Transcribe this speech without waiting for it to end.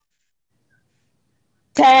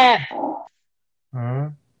Tap. Hmm?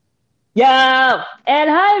 Yo, and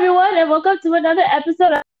hi everyone, and welcome to another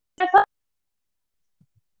episode of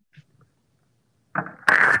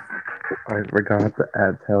I forgot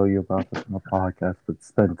to tell you about this on the podcast with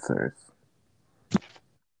Spencer's.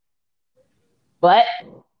 what?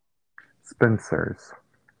 Spencer's.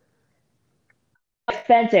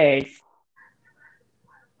 Spencer's.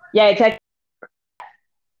 Yeah, it's like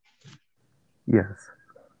Yes.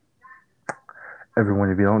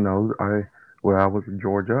 Everyone, if you don't know, when I was in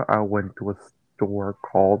Georgia, I went to a store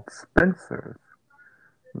called Spencer's.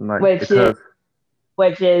 Like, which is because,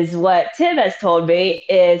 which is what Tim has told me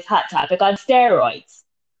is Hot Topic on steroids,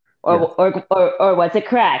 or yes, what's a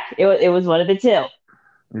crack? It was one of the two.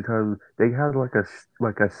 because they had like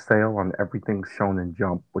a sale on everything Shonen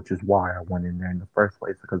Jump, which is why I went in there in the first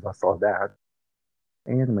place because I saw that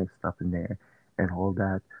anime stuff in there and all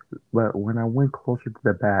that. But when I went closer to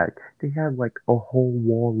the back, they had like a whole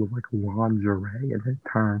wall of like lingerie, and in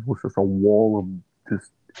turn was just a wall of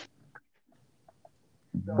just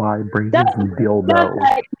Stuff, vibrators and stuff dildos.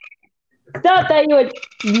 that stuff that you would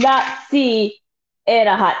not see in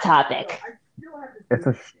a Hot Topic. It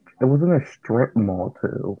was in a strip mall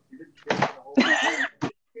too,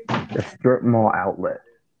 a strip mall outlet.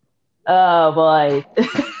 Oh boy.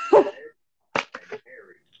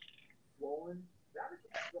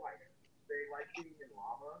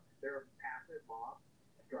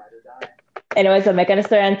 Anyway, so making a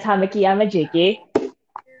story on Tamaki Yamajiki.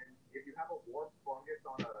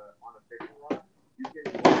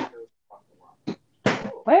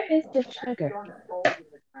 Where is the sugar?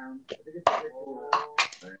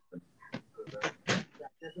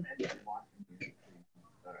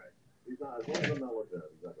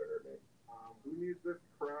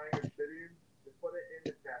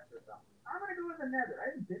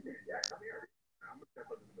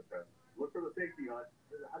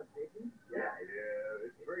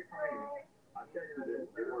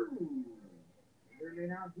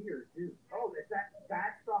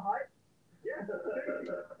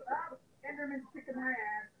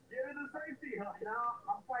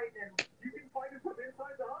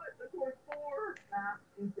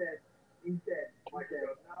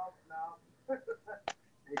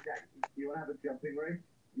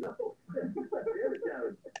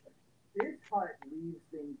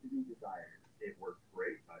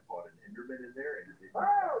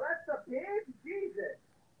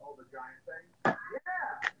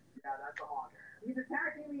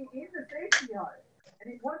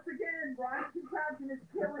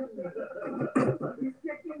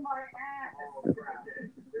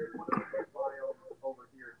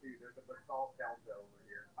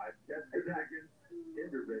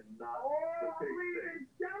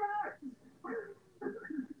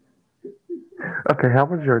 Okay, how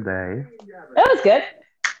was your day? That was good.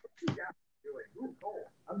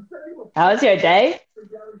 How was your day?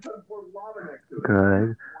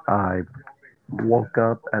 Good. I woke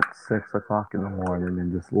up at 6 o'clock in the morning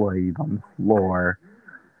and just laid on the floor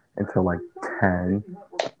until like 10.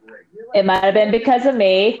 It might have been because of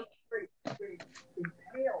me.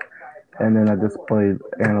 And then I just played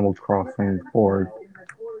Animal Crossing for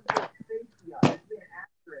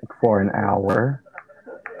an hour.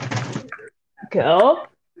 Cool.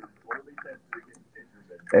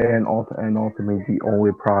 And ultimately, the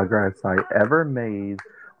only progress I ever made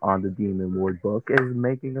on the Demon Lord book is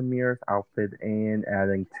making a Mirror's outfit and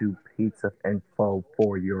adding 2 pieces of info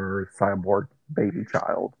for your cyborg baby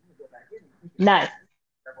child. Nice.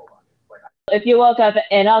 If you woke up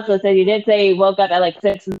and also said you didn't say you woke up at like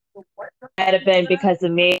 6, it might have been because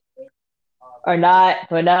of me or not.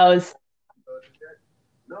 Who knows?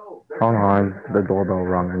 Hold on, the doorbell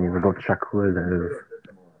rung. I need to go check who it is.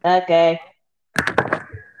 Okay.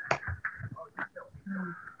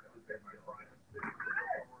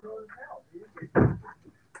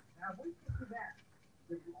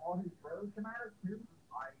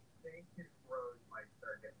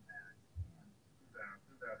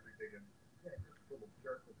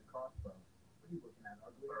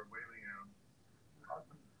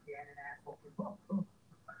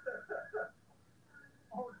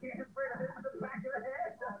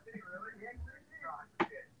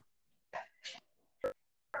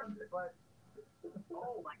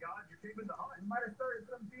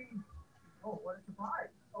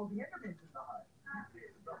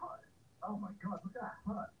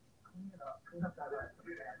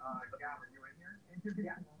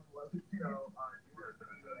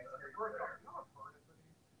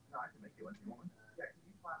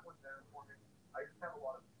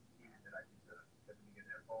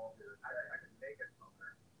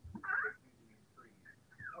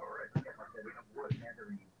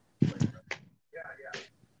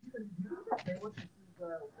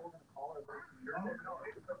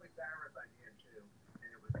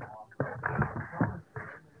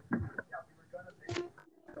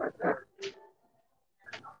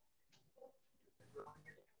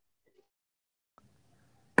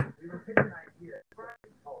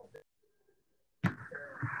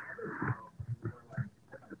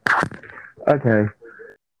 Okay.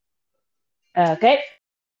 Okay.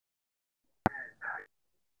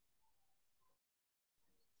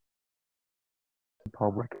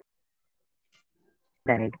 Public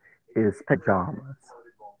name is pajamas.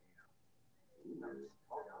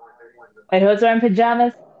 Wait, who's wearing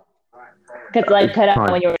pajamas? Because like cut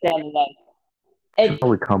out when you were standing there. Should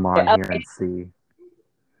probably come on here and see.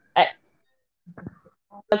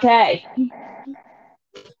 Okay.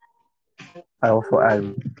 I also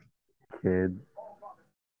add kid.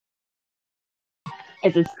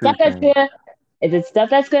 Is it stuff that's gonna? Is it stuff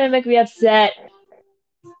that's gonna make me upset?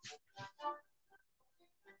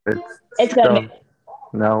 It's gonna stuff.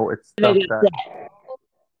 No, it's stuff make me that. upset.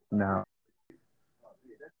 No.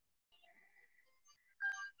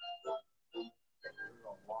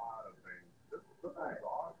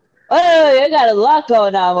 Oh, you got a lot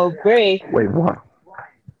going on with Bree. Wait, what?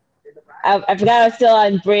 I forgot I was still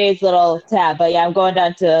on Bree's little tab, but yeah, I'm going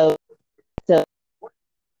down to.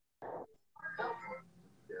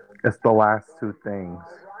 It's the last two things.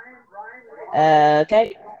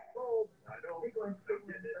 Okay.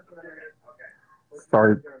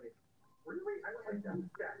 Start.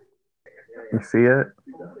 You see it?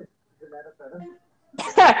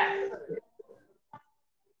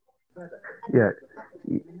 Yeah,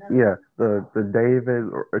 yeah. The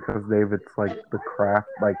David, because David's like the craft,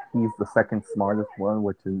 like he's the second smartest one,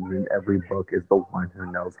 which is in every book is the one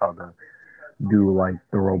who knows how to do like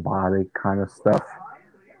the robotic kind of stuff.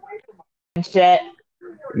 Shit.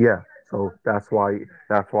 Yeah, so that's why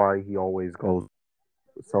he always goes.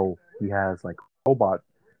 So he has like robot.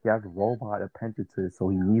 He has robot appendages, so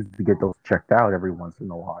he needs to get those checked out every once in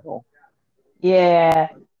a while. Yeah.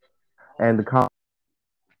 And the comic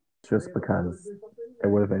just because it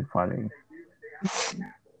would have been funny.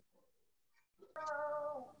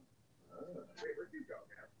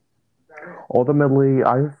 Ultimately,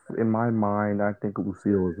 in my mind, I think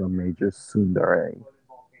Lucille is a major tsundere.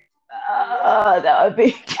 That would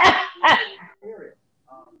be.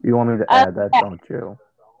 You want me to add that, don't you?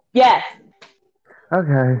 Yes.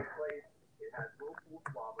 Okay.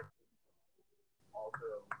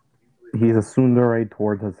 He's a tsundere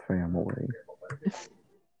towards his family.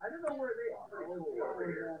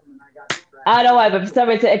 I don't know why, but for some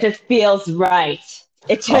reason it just feels right.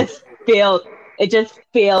 It just feels. It just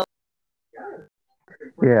feels.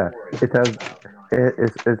 Yeah,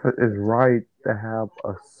 it's right to have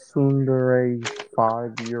a tsundere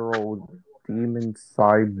 5-year-old demon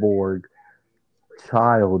cyborg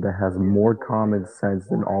child that has more common sense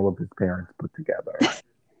than all of his parents put together.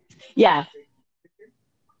 Yeah.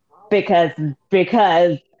 Because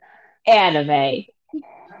anime.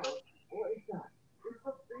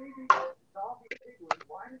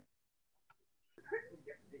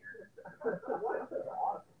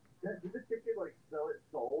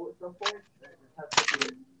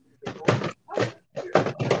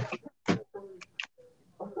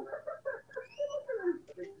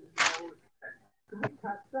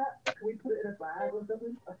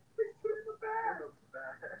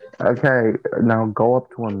 Okay, now go up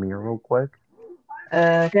to Amir real quick.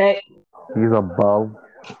 Okay. He's above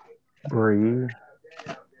Bree.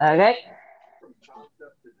 Okay.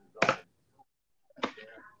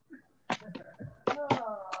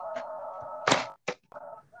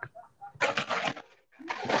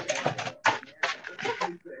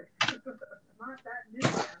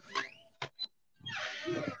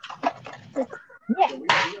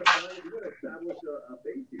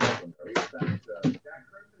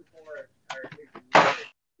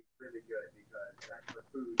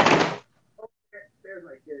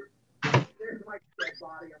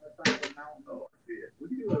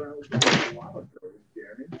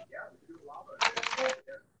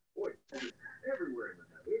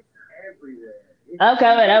 I'm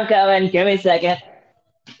coming. Give me a second.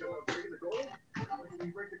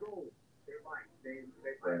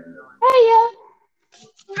 Hey, yeah.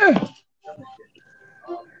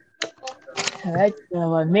 Alright, so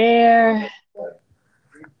Amir.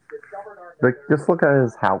 Just look at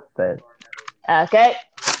his outfit. Okay.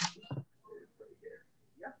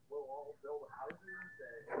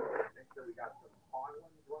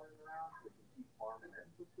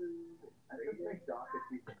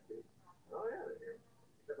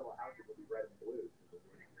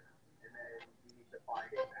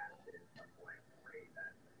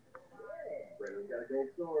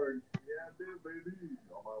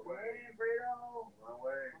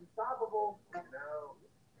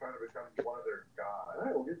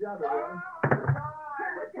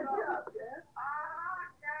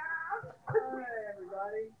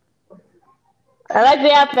 I like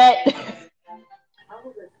the outfit.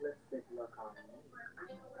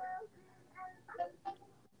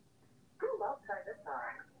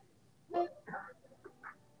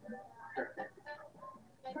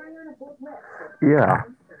 Yeah,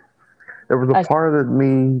 there was a Uh, part of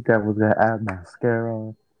me that was gonna add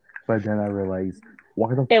mascara, but then I realized,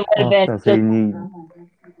 why the it would have fuck been does he just need?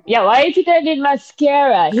 yeah. Why is he gonna need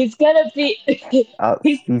mascara? He's gonna be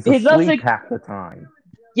He's he's also asleep half the time.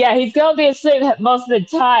 yeah. He's gonna be asleep most of the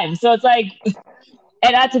time. So it's like,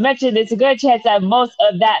 and not to mention, there's a good chance that most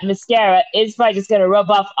of that mascara is probably just gonna rub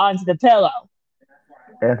off onto the pillow.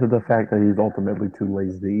 Add to the fact that he's ultimately too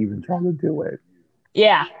lazy to even try to do it.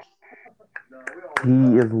 Yeah,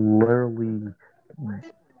 He is literally,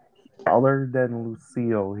 other than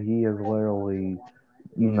Lucille, he is literally,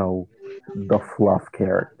 you know, the fluff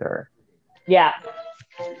character. yeah.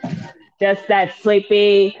 Just that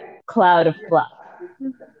sleepy cloud of fluff.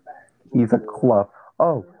 He's a fluff.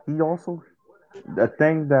 Oh, he also, the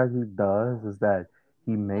thing that he does is that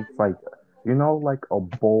he makes like, like a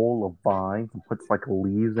bowl of vines and puts like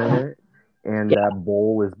leaves in it, and Yeah. that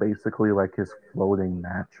bowl is basically like his floating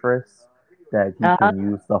mattress that he Uh-huh.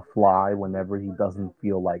 can use to fly whenever he doesn't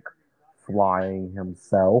feel like flying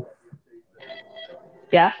himself.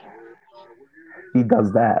 Yeah. He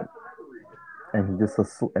does that, and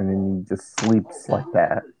and then he just sleeps like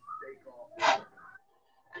that.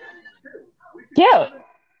 Cute.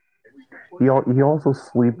 He also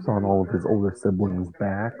sleeps on all of his older siblings'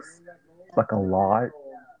 backs, like a lot,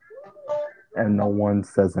 and no one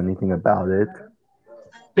says anything about it.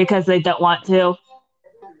 Because they don't want to.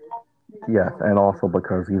 Yes, and also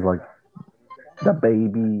because he's like the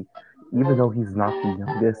baby, even though he's not the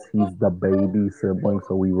youngest, he's the baby sibling,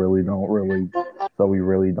 so we really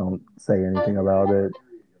don't say anything about it.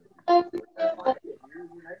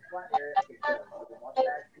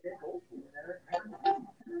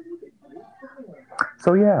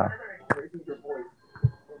 So yeah,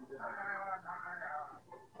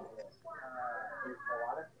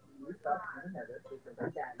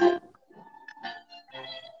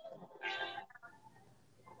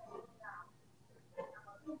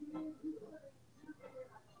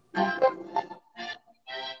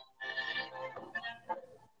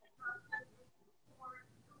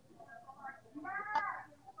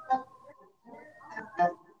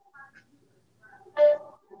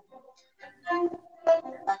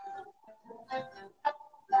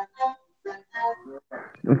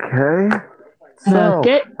 okay. So,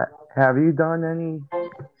 Okay. have you done any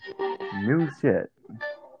new shit?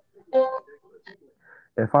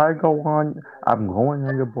 If I go on, I'm going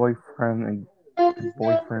on your boyfriend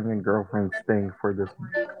and girlfriend's thing for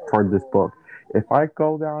this book. If I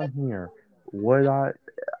go down here, would I,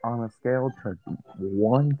 on a scale to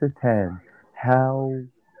 1 to 10, how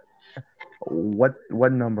what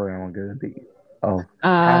number am I gonna be of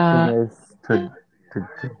Uh, happiness to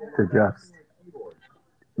just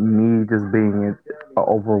me just being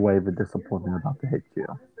overweight with disappointment about to hit you?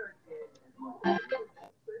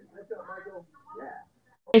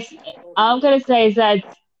 it's, all I'm gonna say is that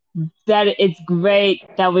it's great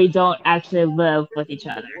that we don't actually live with each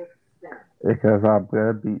other. Because I'm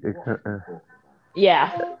gonna be.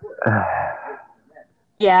 Yeah.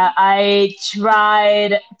 Yeah, I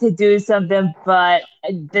tried to do something, but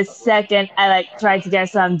the second I like tried to get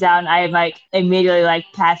something down, I like immediately like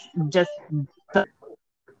passed just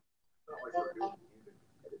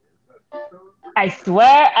I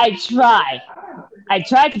swear I tried. I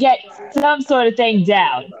tried to get some sort of thing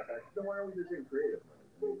down.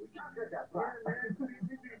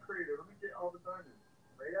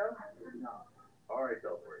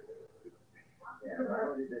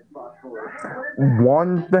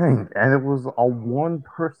 One thing, and it was a one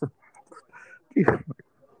person.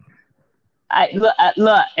 I look,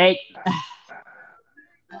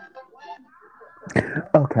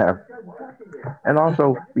 Okay, and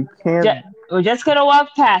also we can't. we're just gonna walk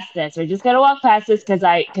past this. We're just gonna walk past this because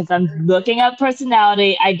I'm looking up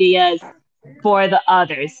personality ideas for the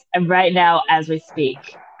others, and right now as we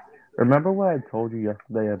speak. Remember what I told you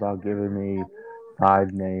yesterday about giving me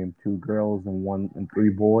 5 names, 2 girls and 3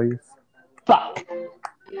 boys? Fuck.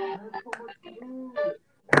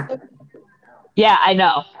 Yeah, I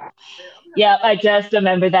know. Yeah, I just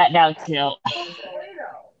remember that now too.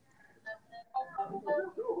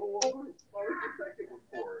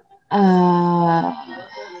 Uh,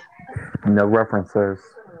 No references,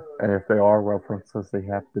 and if there are references, they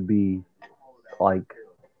have to be like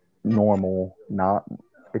normal, not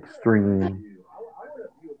extreme.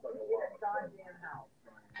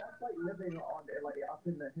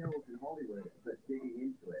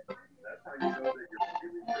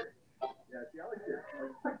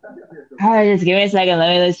 alright, just give me a second. Let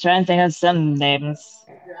me just try and think of some names.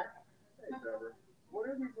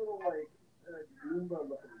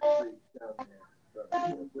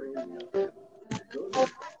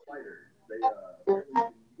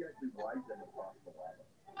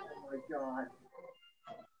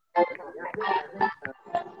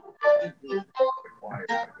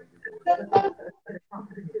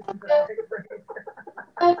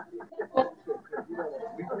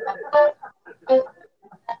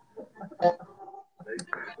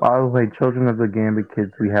 By the way, Children of the Gambit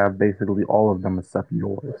kids, we have basically all of them except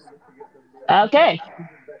yours. Okay.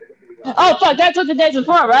 Oh fuck, that's what the days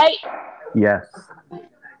before, right? Yes.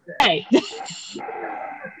 Hey.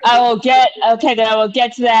 I will get okay. Then I will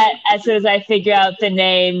get to that as soon as I figure out the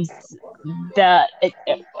names. You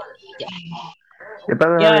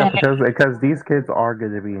better hurry Yeah. up because these kids are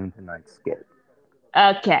going to be in tonight's skit.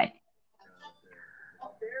 Okay.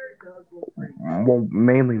 Well,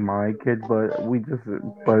 mainly my kid, but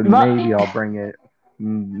maybe I'll bring it.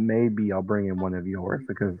 Maybe I'll bring in one of yours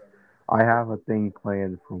because I have a thing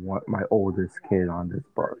planned for my oldest kid on this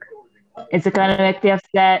book. Is it gonna make me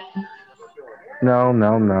upset?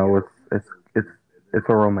 No. It's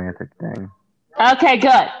a romantic thing. Okay,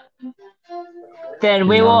 good. Then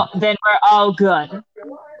You know, Then we're all good.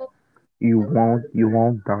 you won't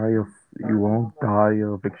die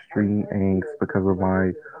of extreme angst because of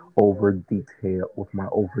my over detail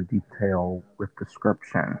with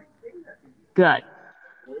description. Good.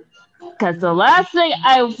 Because the last thing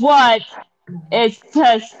I want is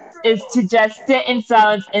to just sit in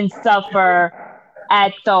silence and suffer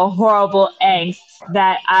at the horrible angst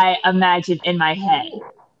that I imagine in my head.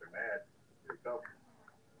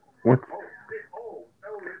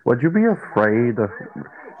 Would you be afraid of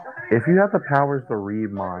if you had the powers to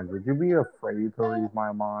read minds? Would you be afraid to read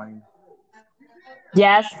my mind?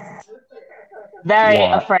 Yes, very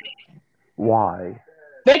Why? afraid. Why?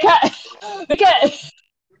 Because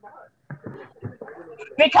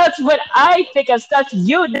because when I think of stuff,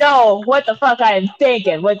 you know what the fuck I am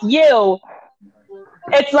thinking. With you,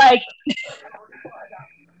 it's like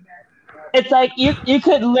you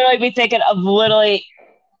could literally be thinking of literally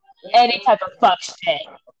any type of fuck shit.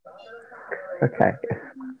 Okay.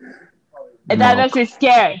 And that makes me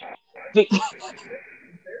scared.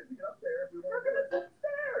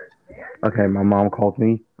 Okay, my mom called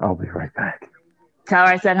me. I'll be right back. Tell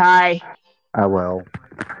her I said hi. I will.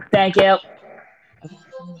 Thank you.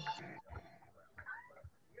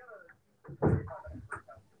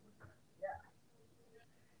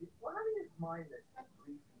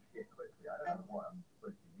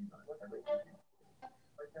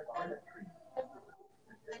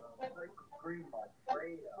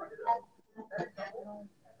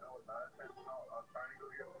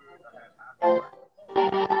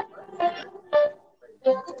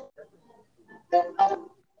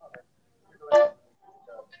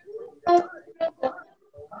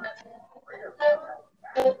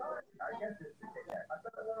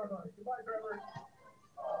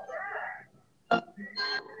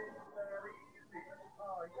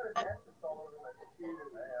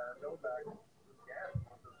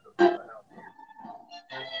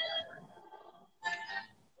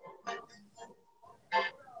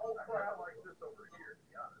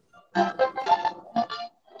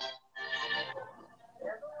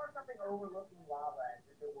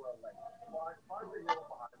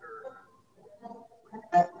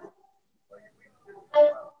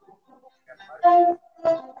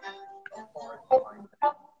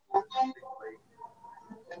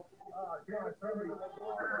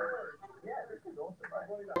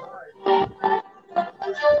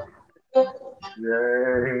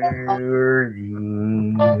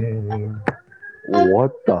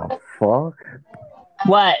 What the fuck?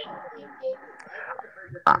 What?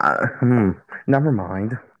 Never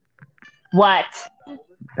mind. What?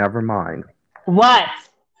 Never mind. What?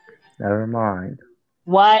 Never mind.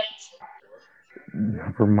 What?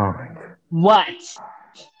 Never mind. What?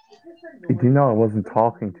 You know I wasn't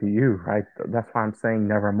talking to you, right? That's why I'm saying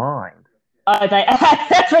never mind. Oh,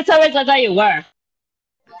 for some reason I thought you were.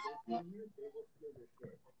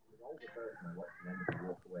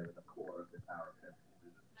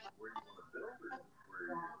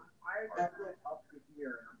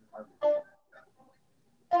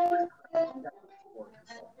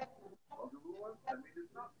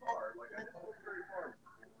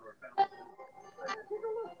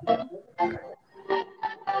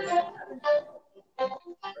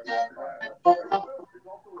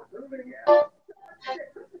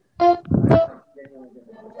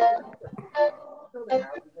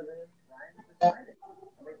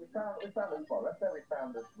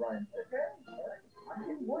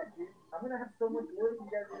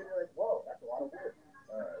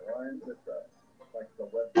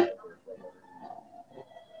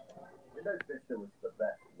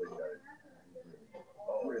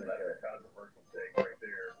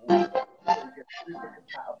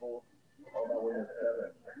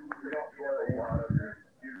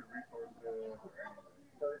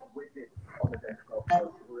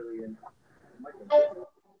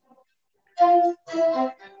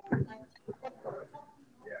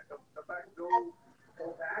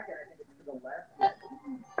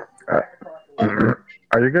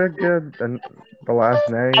 Are you gonna give the last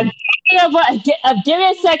I'm name? give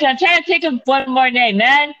me a second. I'm trying to think of one more name,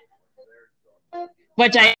 man.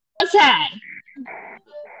 Which I almost had.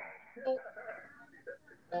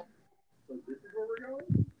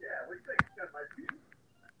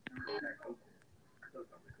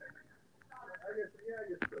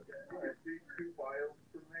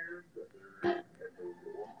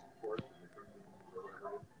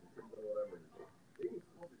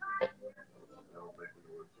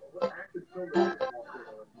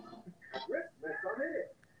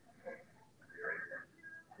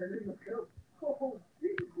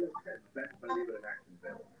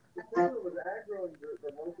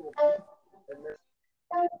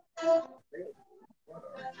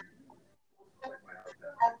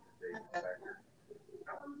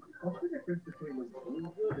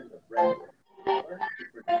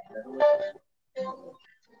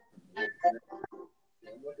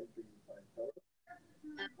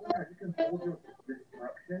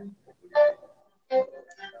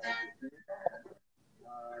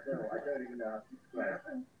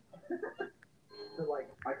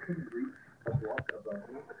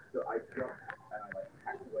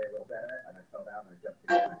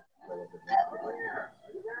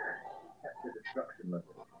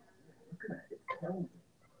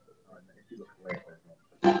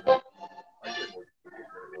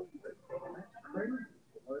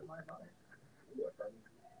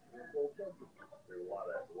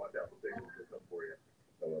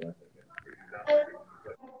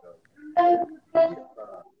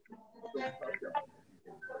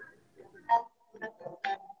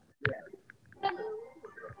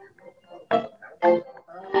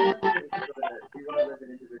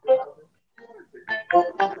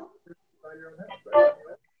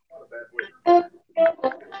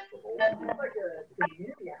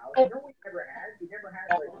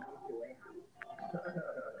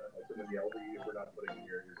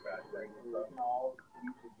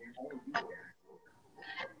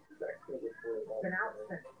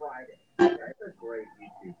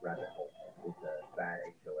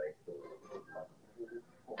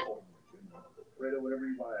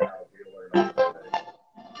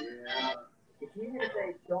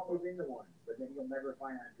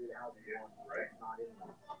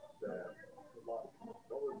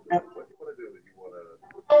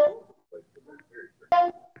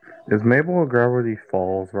 Is Mabel a Gravity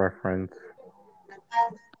Falls reference?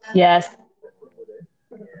 Yes.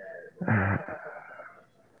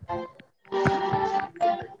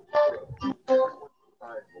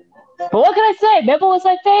 But what can I say? Mabel was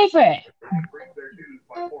my favorite.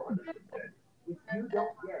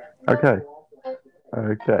 Okay.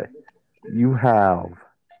 Okay. You have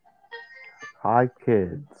Hi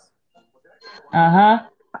Kids. Uh huh.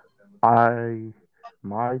 I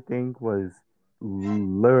my thing was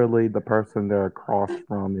literally the person they're across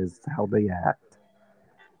from is how they act.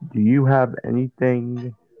 Do you have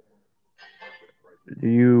anything? Do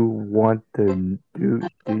you want to do?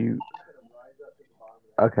 Do you?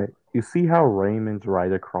 Okay. You see how Raymond's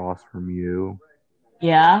right across from you?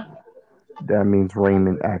 Yeah. That means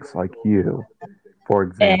Raymond acts like you. For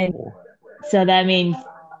And example. so that means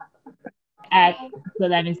act. So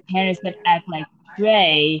that means Tanner's gonna act like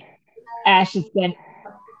Trey. Ash is gonna.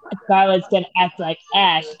 Scarlett's gonna act like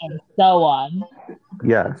Ash, and so on.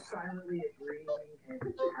 Yes.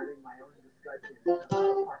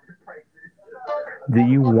 Do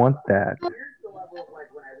you want that?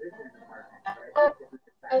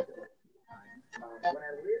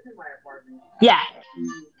 Yeah.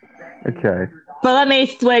 Okay. But let me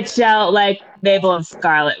switch out like Mabel and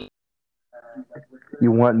Scarlett.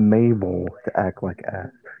 You want Mabel to act like Ash.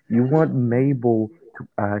 You want Mabel to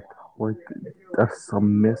act like a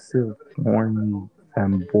submissive, horny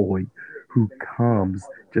femboy who comes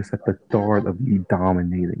just at the thought of you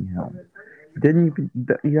dominating him.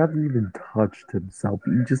 He hasn't even touched himself.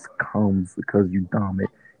 He just comes because you dominate,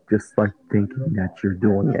 just like thinking that you're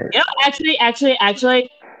doing it. You know, actually,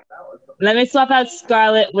 let me swap out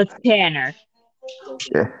Scarlett with Tanner.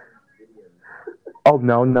 Yeah. Oh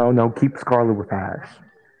no, no, no! Keep Scarlet with Ash.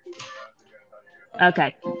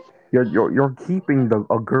 Okay. You're keeping the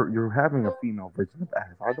a girl. You're having a female version of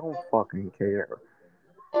Ash. I don't fucking care.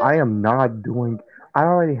 I am not doing. I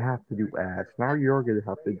already have to do Ash. Now you're gonna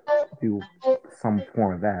have to do some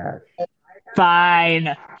form of Ash.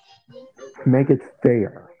 Fine. Make it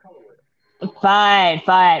fair. Fine.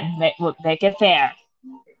 Make it fair.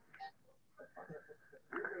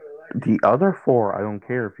 The other four, I don't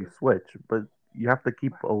care if you switch, but you have to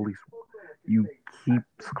keep at least. You keep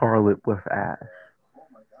Scarlet with Ash.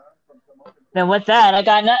 Then with that, I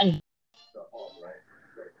got nothing.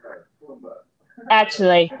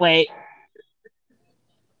 Actually, wait.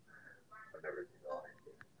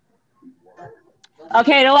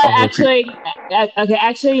 Okay, you know what? Oh, repeat. Okay,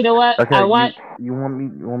 actually, you know what? I Okay, want you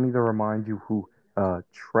want me to remind you who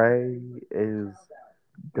Trey is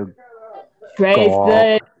the Dre's Gaw.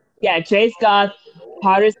 the yeah, Dre's goth,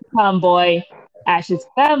 Potter's the tomboy, Ash's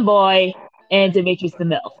femboy, and Demetrius the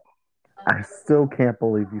MILF. I still can't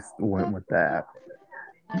believe you went with that.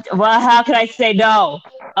 Well, how can I say no?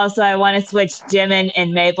 Also, I want to switch Jimin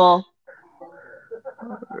and Mabel.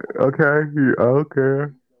 Okay,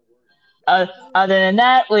 okay. Uh, Other than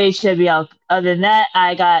that, we should be all. Other than that,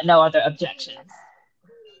 I got no other objections.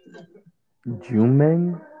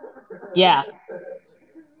 Jumin? Yeah.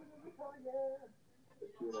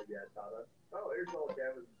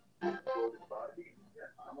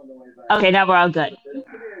 Okay, now we're all good.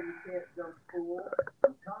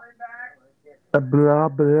 Blah blah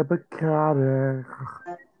blah.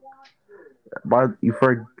 But you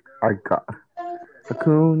forgot. I got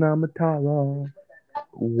Hakuna Matata.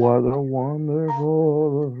 What a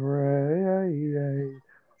wonderful phrase.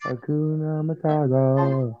 Hakuna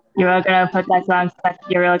Matata. You're all gonna put that song stuck.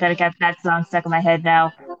 You're really gonna get that song stuck in my head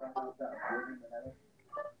now.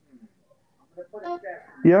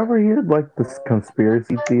 You ever hear like this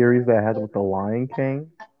conspiracy theories that I had with the Lion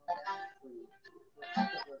King?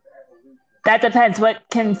 That depends. What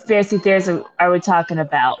conspiracy theories are we talking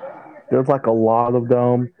about? There's like a lot of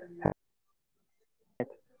them.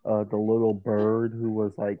 The little bird who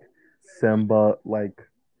was like Simba, like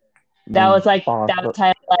That Mufasa. was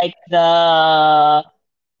kind of like the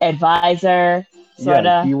advisor, Yeah,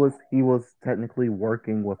 sorta. he was technically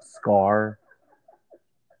working with Scar,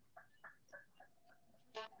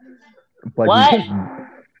 but he What? just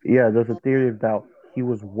yeah. There's a theory about he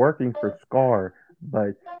was working for Scar,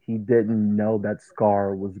 but he didn't know that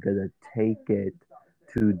Scar was gonna take it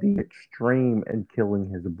to the extreme and killing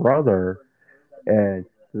his brother, and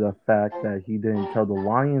the fact that he didn't tell the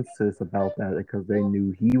Lioness about that because they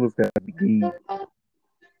knew he was gonna be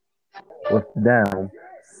with them,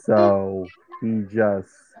 so he just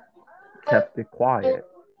kept it quiet.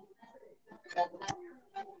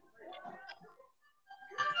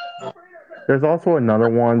 There's also another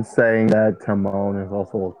one saying that Timon is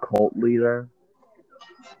also a cult leader,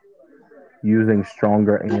 using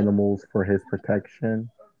stronger animals for his protection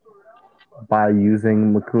by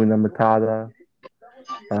using Makuna Matata.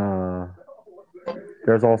 Uh,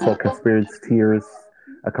 there's also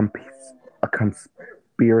a, comp- a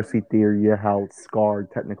conspiracy theory how Scar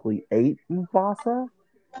technically ate Mufasa.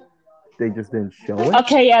 They just didn't show it.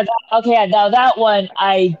 Okay, yeah. Now that one,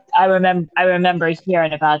 I remember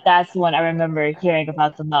hearing about. That's the one I remember hearing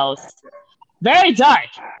about the most. Very dark,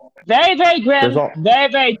 very There's grim, all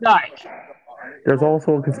very dark. there's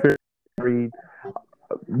also a conspiracy theory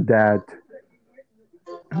that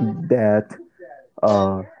that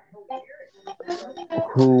uh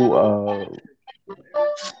who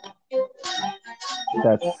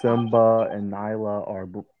that Simba and Nyla are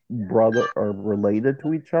brother or related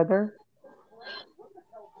to each other.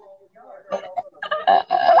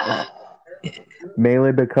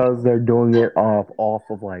 Mainly because they're doing it off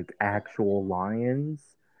of like actual lions.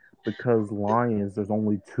 Because lions, there's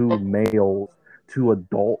only two adult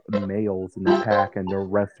males in the pack, and the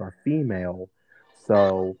rest are female.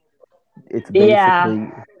 So it's Yeah.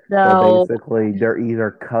 basically So they're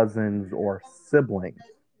either cousins or siblings.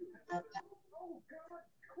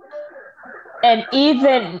 and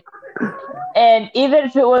even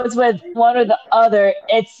if it was with one or the other,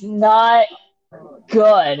 it's not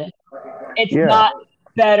good. It's Yeah. not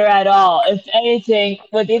better at all. If anything,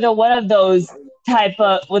 with either one of those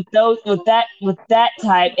with that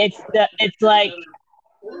type, it's like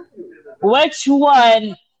which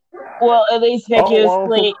one will at least make Oh, you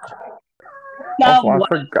sleep I somewhat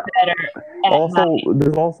forgot. better at Also, night.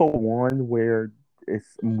 there's also one where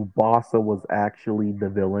it's Mubasa was actually the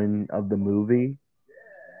villain of the movie.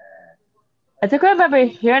 I think I remember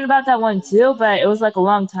hearing about that one too, but it was like a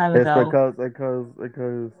long time It's ago.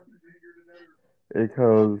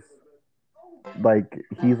 because like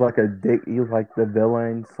he's like the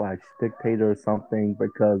villain slash dictator or something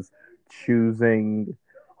because choosing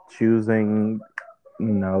choosing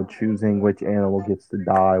choosing which animal gets to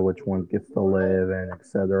die, which one gets to live, and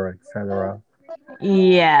etc. etc.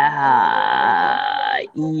 Yeah.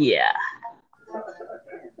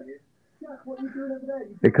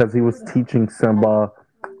 Because he was teaching Simba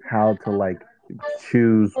how to like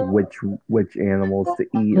choose which animals to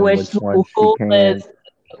eat and Which which ones she who can't. lives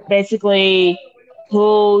basically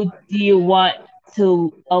who do you want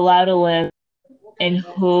to allow to live and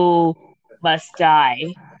who must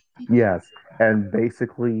die? Yes, and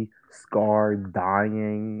basically Scar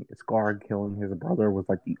dying, Scar killing his brother was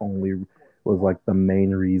like the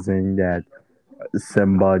main reason that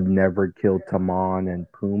Simba never killed Timon and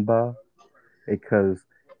Pumbaa because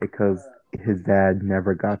because his dad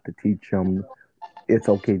never got to teach him it's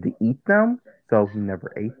okay to eat them, so he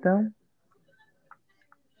never ate them.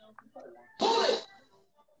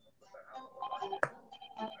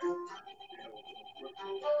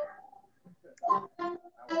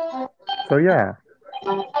 So yeah,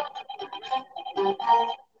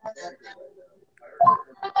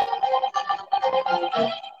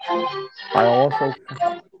 I also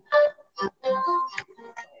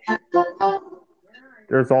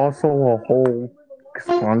there's also a whole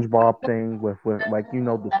SpongeBob thing with like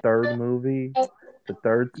the third movie, the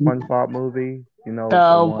third SpongeBob movie. The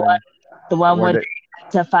The one, one the one where where the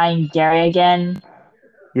they to find Gary again.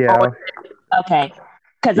 Or yeah okay,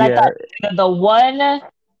 because I yeah thought either the one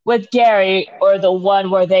with Gary or the one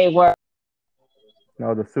where they were.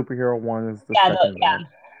 no the superhero one is the Yeah, second one.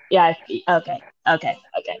 yeah. Okay, okay,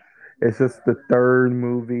 okay. It's just the third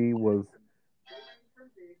movie was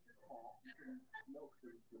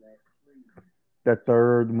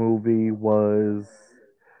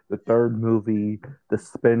the third movie, the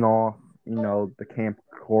spin-off, the Camp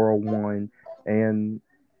Coral one and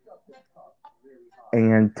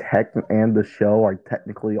and the show are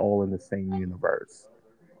technically all in the same universe.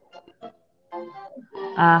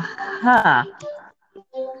 Uh-huh.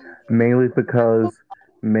 Mainly because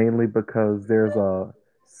mainly because there's a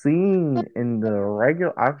scene in the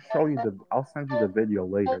regular I'll send you the video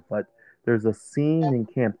later, but there's a scene in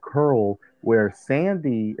Camp Curl where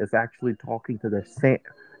Sandy is actually talking to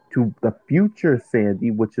to the future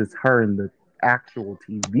Sandy, which is her in the actual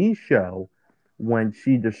TV show when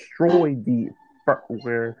she destroyed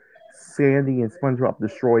where Sandy and SpongeBob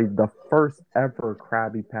destroyed the first ever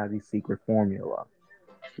Krabby Patty secret formula,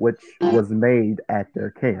 which was made at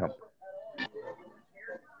their camp.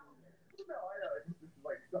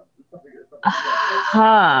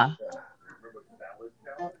 Uh-huh.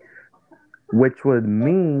 Which would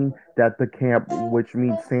mean which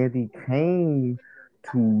means Sandy came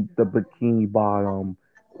to the Bikini Bottom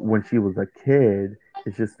when she was a kid.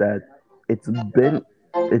 It's just that it's been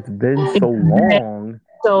it's been It's so been long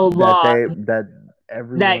so that long that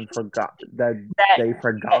everyone forgot that that they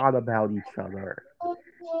forgot about each other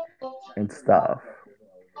and stuff.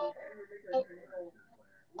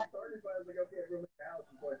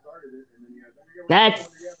 that's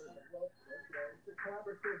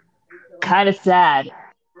kind of sad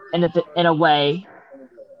in a way.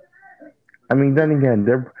 I mean, then again,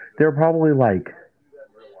 they're probably like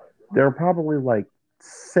they're probably like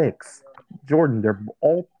six. Jordan, they're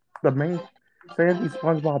all the main Sandy,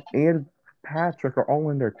 SpongeBob, and Patrick are all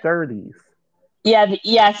in their 30s. Yeah,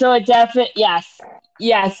 yeah. So it definitely yes,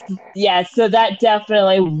 yes, yes. So that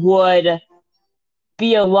definitely would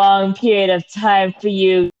be a long period of time for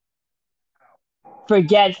you to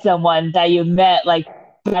forget someone that you met like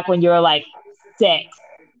back when you were like 6.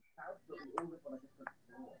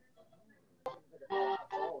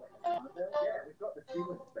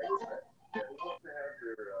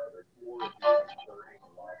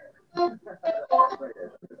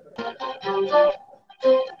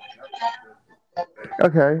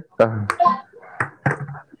 Okay.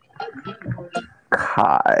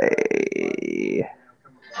 Kai.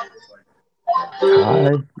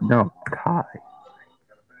 Kai? No, Kai.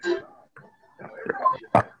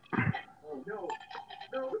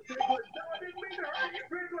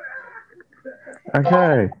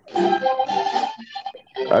 Okay.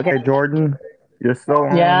 Okay, Jordan. You're still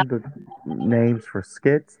Yeah. on the names for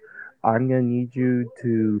skits. I'm gonna need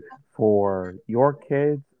you for your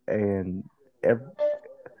kids and ev-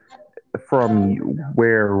 from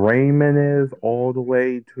where Raymond is all the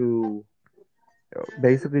way to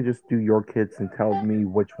basically just do your kids and tell me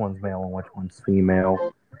which one's male and which one's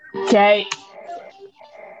female, Okay.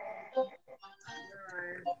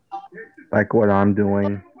 like what I'm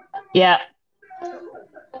doing. Yeah.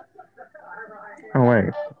 Oh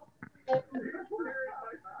wait,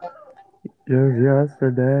 just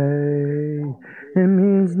yesterday. It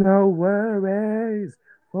means no worries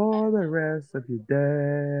for the rest of your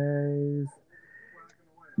days.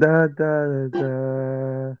 Da da da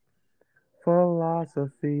da.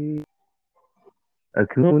 Philosophy.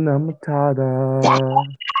 Akuna Matata.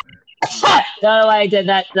 Don't know why I did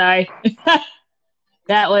that. Sorry.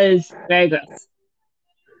 That was very gross.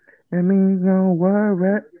 It means no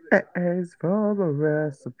worries for the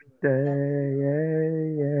rest of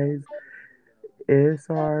your days. It's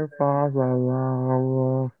our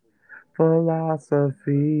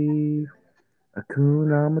philosophy.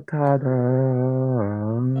 Akuna Matata.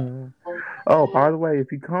 Oh, by the way,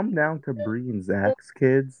 if you come down to Bree and Zach's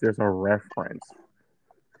kids, there's a reference.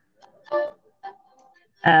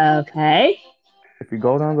 Okay. If you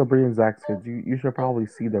go down to Bree and Zach's kids, you should probably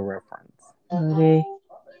see the reference. Cody.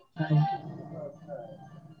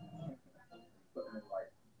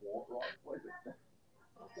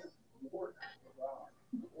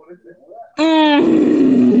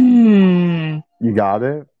 Mm. You got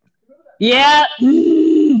it? Yeah.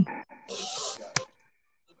 Mm.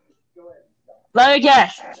 Let me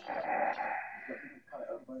guess.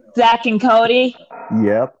 Zach and Cody.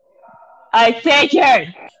 Yep. I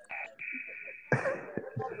figured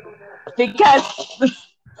because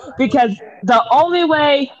the only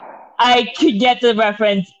way I could get the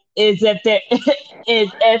reference is if there is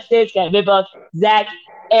if there's gonna be both Zach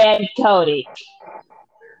and Cody,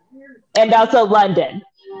 and also London,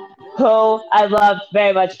 who I loved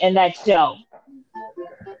very much in that show.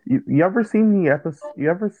 You ever seen the episode? You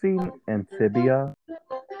ever seen Amphibia?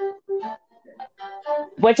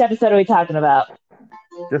 Which episode are we talking about?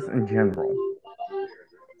 Just in general.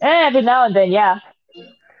 Every now and then, yeah.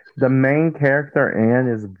 The main character, Anne,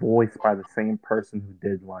 is voiced by the same person who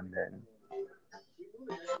did London.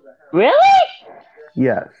 Really?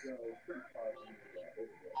 Yes.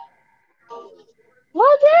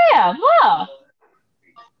 Well, damn. Wow.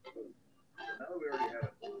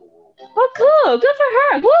 Well, cool. Good for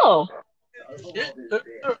her. Cool.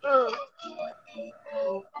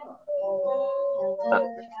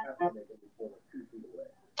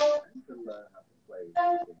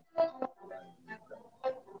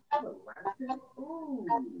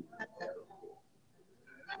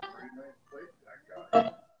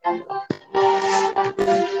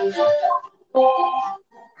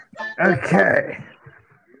 Okay.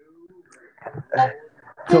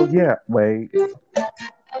 So yeah, wait.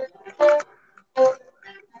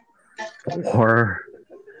 4,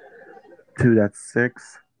 2, that's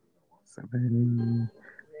 6, 7,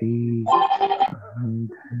 8, 9,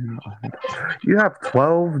 10, 11. You have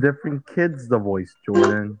 12 different kids to voice,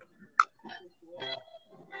 Jordan.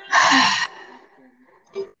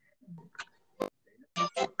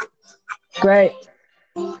 Great.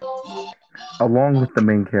 Along with the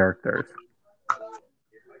main characters.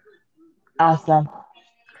 Awesome.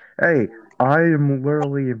 Hey, I am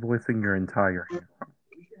literally voicing your entire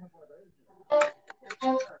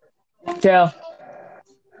True.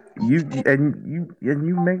 you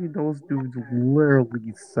made those dudes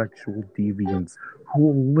literally sexual deviants who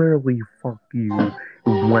will literally fuck you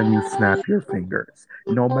when you snap your fingers.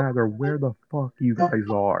 No matter where the fuck you guys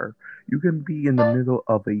are. You can be in the middle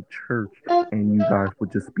of a church and you guys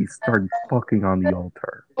would just be starting fucking on the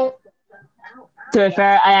altar. To be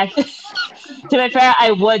fair, I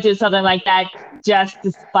would do something like that just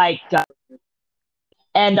to spite God,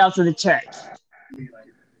 and also the church,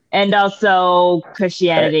 and also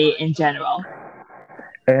Christianity in general.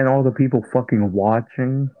 And all the people fucking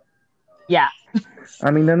watching. Yeah.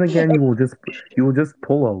 I mean, then again, you will just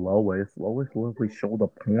pull a Lois. Lois literally showed a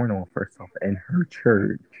porno of herself in her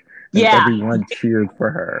church, and Yeah. everyone cheered for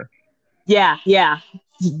her. Yeah. Yeah.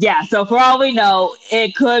 Yeah. So for all we know,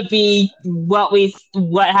 it could be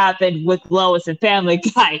what happened with Lois and Family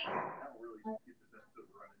Guy.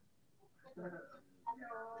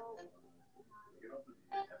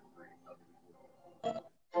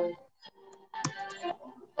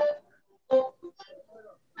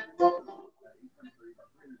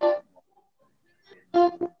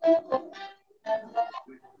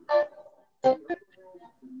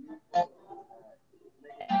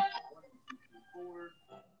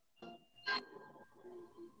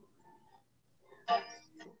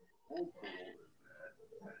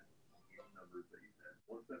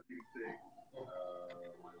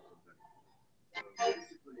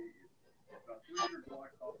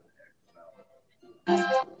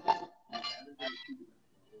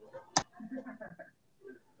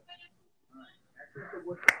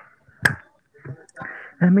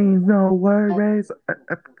 I mean, no worries.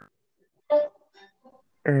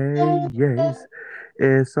 Yes,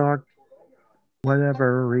 it's our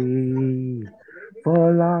whatever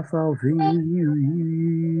philosophy.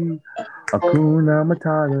 Akuna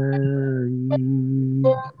Matata.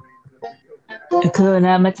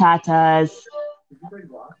 Hakuna Matatas.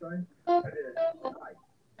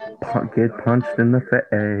 Get punched in the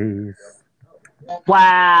face.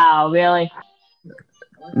 Wow, really?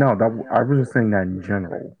 No, I was just saying that in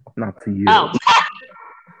general, not to you. Oh.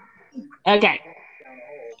 Okay.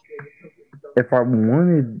 If I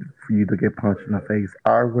wanted for you to get punched in the face,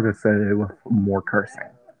 I would have said it with more cursing.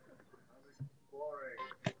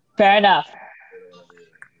 Fair enough.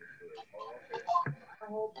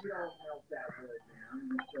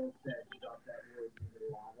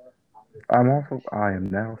 I am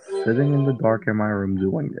now sitting in the dark in my room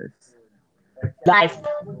doing this. Nice.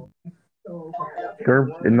 You're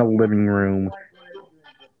in the living room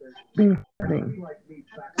being funny.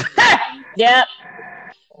 Yep.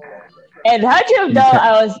 And how'd you know You can't.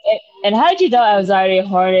 I was? And how'd you know I was already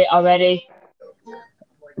horny already?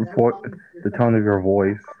 For the tone of your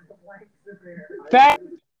voice. Fair,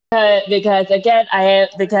 because again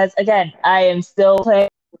I am still playing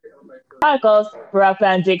Chronicles. Rock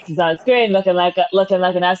Band Jinx is on screen, looking like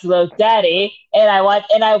an absolute daddy, and I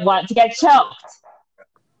want to get choked.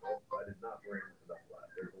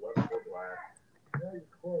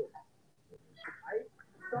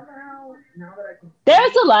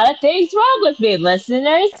 There's a lot of things wrong with me,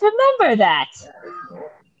 listeners. Remember that.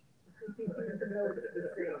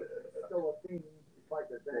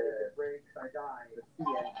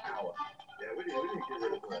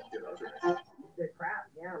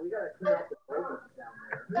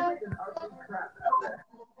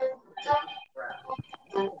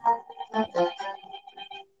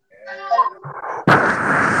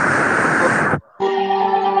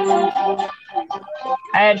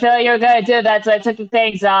 I didn't feel like you were gonna do that, so I took the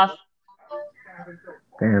things off.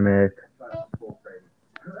 Damn it.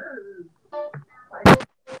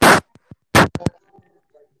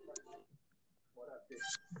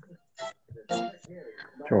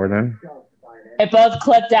 Jordan. They both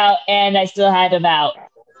clipped out, and I still had them out.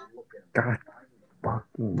 God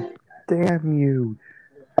fucking damn you.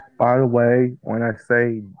 By the way, when I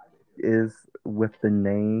say is with the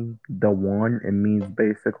name the one, it means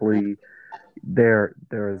basically their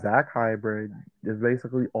Zach hybrid is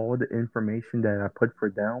basically all the information that I put for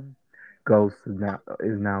them goes to now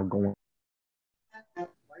is now going.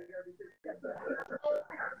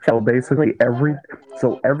 So basically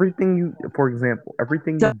everything you, for example,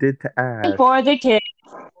 everything So you did to Ash. for the kids.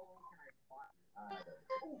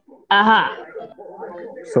 Uh huh.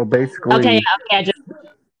 So Okay, basically, yeah, okay.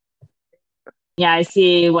 Yeah, I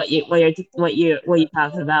see what you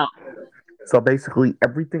talking about.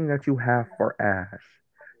 everything that you have for Ash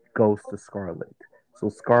goes to Scarlet. So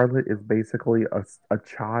Scarlet is basically a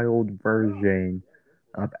child version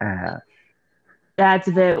of Ash. That's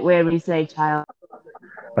a bit weird when you say child.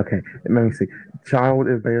 Okay, let me see. Child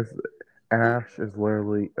is basically Ash is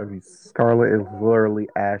literally. I mean, Scarlet is literally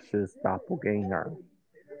Ash's doppelganger.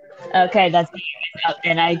 Okay, that's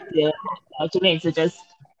and I do know what you mean. So just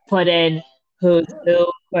put in who's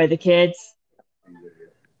who for the kids.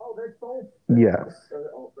 Yes.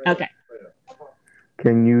 Okay,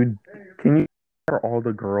 Can you can you for all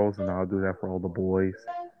the girls and I'll do that for all the boys?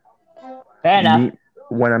 fair enough. Me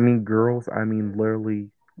when I mean girls, I mean literally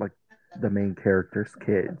like the main characters'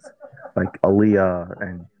 kids, like Aaliyah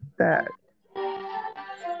and that.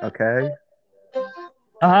 Okay,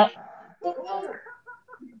 Uh huh.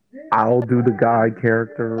 I'll do the guy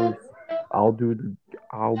characters. I'll do the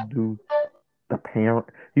I'll do the parent.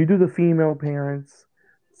 You do the female parents.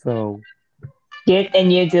 So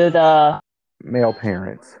And you do the male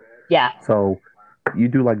parents. yeah. So you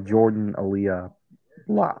do like Jordan, Aaliyah,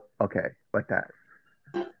 blah. Okay, like that.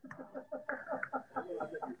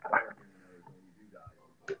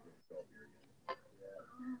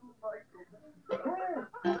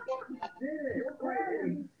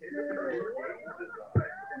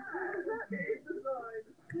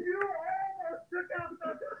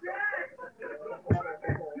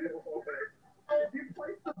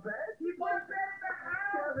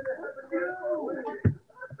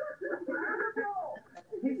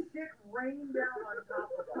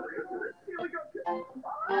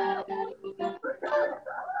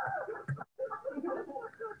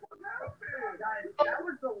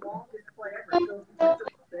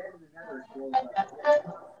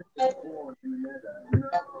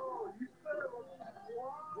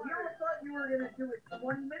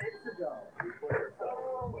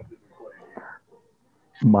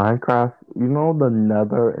 Minecraft, you know the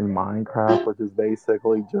Nether in Minecraft, which is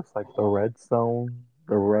basically just like the redstone,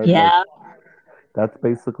 the red like Yeah. that's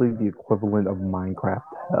basically the equivalent of Minecraft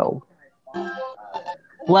hell.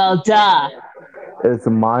 Well, duh. It's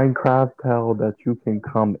a Minecraft hell that you can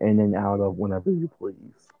come in and out of whenever you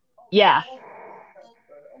please. Yeah.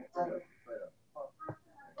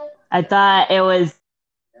 I thought it was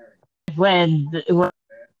when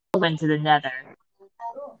went to the Nether.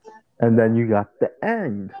 And then you got the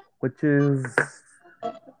end, which is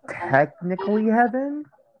technically heaven,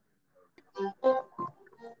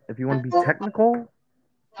 if you want to be technical.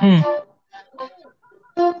 Hmm.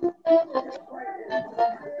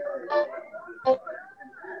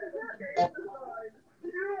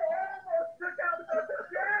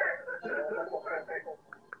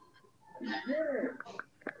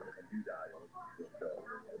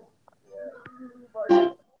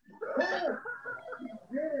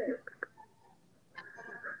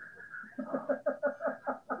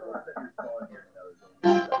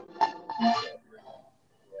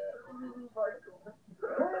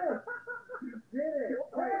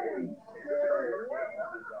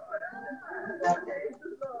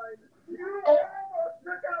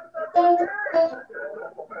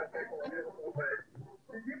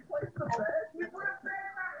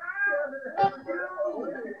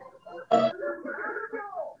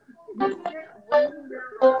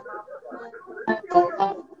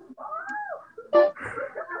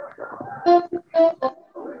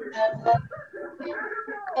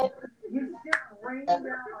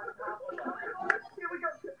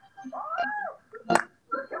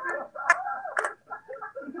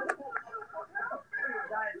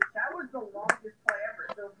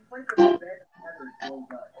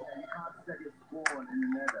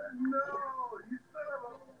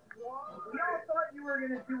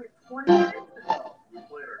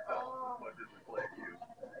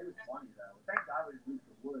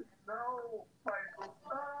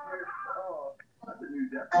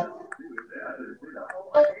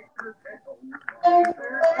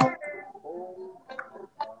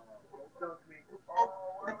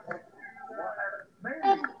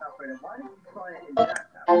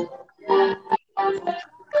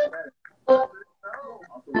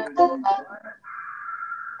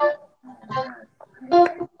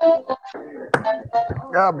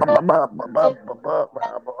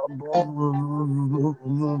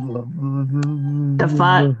 The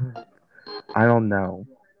fuck? I don't know.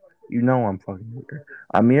 You know I'm fucking weird.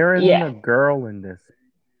 Amira isn't Yeah. a girl in this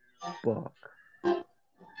book.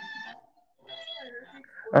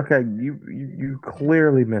 Okay, you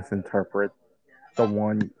clearly misinterpret the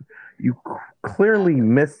one. You clearly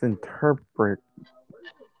misinterpret.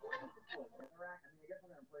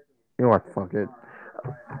 You know what? Fuck it.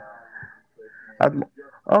 I,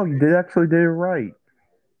 oh, you did actually did it right.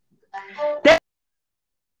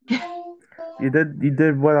 You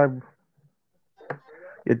did what I.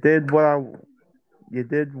 You did what I. You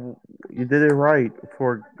did. You did it right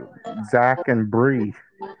for Zach and Bree.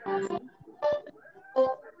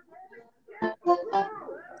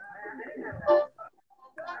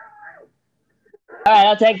 All right,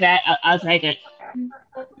 I'll take that. I'll take it.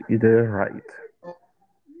 You did it right.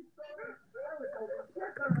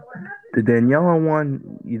 The Daniela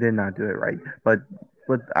one, you did not do it right, but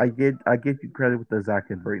I give you credit with the Zach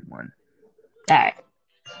and Bree one. All right.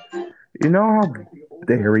 You know how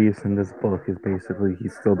Darius in this book is basically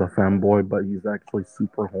he's still the femboy, but he's actually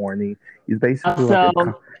super horny. He's basically like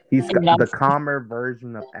Also, he's got and the calmer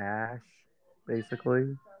version of Ash,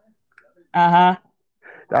 basically. uh-huh.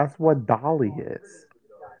 That's what Dolly is.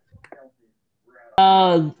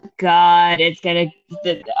 Oh God, it's gonna.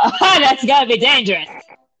 That's gonna be dangerous.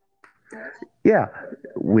 Yeah,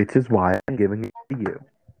 which is why I'm giving it to you.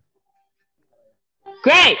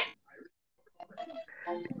 Great.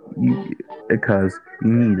 Because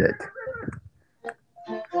you need it.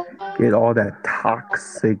 Get all that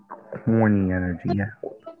toxic, horny energy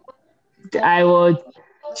out. I will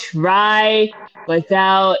try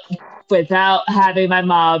without having my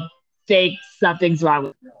mom think something's wrong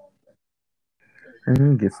with me.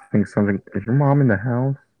 And just think something. Is your mom in the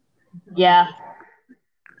house? Yeah.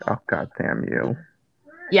 Oh, god damn you.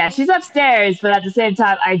 Yeah, she's upstairs, but at the same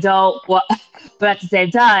time, I don't. But at the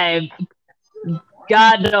same time,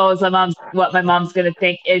 God knows what my mom's gonna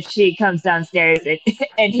think if she comes downstairs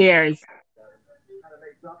and hears.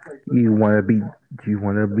 You want to be? Do you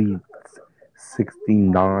want to be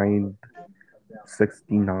 69,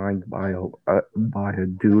 69 by a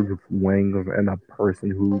dude with wings and a person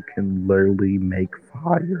who can literally make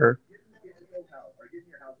fire?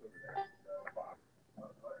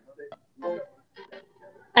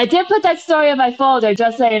 I did put that story in my folder,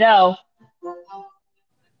 just so you know.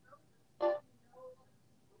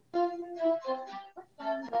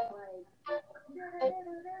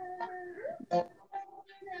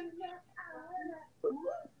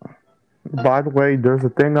 By the way, there's a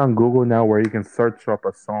thing on Google now where you can search up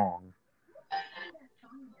a song.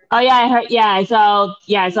 Oh yeah, I heard. Yeah, I saw.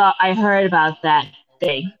 Yeah, I saw. I heard about that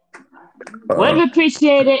thing. Would have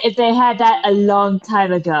appreciated it if they had that a long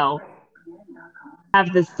time ago.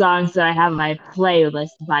 Have the songs that I have on my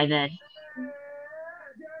playlist by then.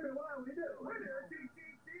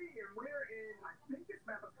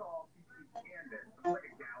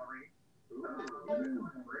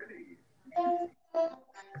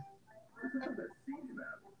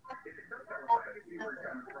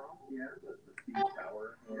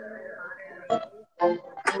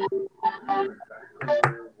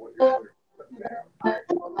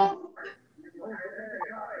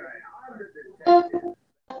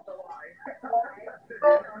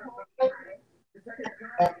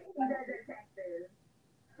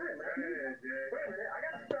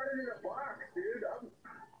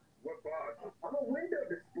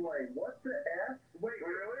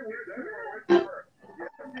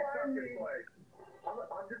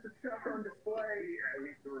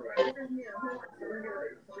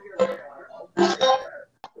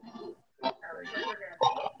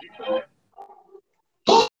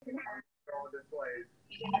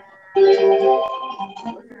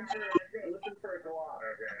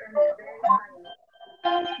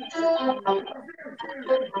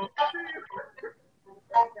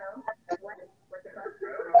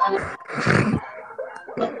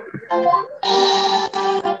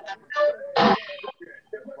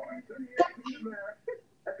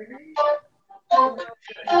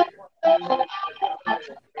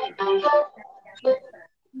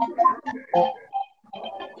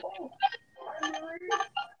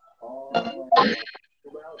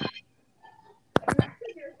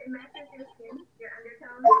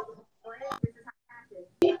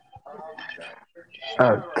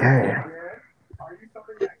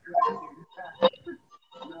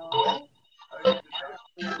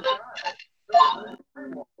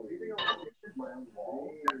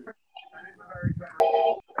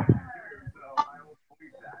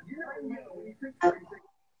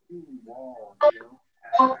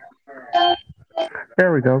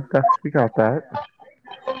 There we go. We got that.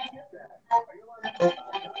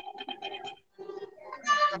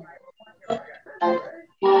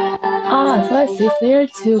 Ah, so let's see. Player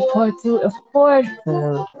 2, part 2, afford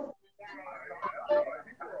food.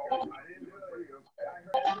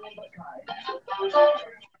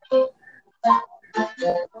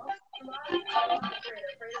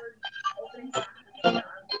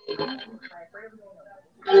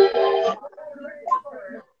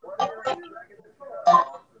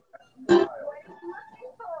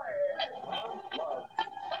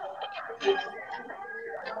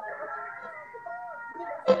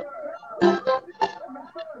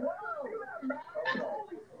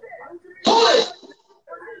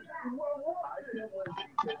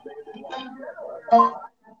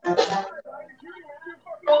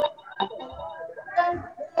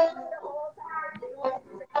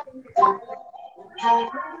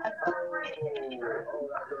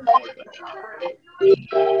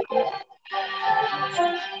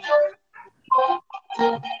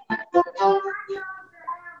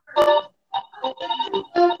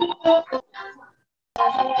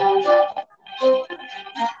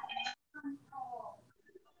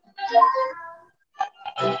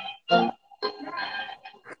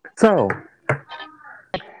 So,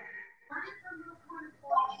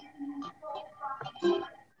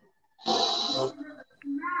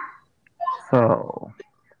 so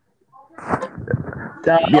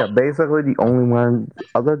So, yeah, basically the only one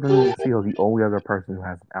other than Lucille, the only other person who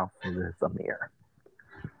has an outfit is Amir.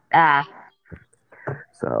 ah,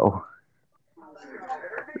 So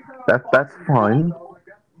that's fun.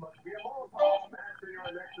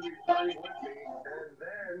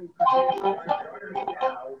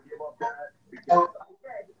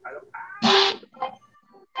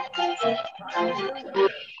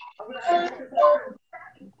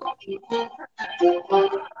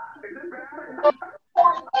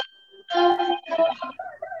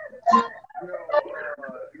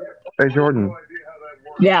 Hey Jordan,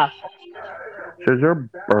 yeah. should your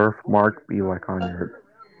birthmark be like on your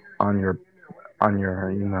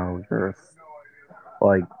your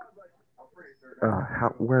like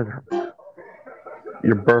how where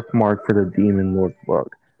your birthmark for the demon lord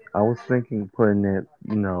book? I was thinking putting it,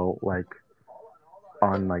 like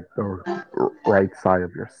on like the right side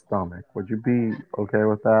of your stomach. Would you be okay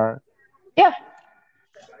with that? Yeah.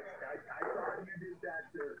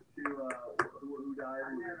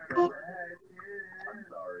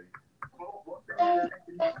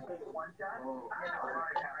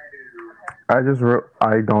 I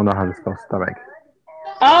don't know how to spell stomach.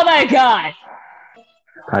 Oh my god.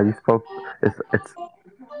 How do you spell? It's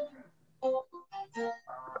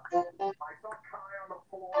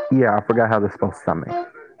yeah. I forgot how to spell stomach.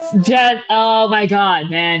 Just, oh my god,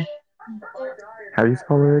 man. How do you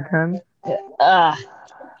spell it again? Uh,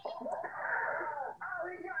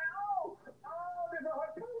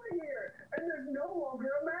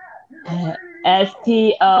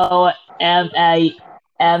 Stomama.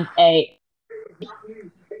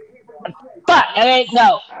 But, okay,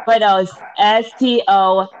 no. Wait, no, it's Stomac.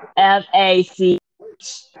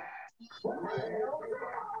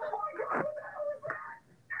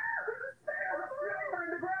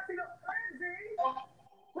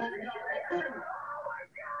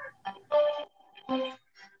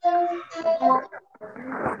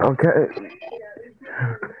 Okay,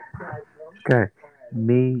 okay.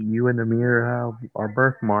 Me, you, and Amir have our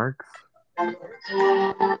birthmarks. Okay.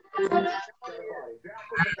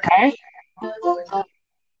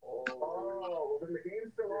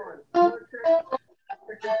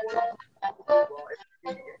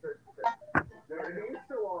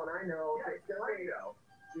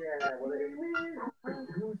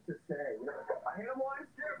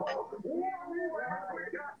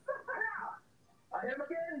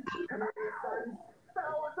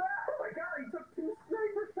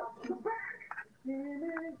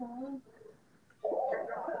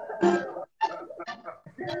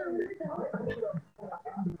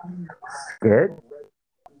 Skit,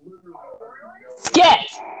 Skit.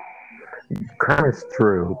 Kermit's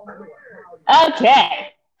Troop. Okay.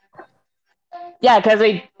 Yeah, cause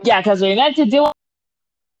we meant to do it.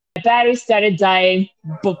 The battery started dying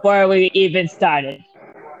before we even started.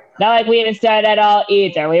 Not like we even started at all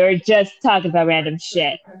either. We were just talking about random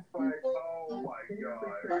shit.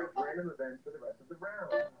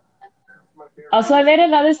 Also, I made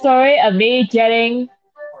another story of me getting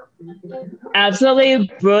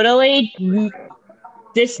absolutely brutally But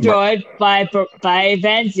destroyed by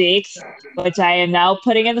Van Zeeks, which I am now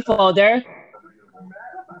putting in the folder.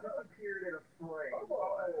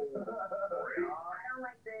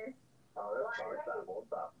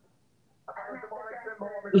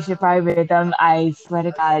 You should probably read them. I swear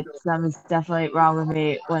to God, something's definitely wrong with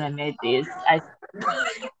me when I made these.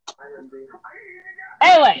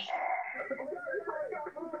 Anyway.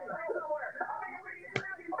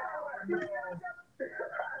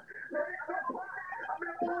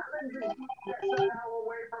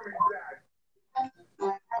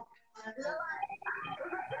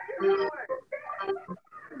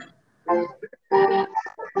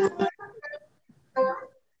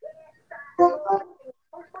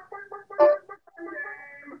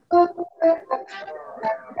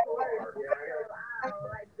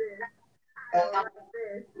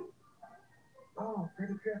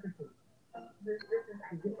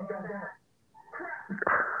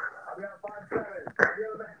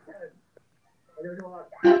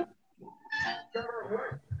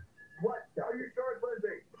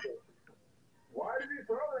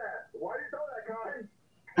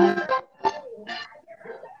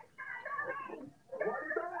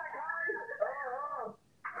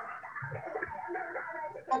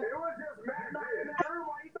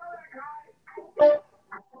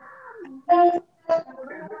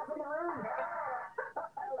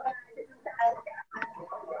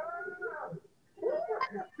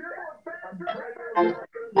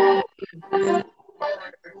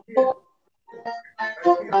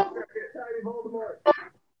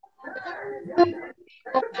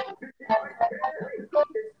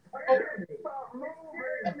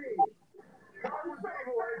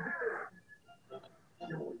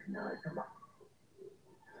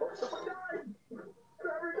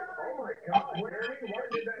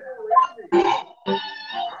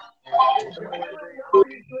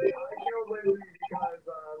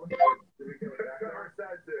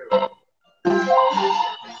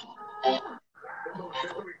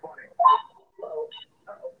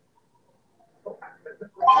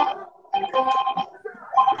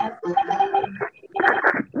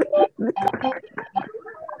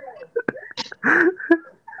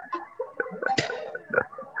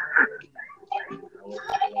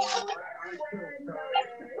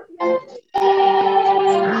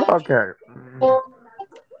 Okay.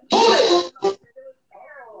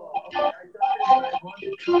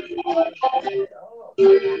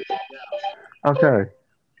 Okay.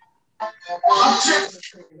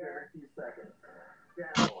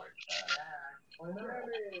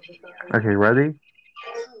 Okay, ready?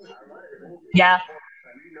 Yeah.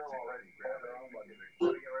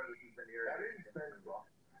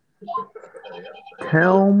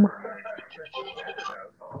 Helm.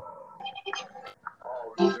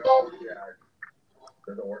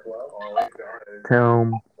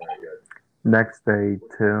 Tim. Next day,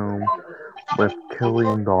 Tim with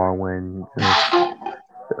Killian Darwin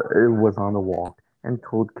it was on a walk and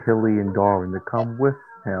told Killian Darwin to come with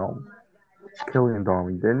him. Killian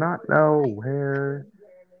Darwin did not know where,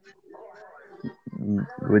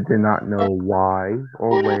 we did not know why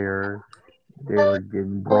or where they were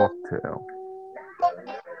getting brought to.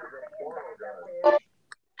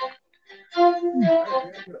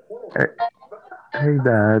 Hey, hey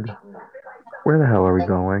Dad, where the hell are we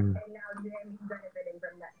going?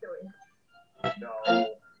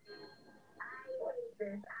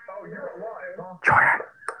 Jordan.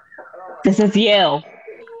 This is you.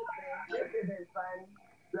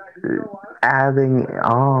 Adding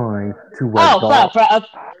on to Oh, what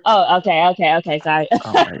okay, sorry.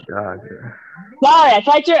 Oh my god. Sorry, I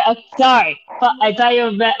thought you're. Sorry, I thought you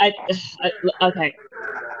were. Okay.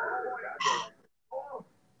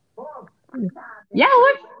 Yeah,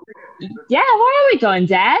 what? Yeah, where are we going,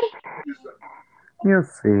 Dad? You'll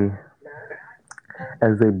see.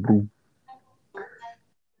 As they blew.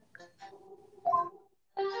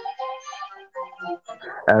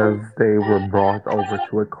 As they were brought over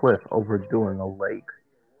to a cliff overdoing a lake.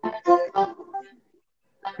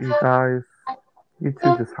 You guys, you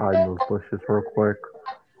two just hide in those bushes real quick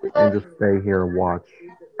and just stay here and watch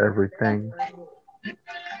everything.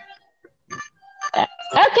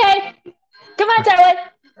 Okay. Come on, Tyler.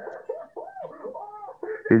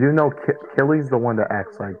 Did you know Killy's the one that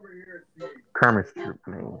acts like Kermit's troop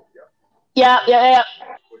name? Yeah. I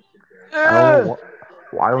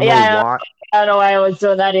don't know Yeah, why. I don't know why I was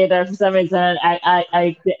doing that either. For some reason, you know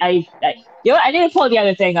what? I need to pull the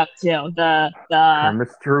other thing up too.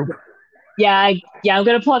 Kermit's troop. Yeah, I'm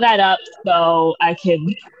gonna pull that up so I can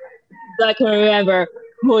remember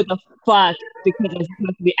who the fuck because I'm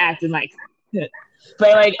supposed to be acting like. But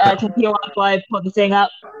anyway, continue on while I pull the thing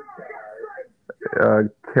up.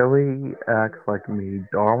 Killy acts like me.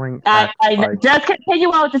 Darling acts like. Just continue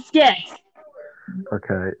on with the skit.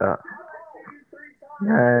 Okay.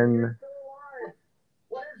 And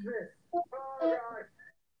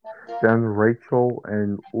Then Rachel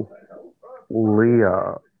and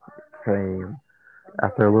Leah came.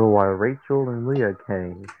 After a little while, Rachel and Leah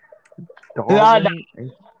came. Lana, Darwin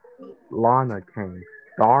and Lana came.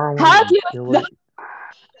 Darwin how and do you Kelly.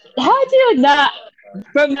 how do you not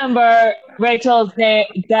remember Rachel's name?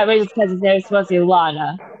 That Rachel's cousin's name is supposed to be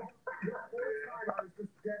Lana.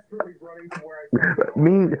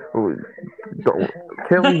 Me,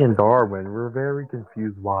 Kelly and Darwin were very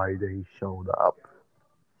confused why they showed up.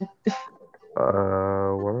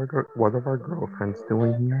 What are our girlfriends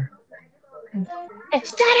doing here? Hey,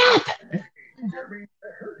 shut up!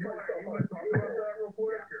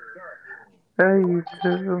 Hey, you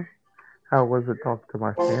two. How was it talking to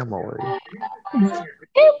my family?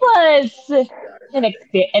 It was an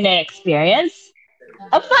experience,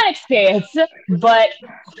 a fun experience, but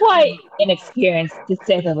quite an experience to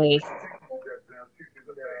say the least.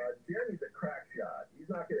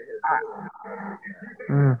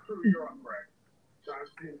 Mm.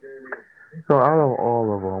 So out of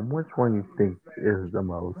all of them, which one you think is the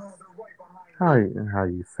most? How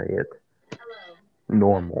you say it?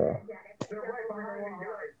 Normal.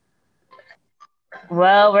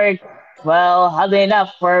 Well, oddly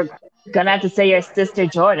enough, we're gonna have to say your sister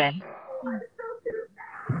Jordan.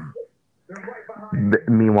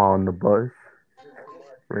 Meanwhile, in the bush,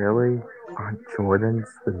 really? Aunt Jordan's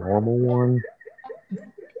the normal one?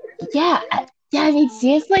 Yeah, yeah. I mean,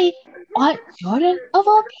 seriously, Aunt Jordan of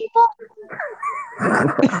all people.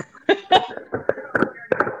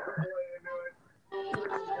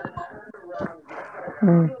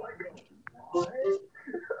 Hmm.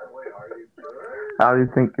 How do you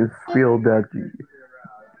think you feel that you?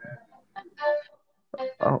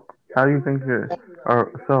 Oh, how do you think you?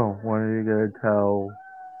 Or so, when are you gonna tell?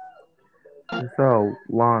 So,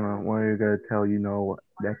 Lana, when are you gonna tell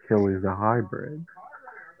that Kelly's a hybrid?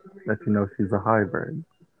 That she's a hybrid?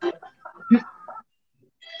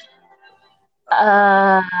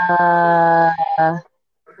 Uh,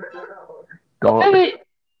 well,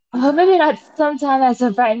 Don't maybe not sometime as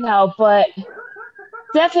of right now, but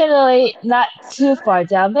definitely not too far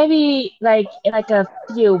down. Maybe like in like a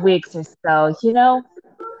few weeks or so, you know?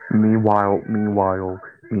 Meanwhile, in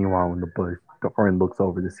the bush, Doran looks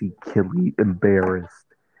over to see Killy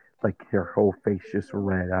embarrassed, like her whole face just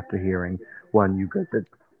red after hearing. When you get that?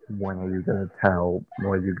 When are you gonna tell?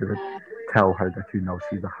 When are you gonna tell her that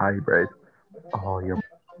she's a hybrid? Oh, you're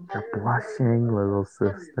blushing, little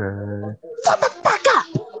sister. Shut the fuck up!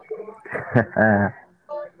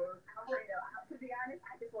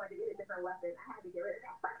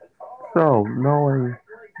 So,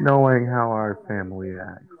 knowing how our family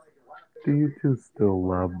acts, do you two still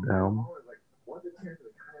love them?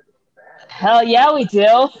 Hell yeah, we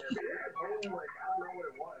do.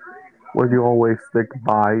 Would you always stick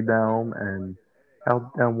by them and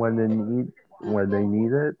help them when they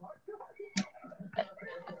need it?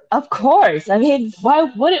 Of course. I mean, why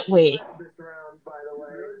wouldn't we?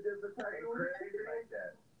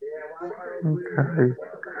 Okay.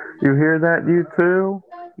 You hear that, you two?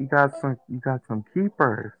 You got some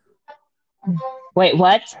keepers. Wait,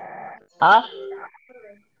 what? Huh?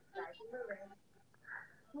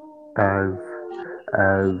 As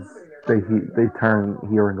as they turn,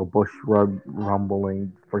 hearing a bush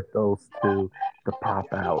rumbling for those two to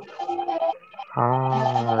pop out.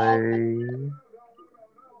 Hi.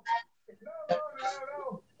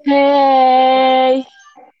 Hey,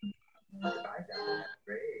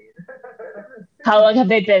 how long have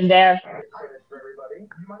they been there?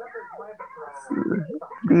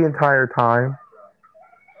 The entire time,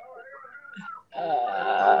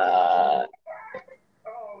 Uh,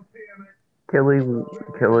 Killy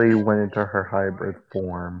Killy went into her hybrid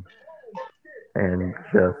form and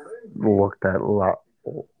just looked at Leia,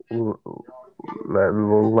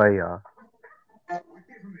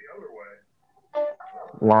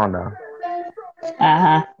 Lana,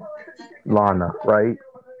 uh-huh. Lana, right?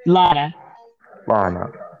 Lana.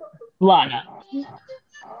 Lana. Lana.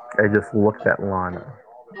 I just looked at Lana.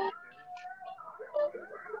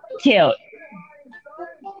 Cute.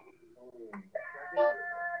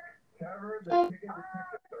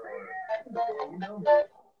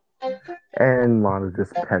 And Lana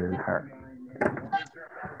just petted her.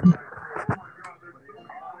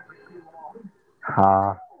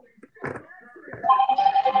 Ha.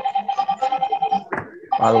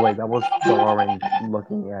 By the way, that was Doran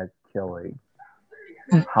looking at Killy.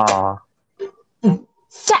 Ha.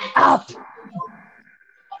 Shut up!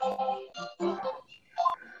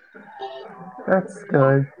 That's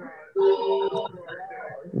good.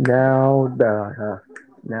 Now that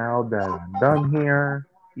I'm done here,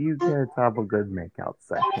 you guys have a good makeout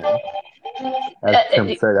session. As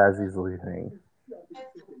Tim said as he's leaving.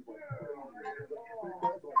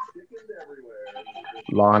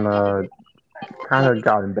 Lana kind of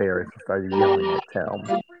got embarrassed and started yelling at Tim.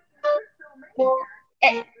 What do you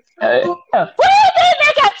think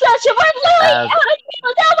make up so she went Louie?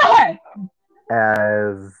 Over her.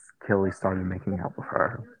 As Kelly started making out with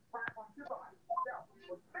her.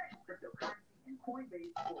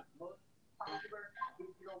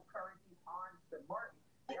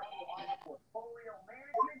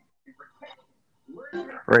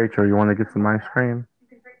 Rachel, you want to get some ice cream?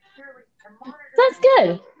 That's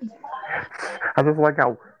good. I just like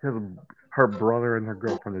how her brother and her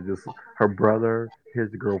girlfriend are just her brother, his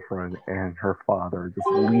girlfriend, and her father just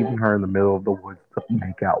leaving her in the middle of the woods to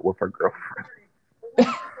make out with her girlfriend.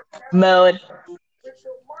 Mode.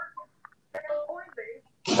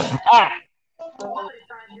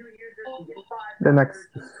 The next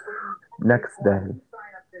day.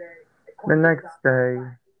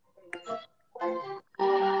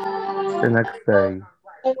 The next day,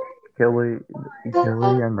 Kelly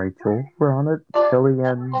and Rachel were on a Kelly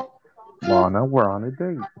and Lana were on a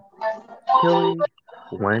date. Kelly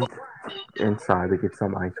went inside to get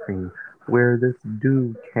some ice cream where this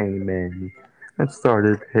dude came in and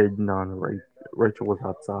started hitting on Rachel. Rachel was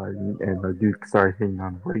outside and the dude started hitting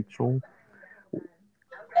on Rachel.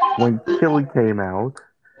 When Kelly came out,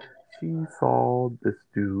 she saw this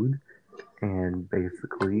dude and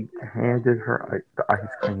basically handed her the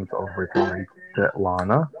ice creams over to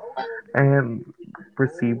Lana and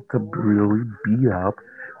proceeded to brutally beat up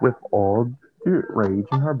with all the rage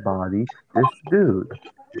in her body this dude.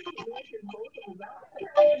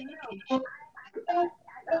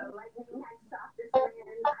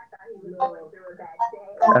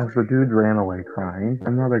 As the dude ran away crying,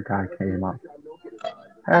 another guy came up.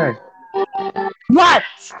 Hey. What?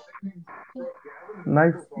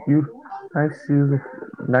 Nice use of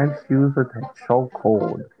that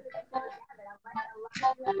chokehold.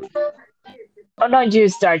 Oh, don't you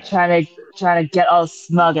start trying to get all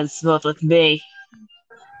smug and smooth with me.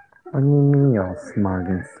 What do you mean all smug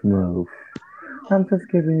and smooth? I'm just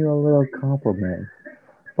giving you a little compliment.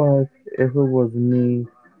 But if it was me,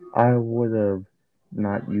 I would have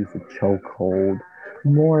not used a chokehold.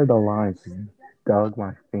 More of the lines just dug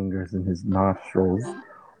my fingers in his nostrils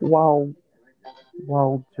while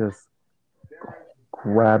just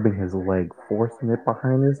grabbing his leg, forcing it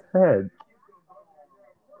behind his head.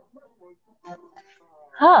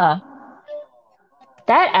 Huh.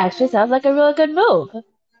 That actually sounds like a really good move. I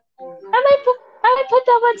might put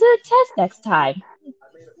that one to the test next time.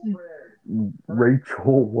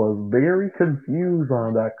 Rachel was very confused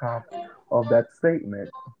on of that statement.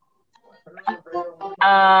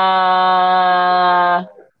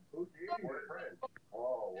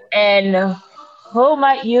 And who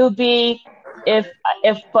might you be if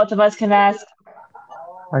both of us can ask?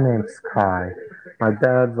 My name's Kai. My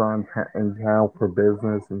dad's in town for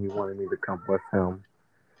business and he wanted me to come with him.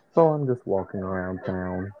 So I'm just walking around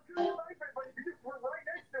town.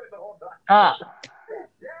 Ah.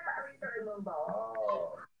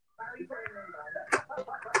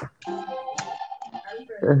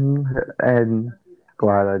 And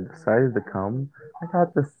glad I decided to come. I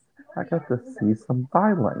got to see some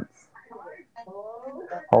violence.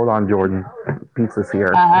 Hold on, Jordan. Pizza's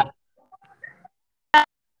here.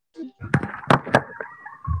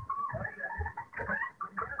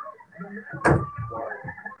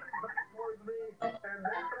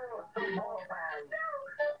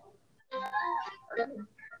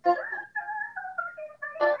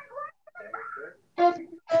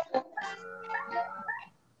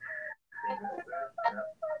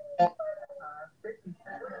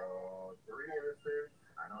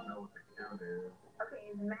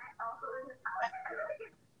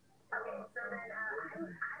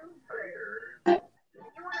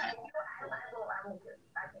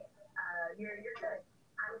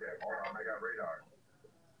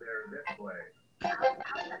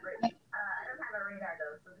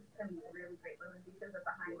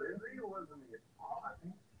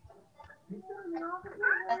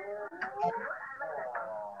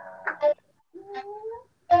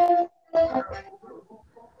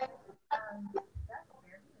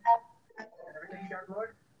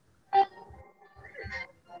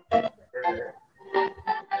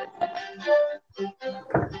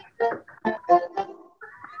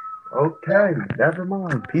 Okay, never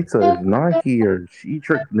mind. Pizza is not here. She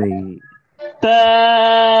tricked me.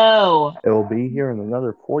 Boo! It will be here in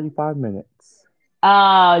another 45 minutes.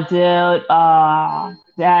 Oh, dude. Oh,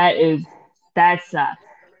 that sucks.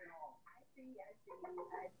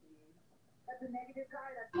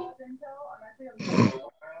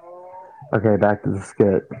 Okay, back to the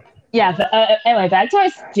skit. Yeah, but anyway, back to our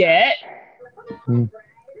skit. Hmm.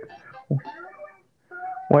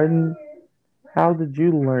 When? How did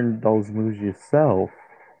you learn those moves yourself?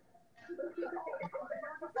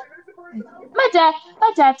 My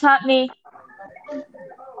dad taught me.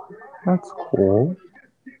 That's cool.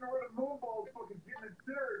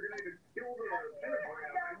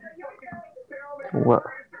 What?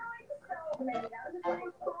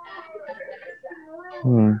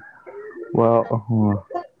 Hmm. Well,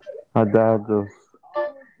 my dad just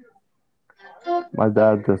my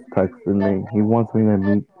dad just texted me. He wants me to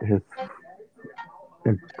meet his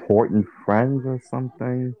important friends or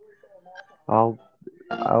something. I'll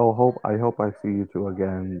I hope I see you two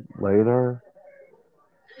again later.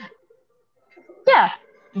 Yeah,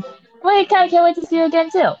 we kind of can't wait to see you again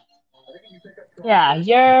too. Yeah,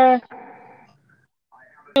 you're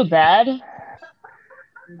too bad.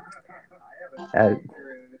 At,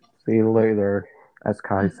 see you later. As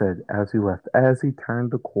Kai said, as he left, as he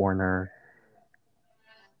turned the corner,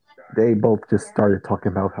 they both just started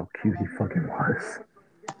talking about how cute he fucking was.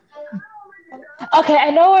 Okay,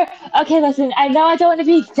 I know we're okay. Listen, I know I don't want to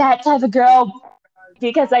be that type of girl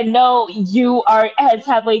because I know you are as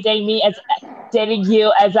heavily dating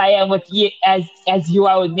you as I am with you as you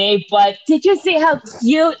are with me. But did you see how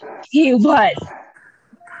cute he was?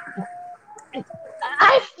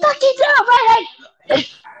 I fucking know, right?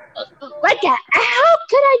 Like how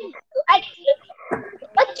could I like you?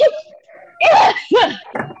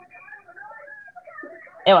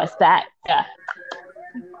 It was that. Yeah.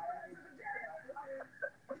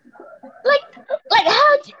 Like like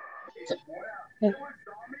how's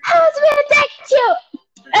it that cute?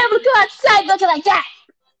 And we go outside looking like that.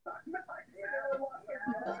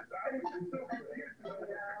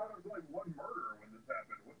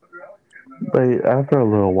 But after a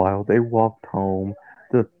little while, they walked home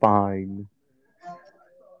to find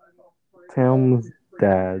Tim's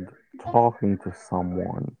dad talking to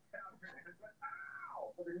someone.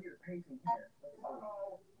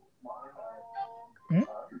 Hmm?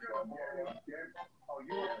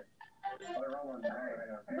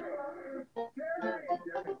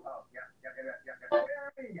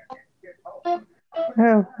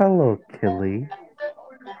 Hello, Killy,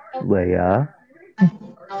 Leia.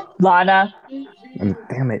 Lana.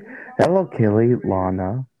 Damn it. Hello, Killy,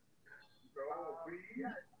 Lana.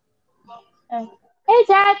 Hey,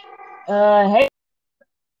 Dad. Hey,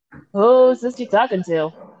 who's this you talking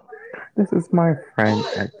to? This is my friend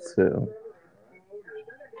Etsu.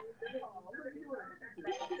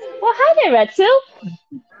 Well, hi there, Retsu.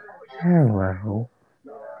 Hello.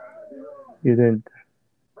 You didn't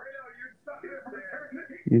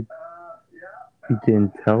you, you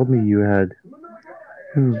didn't tell me you had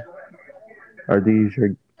hmm, are these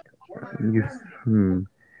your you hmm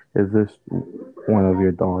is this one of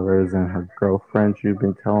your daughters and her girlfriends you've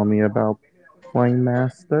been telling me about, Flame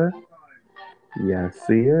Master? Yes,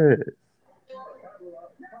 he is.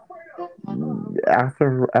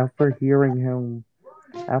 After hearing him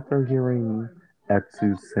after hearing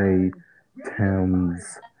Etsu say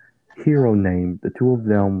Tim's hero name, the two of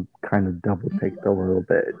them kind of double taked a little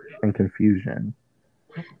bit in confusion.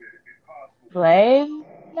 Flame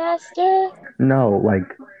Master? No,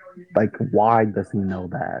 like why does he know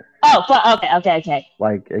that? Oh, okay.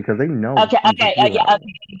 Like because they know Okay, he's a okay, yeah,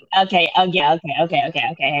 hero. okay, oh, yeah,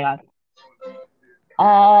 okay, hang on.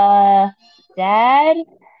 Uh, Dad,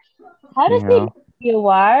 how does he know Yeah, who you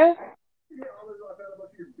are?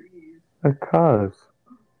 because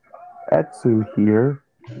Etsu here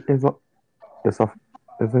is a is a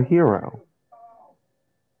is a hero.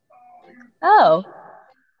 Oh,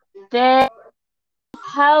 then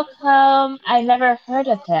how come I never heard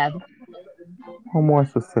of him? Or more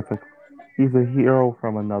specific, he's a hero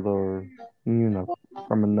from another uni-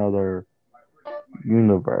 from another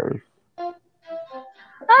universe.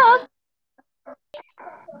 Oh,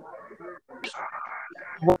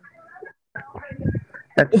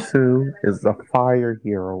 Etsu is a fire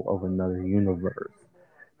hero of another universe.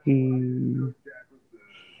 He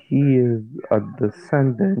he is a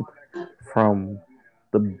descendant from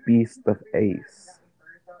the Beast of Ace,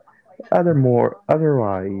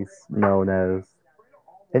 otherwise known as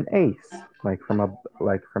an ace, like from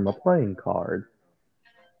a playing card.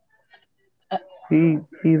 uh,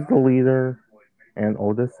 He's the leader and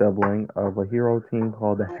oldest sibling of a hero team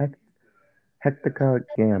called the Hectica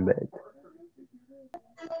Gambit.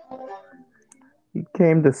 He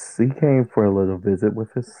came for a little visit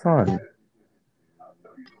with his son.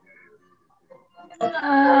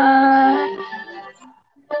 uh,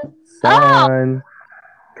 oh, Son,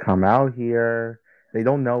 come out here. They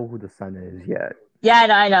don't know who the son is yet. Yeah,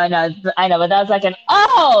 I know, but that was like an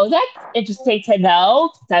oh, that's interesting to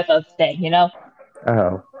know type of thing, you know?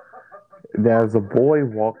 Oh, as a boy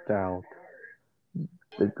walked out,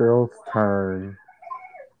 the girl's turn.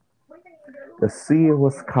 The sea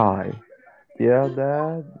was Kai. Yeah,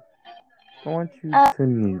 Dad. I want you Uh, to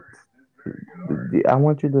meet. I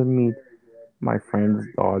want you to meet my friend's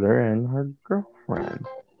daughter and her girlfriend.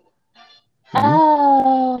 Hmm?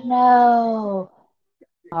 oh no.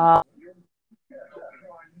 Uh,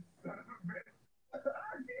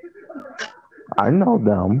 I know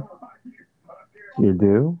them. You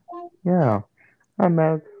do? Yeah. I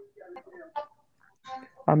met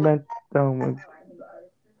I met them.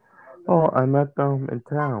 I met them in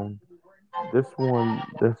town. This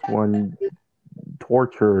one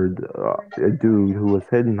tortured a dude who was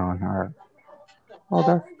hitting on her. Oh,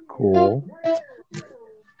 that's cool.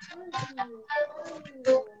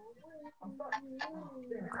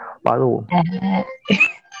 By the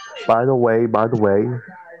by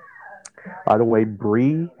the way,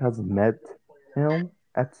 Bree has met him.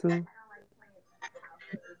 Etsu.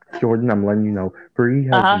 Jordan, I'm letting you know. Bree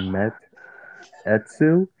has uh-huh. met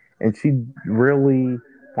Etsu, and she really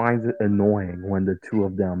finds it annoying when the two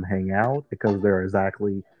of them hang out because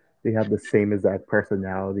they have the same exact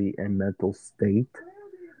personality and mental state.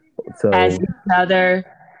 As So each other.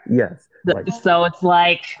 yes, like So it's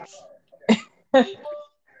like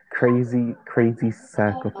crazy, crazy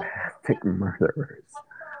psychopathic murderers.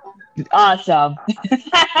 awesome.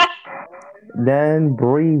 Then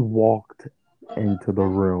Bree walked into the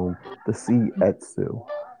room to see Etsu.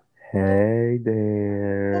 Hey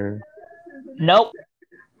there. Nope.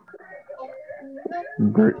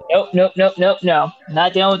 Bree, Nope.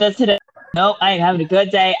 Not dealing with this today. Nope, I am having a good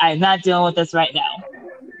day. I'm not dealing with this right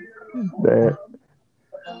now. there,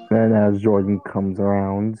 then, as Jordan comes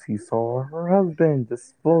around, she saw her husband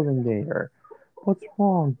just floating there. What's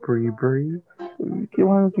wrong, Bree Bree?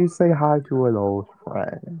 Why don't you say hi to an old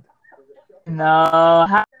friend? No,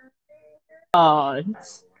 how?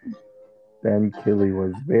 Then Killy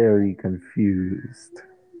was very confused.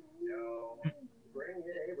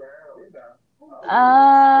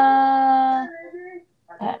 Uh,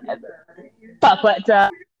 fuck.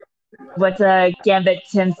 What's Gambit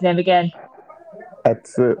Tim's name again?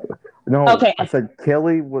 Etsu. No, Okay, I said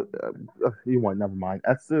Killy. You want? Never mind.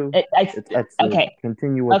 Etsu. It's Etsu. okay,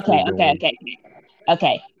 Continue what you're okay, okay, doing. okay,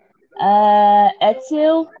 okay.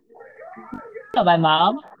 Etsu. Oh, my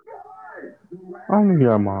mom. I'm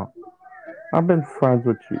your mom. I've been friends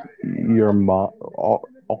with your mom,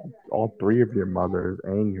 all three of your mothers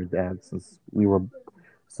and your dad since we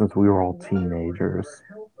were all teenagers.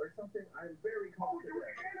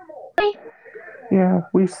 Yeah,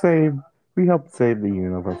 we helped save the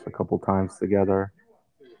universe a couple times together.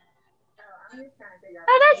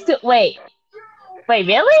 Oh, that's good. Wait,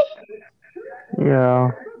 really?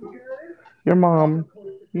 Yeah, your mom,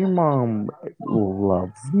 your mom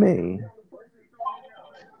loves me.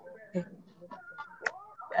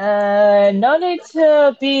 No need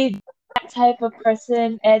to be that type of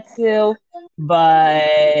person, Etsu, but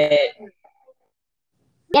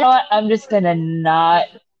you know what? I'm just gonna not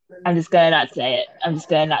say it. I'm just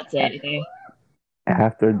gonna not say anything.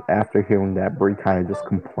 After hearing that, Brie kind of just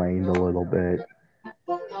complained a little bit.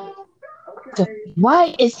 So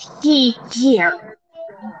why is he here?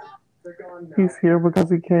 He's here because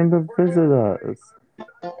he came to visit us.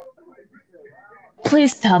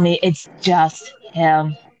 Please tell me it's just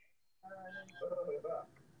him.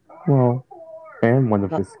 Well, and one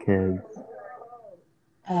of his kids.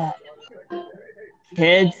 Uh,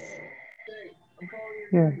 kids,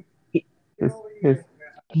 Yeah, his, his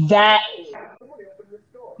that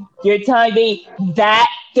you're telling me that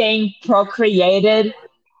thing procreated?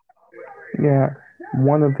 yeah,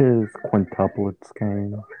 one of his quintuplets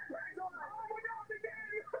came.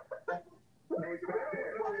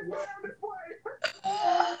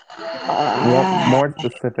 Well, more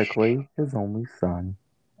specifically, his only son.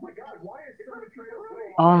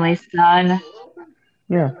 Only son.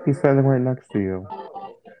 Yeah, he's sitting right next to you.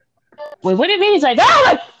 Wait, what do you mean? He's like, oh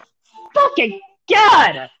my fucking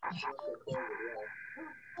god!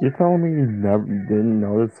 You're telling me you didn't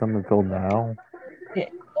notice him until now?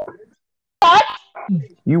 What?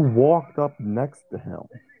 You walked up next to him.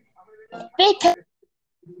 Because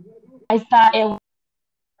I thought it.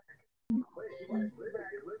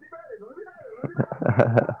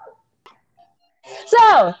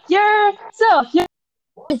 So you're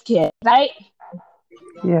his kid, right?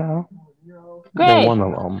 Yeah, well, Great. one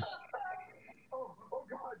of them.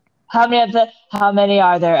 How many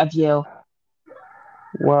are there of you?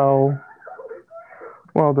 Well,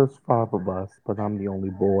 Well, there's five of us, but I'm the only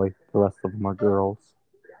boy. The rest of them are girls.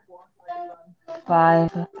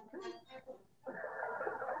 Five.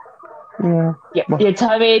 Yeah. Well, You're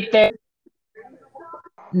telling me there are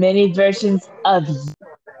many versions of,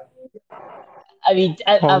 well,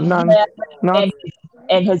 of none, him not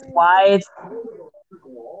and his wives.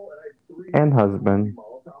 and husband.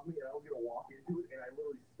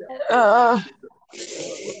 Uh,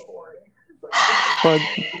 But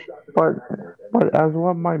but but as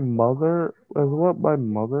what my mother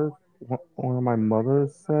one of my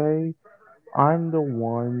mothers say, I'm the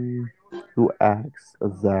one who acts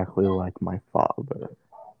exactly like my father.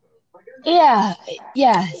 yeah,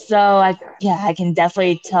 yeah. So I can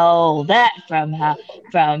definitely tell that from how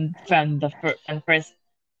from the first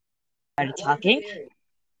started talking.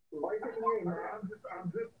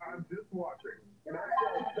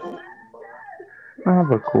 I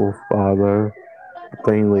have a cool father.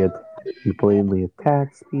 Plainly, he plainly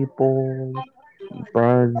attacks people. He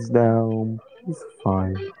burns them. He's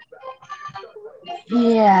fine.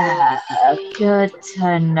 Yeah, good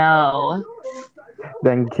to know.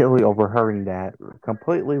 Then Killy overhearing that,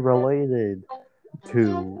 completely related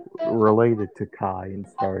to Kai, and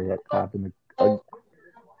started having a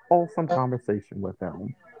wholesome conversation with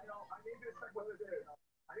him.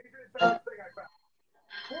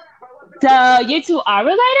 So you two are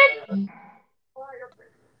related?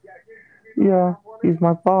 Yeah, he's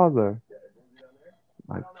my father.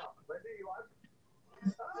 Like,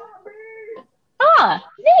 Ah,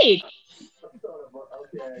 neat.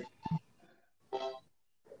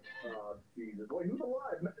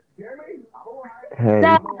 hey,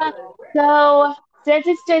 So, so since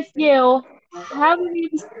it's just you, how many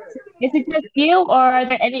is it just you, or are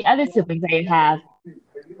there any other siblings that you have?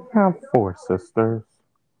 I have four sisters,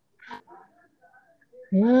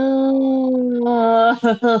 Oh,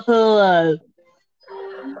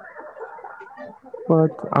 but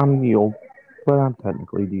but I'm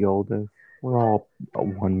technically the oldest. We're all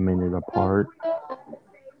 1 minute apart.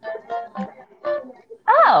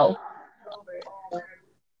 oh,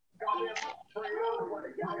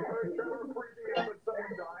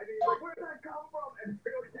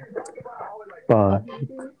 But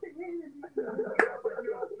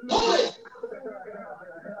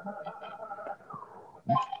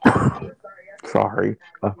sorry,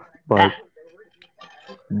 but ah,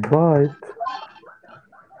 but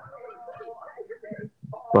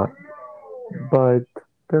but but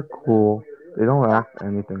they're cool. They don't act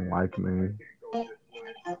anything like me.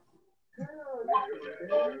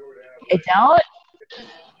 you don't?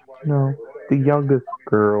 No, the youngest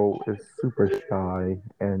girl is super shy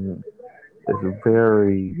and is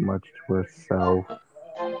very much to herself.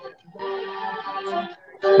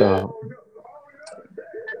 The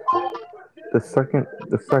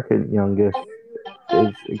the second youngest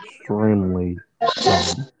is extremely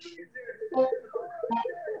dumb.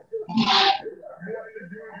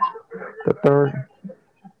 The third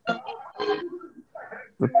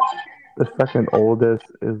the, the second oldest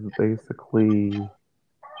is basically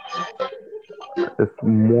it's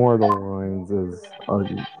more the lines as a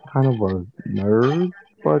kind of a nerd,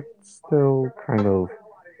 but still kind of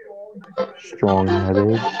strong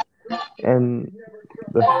headed. And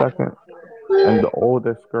the second and the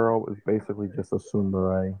oldest girl is basically just a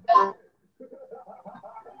tsundere.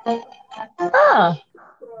 Oh,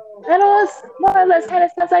 that was more or less kind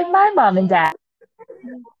of sounds like my mom and dad.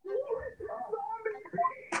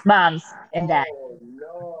 Moms and dad.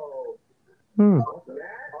 Hmm.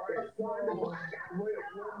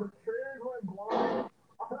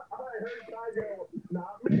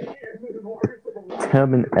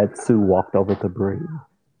 Tim and Etsu walked over to Bree.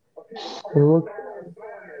 It looked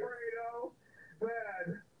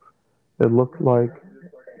it looked like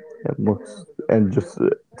it looks and just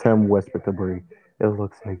Tim whispered to Bree. It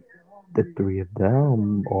looks like the three of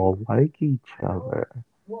them all like each other.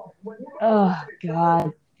 Oh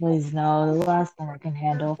God, please no. The last thing I can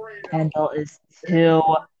handle is two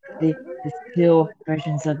is two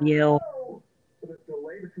versions of you.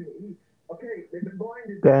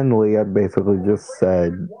 Then Leah basically just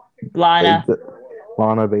said, Lana,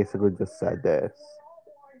 Lana basically just said this.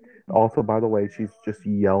 Also, by the way, she's just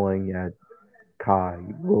yelling at Kai,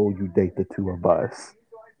 will you date the two of us?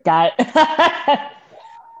 got it.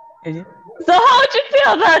 So how would you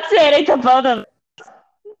feel about saying it to both of them?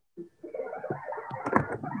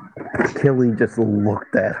 Tilly just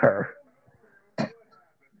looked at her.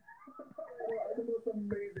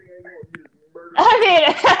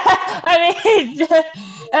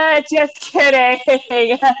 Just kidding.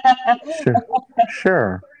 Sure.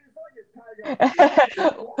 Sure.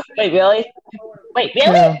 Wait, really? Wait, really?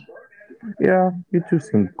 Yeah. Yeah, you two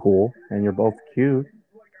seem cool, and you're both cute.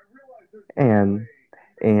 And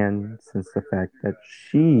since the fact that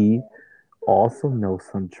she also knows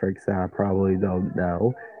some tricks that I probably don't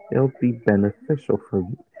know, it'll be beneficial for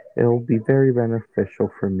it'll be very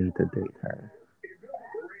beneficial for me to date her.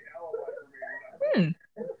 Hmm.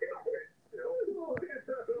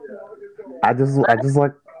 I just like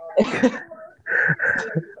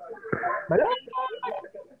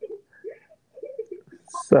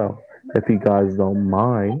so if you guys don't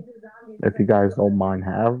mind, if you guys don't mind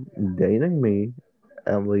have dating me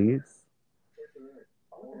at least.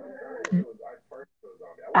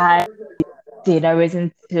 I see no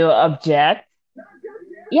reason to object.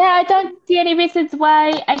 Yeah, I don't see any reasons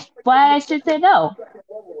why I should say no.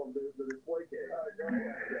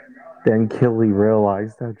 Then Killy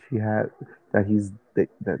realized that she had that he's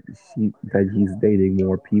dating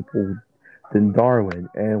more people than Darwin,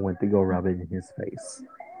 and went to go rub it in his face.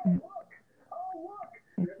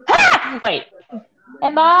 Ha! Wait. Hey,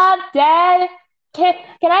 Mom, Dad, can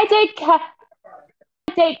I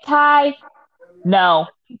date Kai? No.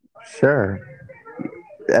 Sure,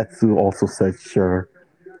 Etsu also said sure.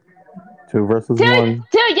 Two versus Two, one.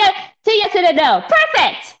 two yes and a no.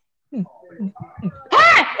 Perfect.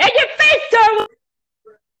 Ha! In your face,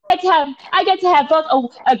 Darwin. I get to have both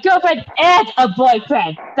a girlfriend and a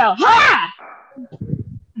boyfriend. So ha!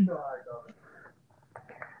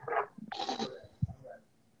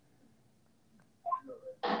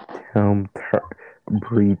 Tim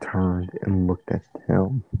Bree turned and looked at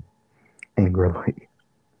Tim angrily.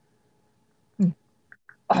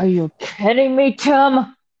 Are you kidding me,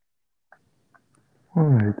 Tim?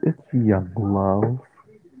 Alright, it's young love.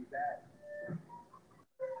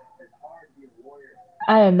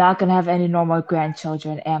 I am not gonna have any normal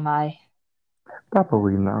grandchildren, am I?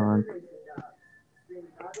 Probably not.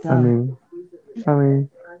 I So, mean, I mean,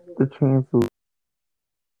 the chances.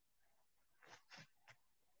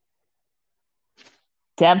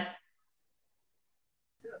 Tim,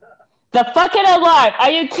 the fucking alarm!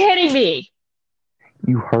 Are you kidding me?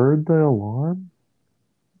 You heard the alarm?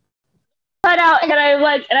 Cut out, and I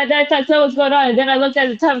looked, and I thought so what's going on, and then I looked at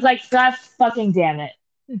the time, I was like, God fucking damn it.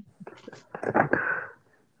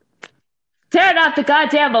 Turn off the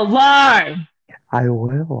goddamn alarm! I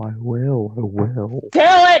will. I will. I will. Do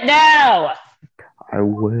it now! I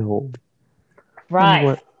will.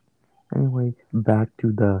 Right. Anyway, back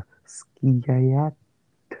to the skiat.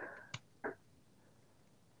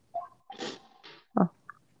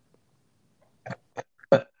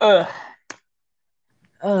 Ugh.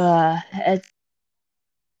 It's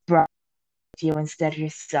brought you instead of your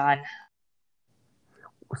son.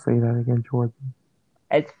 Say that again, Jordan.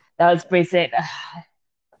 That was pretty sick.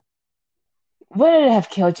 Wouldn't it have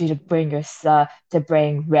killed you to bring your son, to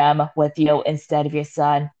bring Rem with you instead of your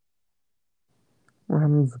son?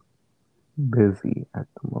 Rem's busy at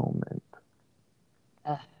the moment.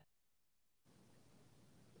 Uh,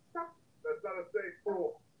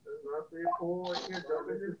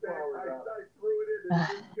 uh,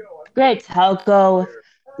 Great, I'll go.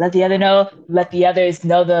 Let the others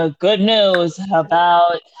know the good news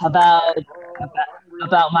about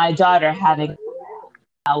my daughter having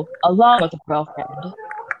now, along with a girlfriend.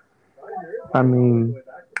 I mean,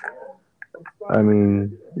 I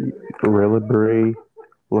mean, really, Brie?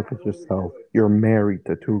 Look at yourself. You're married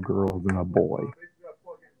to two girls and a boy.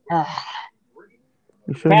 Uh,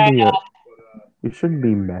 You shouldn't be a, you shouldn't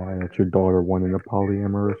be mad at your daughter wanting a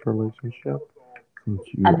polyamorous relationship, since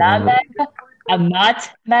you I'm not are. mad. I'm not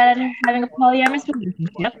mad at her having a polyamorous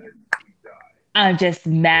relationship. I'm just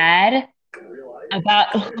mad about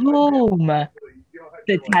whom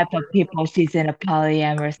the type of people she's in a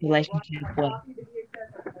polyamorous relationship with.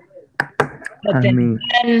 But I then mean,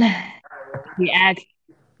 again, she acts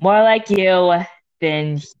more like you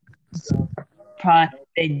than pro-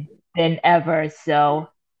 than, than ever. So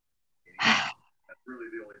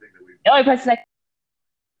the only person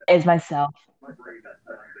is myself.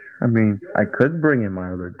 I could bring in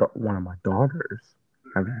one of my daughters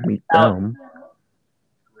and meet So, them.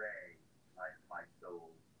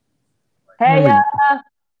 I hey,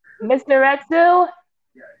 mean, Mr. Retsu,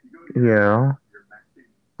 yeah.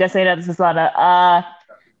 just so you know, this is Lana.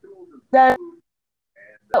 So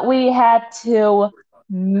we had to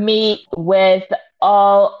meet with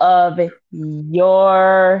all of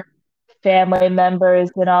your family members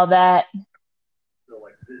and all that.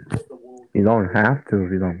 You don't have to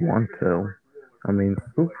if you don't want to. I mean,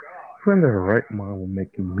 who in their right mind will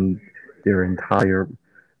make you meet their entire,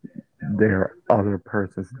 their other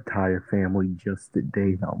person's entire family just to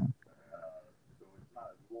date them?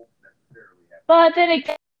 But then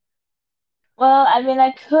again, Well, I mean,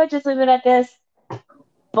 I could just leave it at this,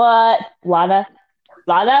 but Lana,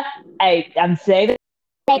 I'm saying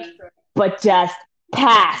it, but just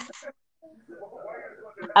pass.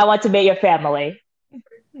 I want to meet your family,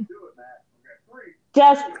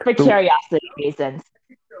 just for So, curiosity reasons.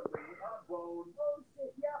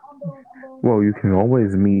 well, you can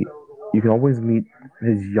always meet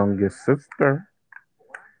his youngest sister.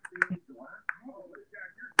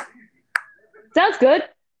 Sounds good.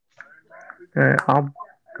 I'll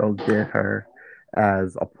go get her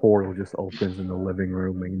as a portal just opens in the living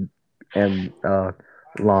room and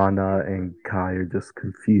Lana and Kai are just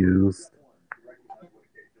confused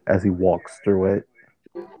as he walks through it.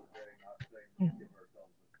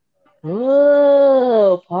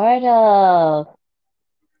 Ooh, portal.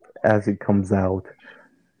 As he comes out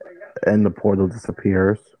and the portal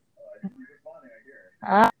disappears.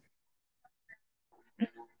 Uh,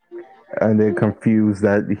 And they're confused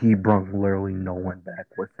that he brought literally no one back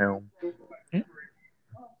with him.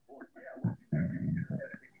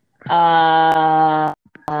 uh,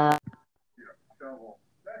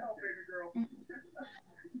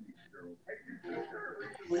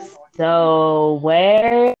 so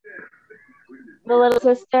where the little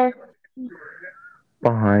sister?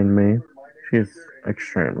 Behind me, she's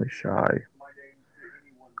extremely shy.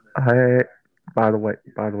 Hey, by the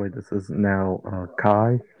way, this is now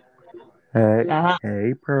Kai. Hey, Uh-huh.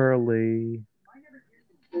 hey, Pearly.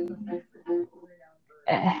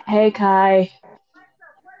 Hey, Kai.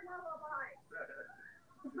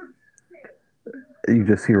 You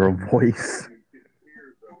just hear a voice.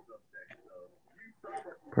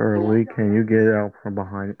 Pearly, can you get out from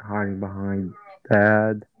behind, hiding behind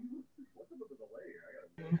Dad?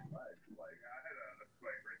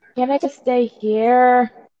 Can I just stay here?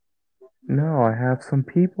 No, I have some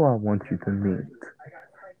people I want you to meet.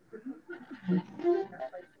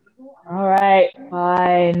 All right,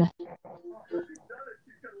 fine.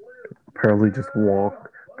 Pearly just walked.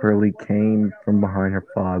 Pearly came from behind her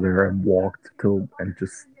father and walked to and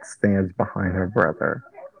just stands behind her brother.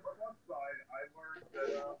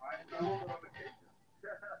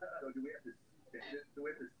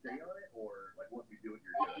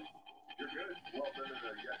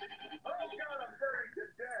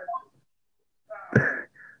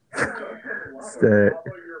 Said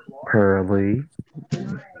Pearly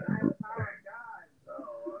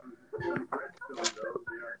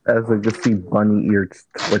as I just see bunny ears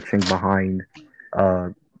twitching behind uh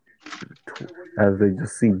as they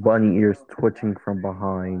just see bunny ears twitching from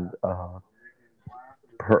behind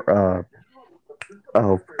per,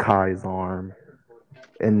 of Kai's arm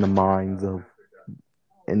in the minds of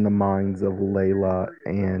Layla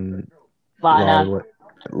and Lana, Lila,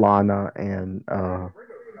 Lana and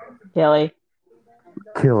Billy.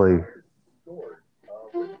 Killy.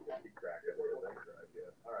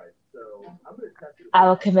 I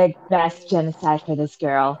will commit mass genocide for this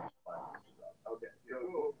girl.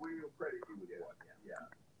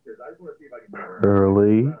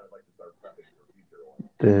 Early.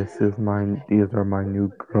 These are my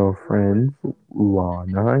new girlfriends,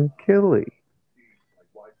 Lana and Killy.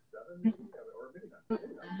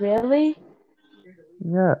 Really?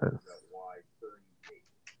 Yes.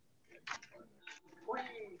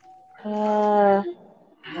 Uh,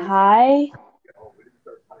 Hi?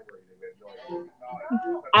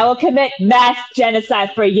 I will commit mass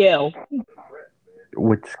genocide for you.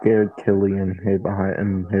 Which scared Killy and hid behind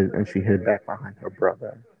and she hid back behind her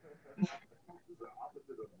brother.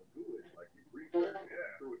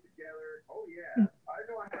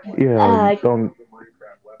 Yeah, Uh, don't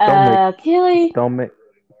make Keely, don't make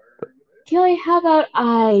Keely, how about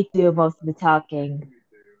I do most of the talking?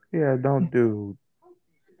 yeah, don't do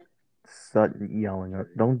sudden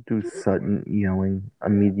yelling,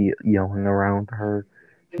 immediate yelling around her.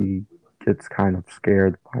 She gets kind of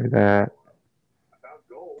scared by that.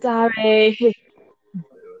 Sorry.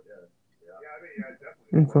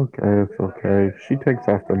 It's okay, it's okay. She takes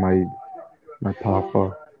after my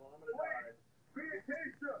papa.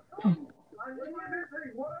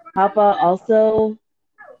 Papa also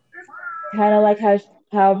kind of like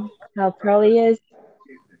how Curly is.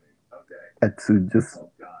 Etsu just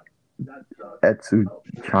Etsu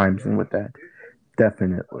chimes in with that.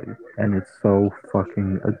 Definitely. And it's so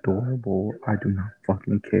fucking adorable. I do not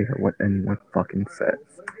fucking care what anyone fucking says.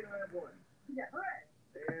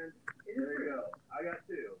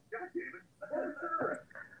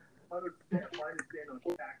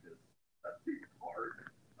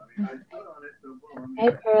 Hey,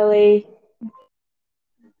 Curly.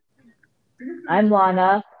 I'm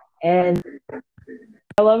Lana, and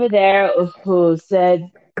girl over there who said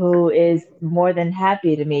who is more than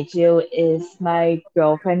happy to meet you, is my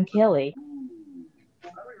girlfriend Kelly.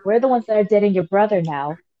 We're the ones that are dating your brother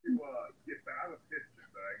now.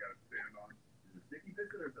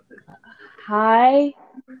 Hi.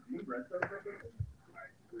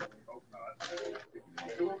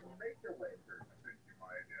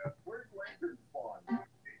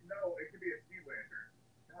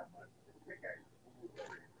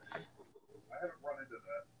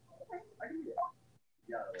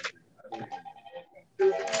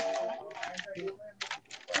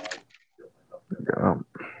 Um,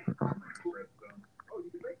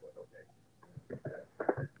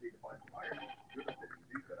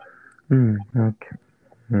 okay.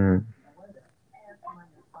 Hmm.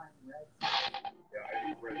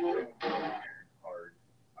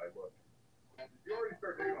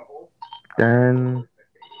 Then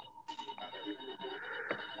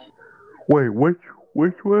wait, which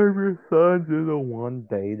one of your sons is the one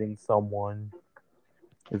dating someone?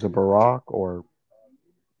 Is it Barack or?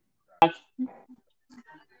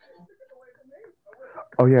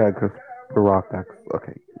 Oh yeah, because Barack. That's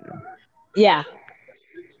okay. Yeah.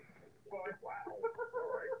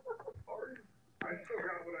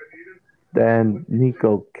 Then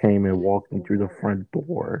Nico came and walked me through the front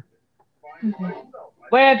door.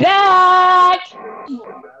 We're back!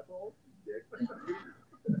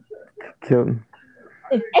 Killed.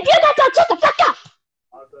 If you guys don't shut the fuck up!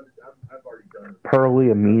 Pearlie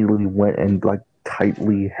immediately went and like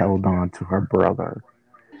tightly held on to her brother.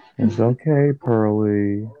 It's okay,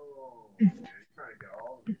 Pearlie.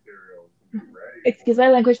 Excuse my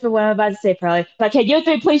language for what I'm about to say, Pearlie. But can you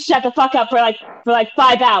three please shut the fuck up for like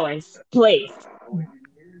 5 hours? Please.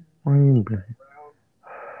 What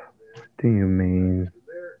do you mean?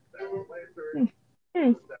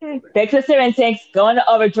 Big Sister Instincts, going to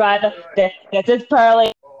overdrive. This is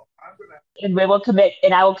Pearlie, and I will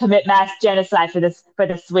commit mass genocide for this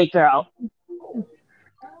sweet girl.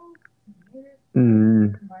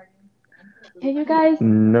 Mm, Can you guys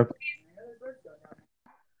no,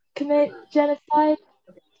 commit genocide,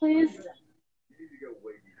 please?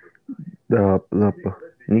 the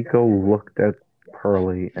Nico looked at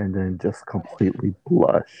Pearlie and then just completely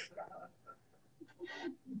blushed.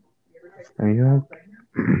 Are you okay?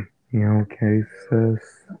 You okay,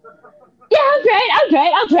 sis? Yeah, I'm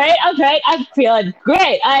great. I'm feeling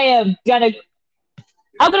great. I'm gonna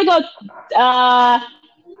go uh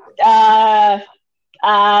uh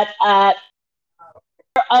uh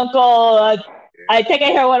uncle I think I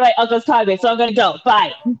hear one of my uncles calling me, so I'm gonna go.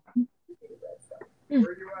 Bye.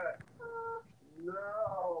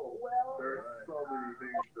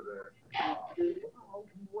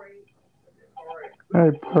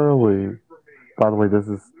 Hey, Pearlie. By the way, this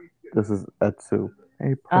is Etsu.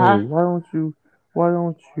 Hey, Uh-huh. Pearlie, why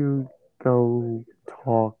don't you go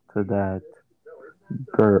talk to that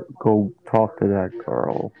girl? Go talk to that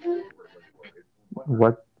girl.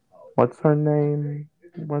 What what's her name?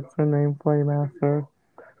 What's her name, Playmaster?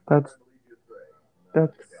 That's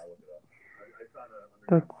that's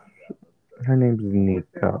that's her name's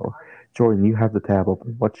Nico. Jordan, you have the tab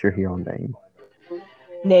open. What's your hero name?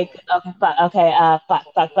 Nick, okay, fuck, okay, fuck.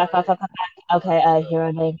 Okay,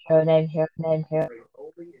 hero name.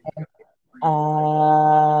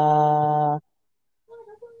 Uh,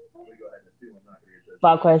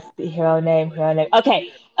 fuck, what's the hero name?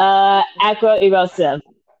 Okay, Acro Erosive.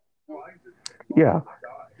 Yeah,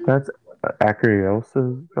 that's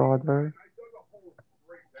Acrios's daughter.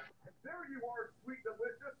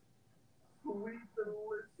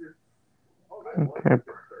 Okay,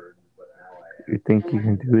 you think you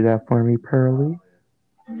can do that for me, Pearlie?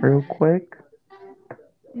 Real quick?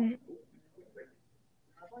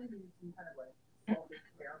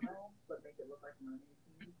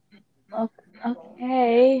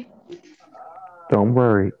 Okay, Don't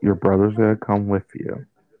worry, your brother's gonna come with you.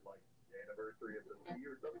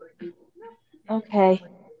 okay.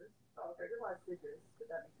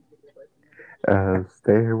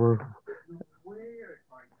 Stay here with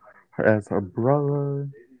as her brother.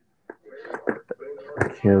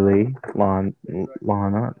 Kelly,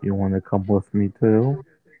 Lana, you want to come with me too?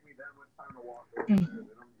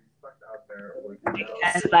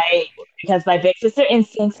 Because my big sister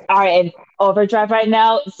instincts are in overdrive right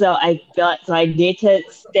now, so I need to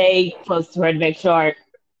stay close to her to make sure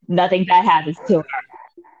nothing bad happens to her.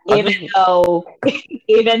 I Even just though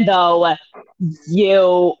even though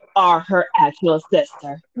you are her actual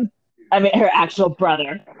sister. I mean her actual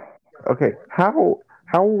brother. okay. How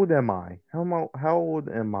old am I? How old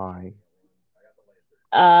am I?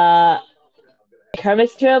 Uh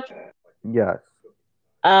Hermit's Troop, Yes.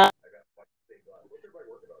 uh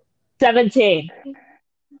 17.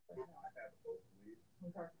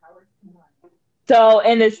 So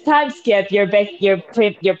in this time skip, you're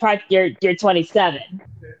 27.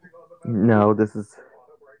 No, this is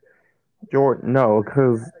Jordan. No,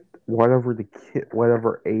 because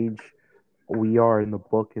whatever age we are in the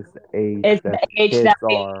book is the age It's that the the age that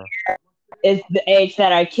kids are, is the age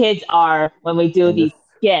that our kids are when we do and this,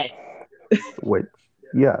 these skits. which,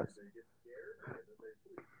 yes.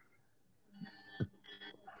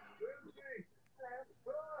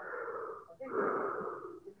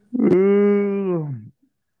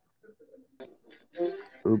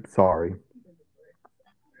 Oops, sorry.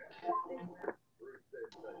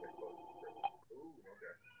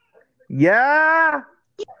 Yeah.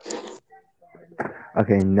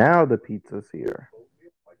 Okay, now the pizza's here.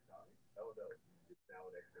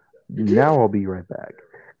 Now I'll be right back.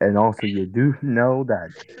 And also, you do know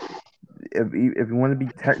that if you want to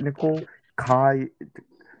be technical, Kai.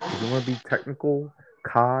 If you want to be technical,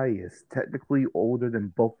 Kai is technically older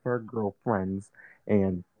than both her girlfriends,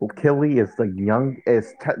 and Killy is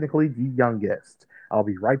technically the youngest. I'll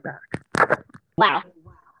be right back. Wow.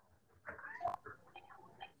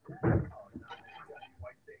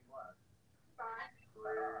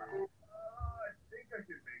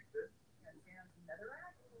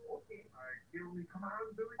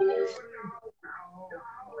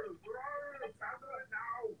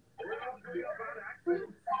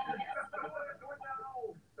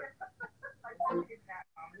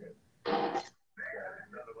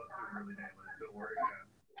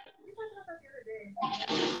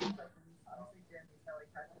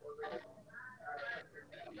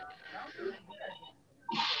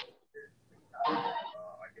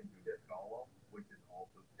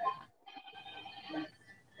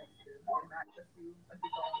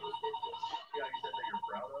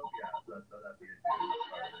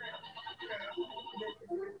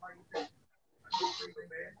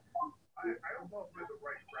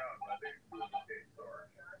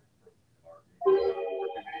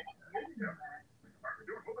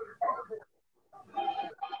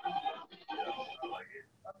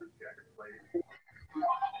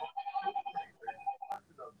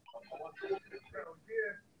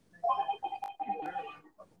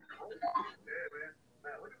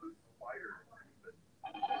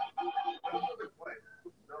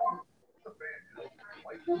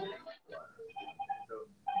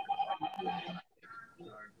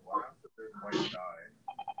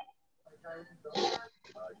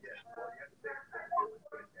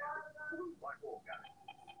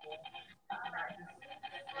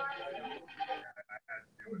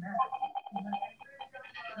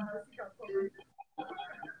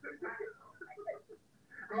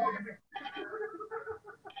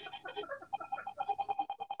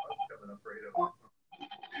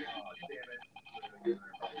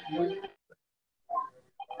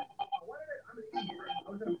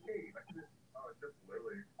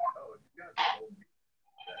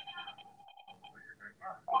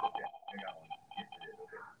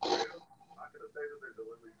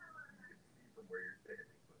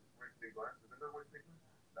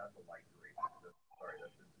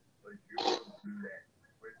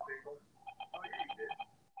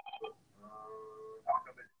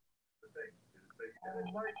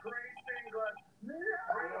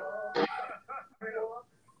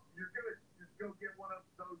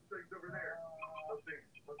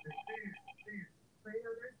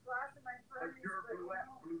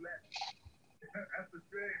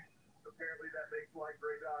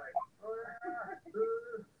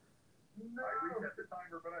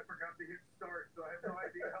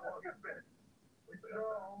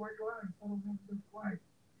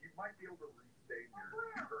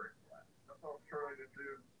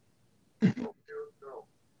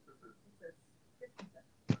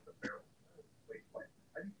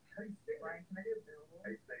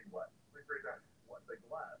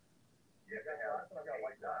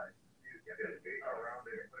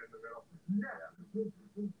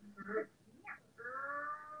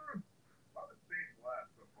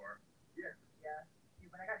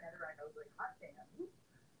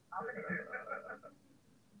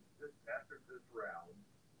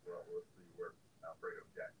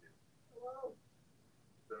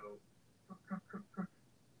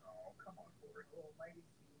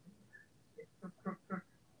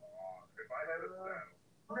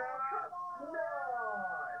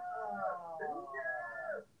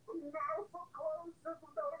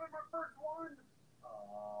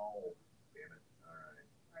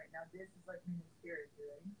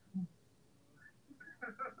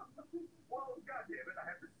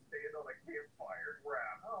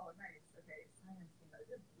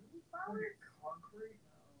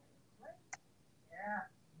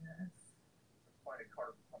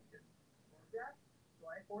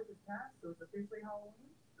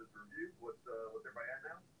 Just review. What's everybody at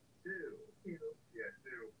now? Two. Yeah,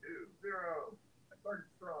 two. Zero. I started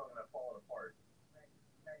strong and I've fallen apart. I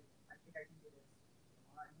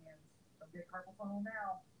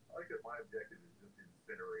like that my objective is just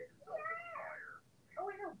incinerate yourself in fire. I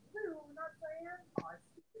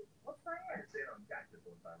can stand on cactus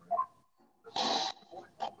one time, right? That's the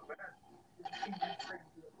point. Not so bad.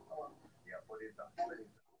 Yeah, plenty of time. Plenty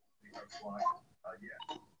of time. Any time fly. Yeah.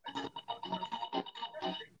 I did the sun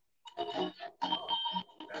crystal. Oh,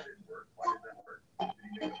 that didn't work. Why didn't that work? Did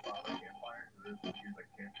he make a pile of campfire? Because this use a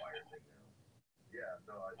campfire thing now. Yeah,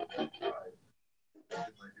 no, I tried. That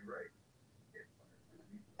did might do right. Campfire.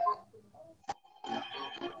 Yeah.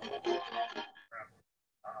 Grapple.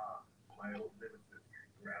 Ah, my old nemesis.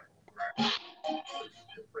 Grapple.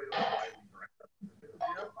 Fredo quietly grabs.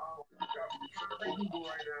 Yep, I'll got pretty Google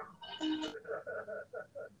right now.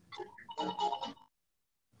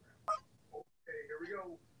 Okay, here we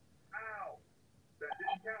go. Ow! That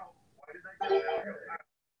didn't count. Why didn't I get that?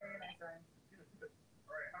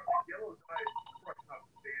 Alright, how yellow dice crush up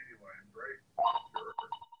dandelions, right? Sure.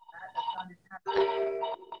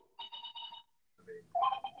 Amazing.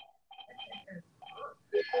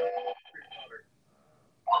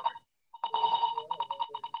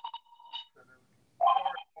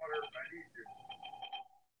 Sorry, water, I need you.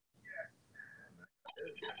 Yes.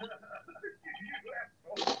 You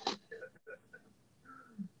asshole.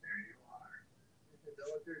 There you are.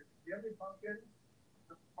 Do you have any pumpkins?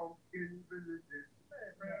 The pumpkin villages.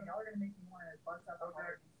 Where are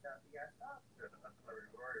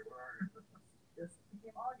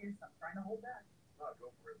you? Oh,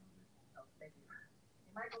 go for it, Lindsay. Yeah, baby.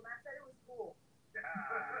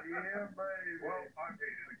 Well, I'm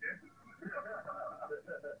hating again.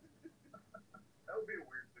 That would be a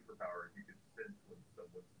weird superpower if you could sense when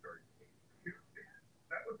someone's starting to hate you.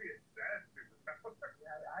 That would be a sad superpower.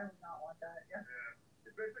 Yeah.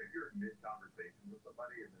 Especially if you're in mid-conversation with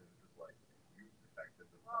somebody and then it's just like, you detected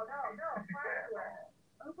this. Pop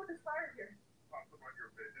them on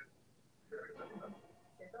your vision.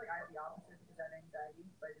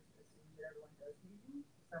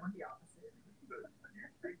 You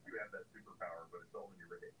think you have that superpower, but it's all in your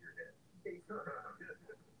head.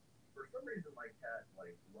 For some reason, my cat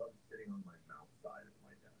loves sitting on my mouth side of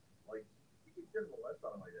my desk. He can sit on the left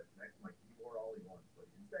side of my desk next to my keyboard all he wants, but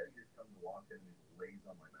instead he just comes and walks in and just lays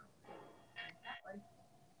on my mouth.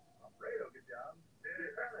 Alfredo, good job.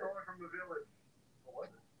 Yeah, I stole it from the village. What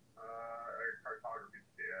was it? A cartography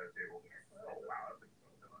table. Oh wow, that's a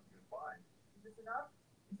good find. Oh, that's good.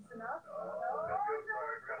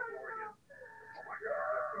 Sorry, I forgot to warn you. Oh my god,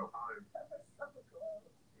 just in time.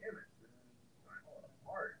 Damn it. I'm falling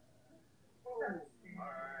apart. Oh,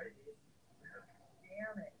 alright.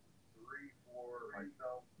 3 for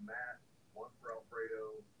myself, Matt, 1 for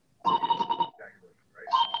Alfredo. Calculation,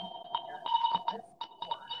 right?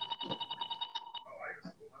 Oh, I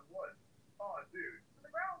even stole my blood. Oh, dude.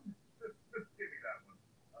 Just give me that one.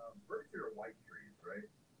 Birds are white trees, right?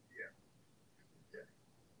 Yeah. Okay.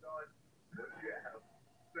 Done. What do you have?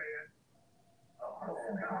 Sand. Oh,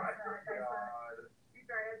 my god.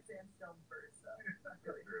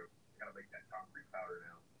 That's true. Gotta make that concrete powder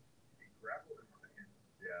now. He grappled in my hand.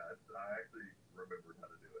 Yeah, I actually remembered how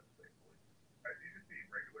to do it, thankfully. You just need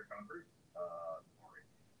regular concrete? Orange.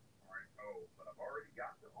 Orange. Oh, but I've already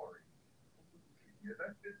got the orange. Yeah,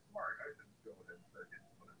 that's just smart. I should go ahead and start getting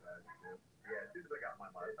some of that. Yeah, as soon as I got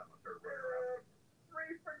mine last time, I started running around.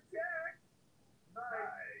 3 for Jack!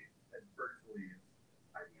 Nice. And birch leaves.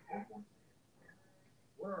 I need one more.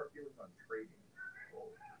 What are our feelings on trading? Oh,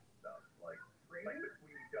 stuff. Like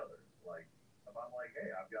between each other. If I'm like, hey,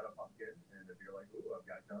 I've got a pumpkin, and if you're like, ooh, I've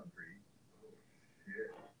got concrete. Oh,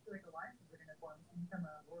 shit.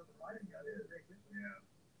 Yeah.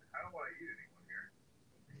 I don't want to eat anyone here.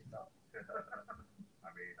 I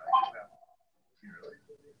mean, I just have. You really?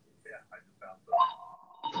 Yeah, I just found some.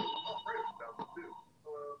 Oh, great. I found some too.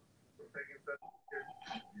 Hello. I'm taking a set here.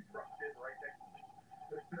 You dropped in right next to me.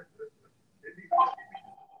 Didn't even look at me.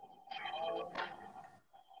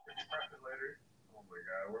 Can you press it later? Oh my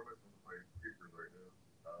god, where am I supposed to play creepers right now?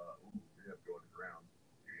 We have to go underground.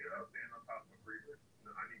 You know, stand on top of a creeper?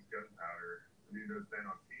 No, I need gunpowder. I need to stand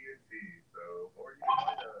on TNT, so. Or you can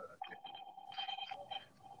find a.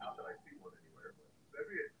 Not that I see one anywhere, but. That'd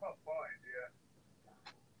be a tough find, yeah.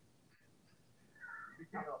 You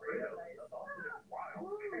became Alfredo. That's awesome. Wild.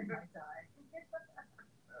 I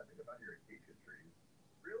think about your acacia trees.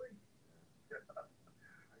 Really? Yeah. I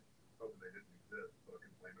was hoping they didn't exist, so I can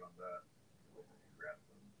blame it on that. I wish I could grab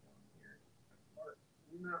some here. That's smart.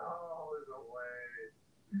 No, there's no way.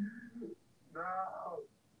 No.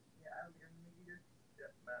 Yeah,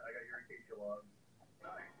 Matt, I got your acacia log.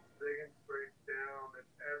 Nice. Digging straight down and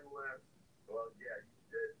endless. Well, yeah, you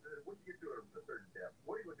did. What do you get to a certain depth?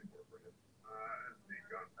 What are you looking for, Brendan? Need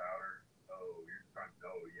gunpowder. Oh, you're trying.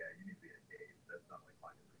 Oh, yeah, you need to be in a cave. That's not like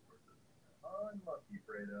finding resources. Unlucky,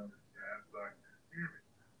 Fredo. Yeah, it sucks.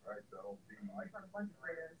 All right, that'll be. I found a bunch of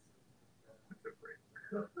Fredos. It's a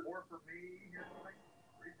Fredo. Four for me. Here's like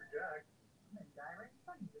 3 for Jack. I'm in diamond.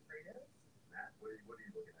 Funny the Fredos. Matt, what are you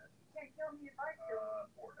looking at? You can't kill me if I kill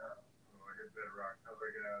you. 4. Oh, I hit bedrock. How do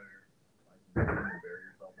I get out of here? Like, bury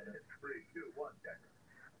yourself in it. 3, 2, 1, Jack.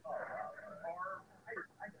 Oh, wow. All right.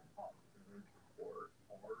 I got Paul. 4.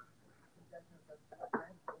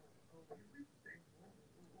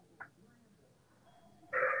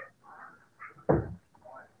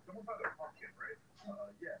 Someone found a pumpkin, right?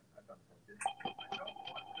 Yeah, I found a pumpkin. I don't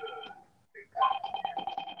want to take that.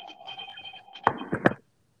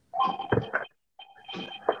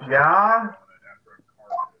 Yeah?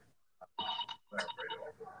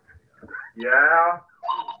 Yeah?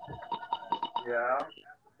 Yeah?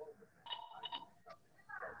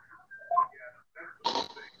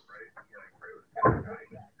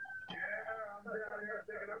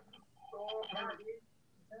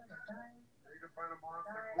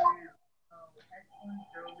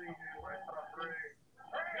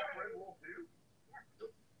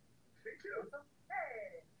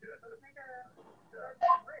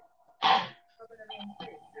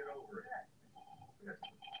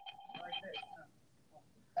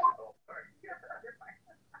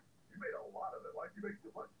 You made a lot of it. Why'd you make so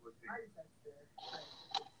much?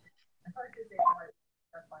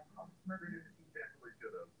 Definitely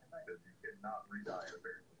should have, because you cannot re-dye it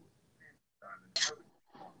apparently. Diamond. I was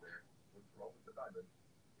on there. What's wrong with the diamond?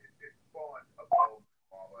 It spawned above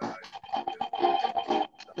lava. I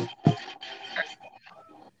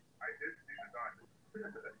did see the diamond.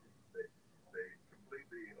 They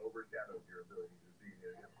completely overshadowed your ability to see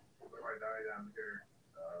it. If I die down here,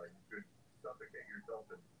 you could suffocate yourself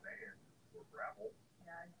in sand or gravel.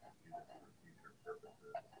 Yeah, I use it for future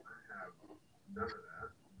purposes. I have none of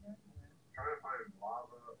that. Trying to find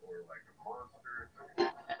lava or like a monster.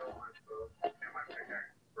 Sell my stuff. And my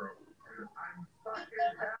pickaxe broke. I'm stuck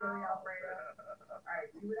in hell. Alright,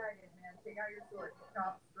 do what I did, man. Take out your sword.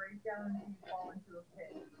 Chop straight down until you fall into a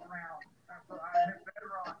pit. Drown. So I hit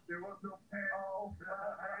bedrock. There was no pit. Oh,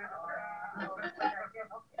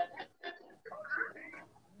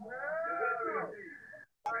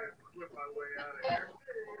 I slip my way out of here.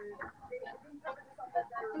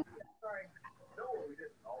 Sorry. No, we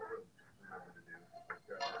didn't all remember to do.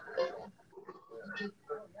 Oh,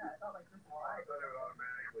 yeah, I thought like this was I thought it would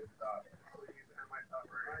automatically stop. Please, am I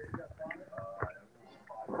suffering?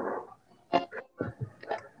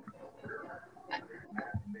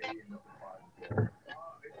 Maybe enough to find as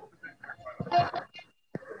well. It's a potential quite a lot.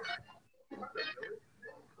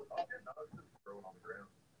 Now it's just throwing on the ground.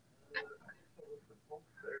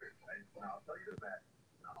 Now I'll tell you this, Matt.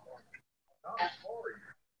 Not sorry.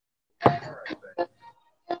 Alright,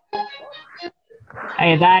 Are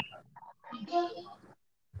you back?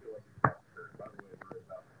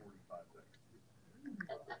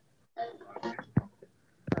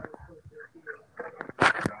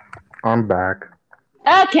 I'm back.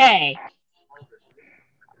 Okay.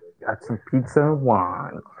 Got some pizza and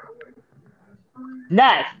wine.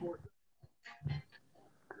 Nice. I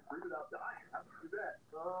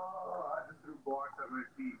just threw blocks at my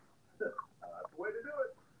feet. That's the way to do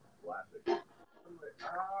it. Classic.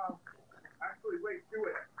 Actually, wait, do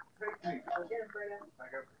it. Take me. I'll get it, Brandon.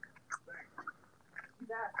 Back up. Thanks. You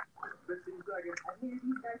got 15 seconds. I've hated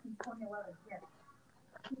these guys since 2011. Yes.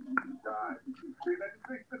 God. See, that just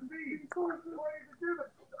makes the feed. Why did you do that?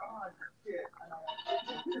 Oh, shit.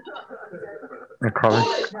 And Carly,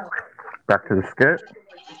 back to the skit.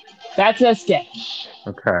 That's a skip.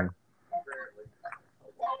 Okay.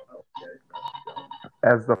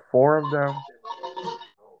 As the 4 of them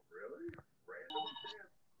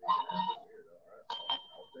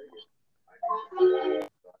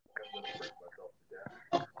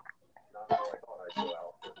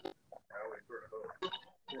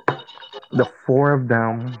the 4 of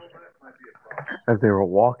them, as they were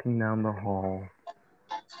walking down the hall,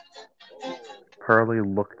 Pearlie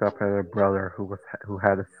looked up at her brother, who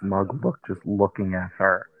had a smug look, just looking at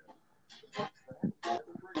her.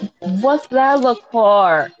 What's that look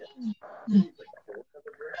for?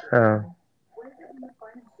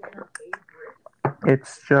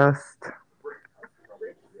 It's just,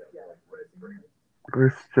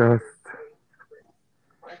 it's just,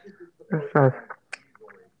 it's just.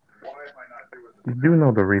 You do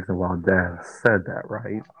know the reason why Dad said that,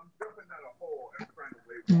 right?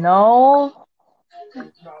 No.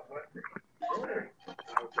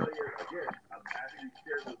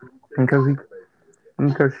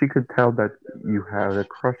 Because she could tell that you had a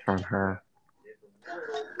crush on her.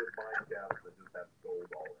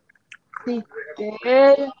 She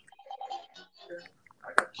did.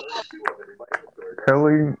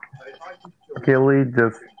 Kelly, Kelly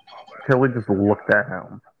just looked at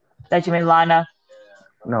him. That you mean Lana?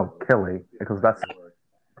 No, Kelly, because that's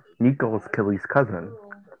Nico's Kelly's cousin.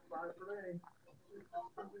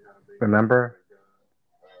 Remember?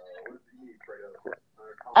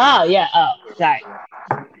 Oh yeah. Oh, sorry.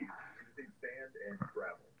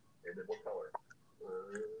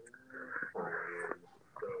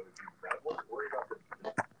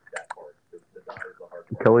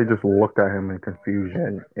 Kelly just looked at him in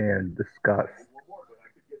confusion and disgust.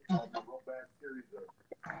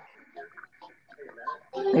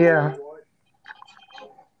 Yeah.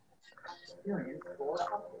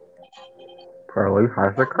 Pearlie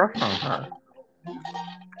has a crush on her.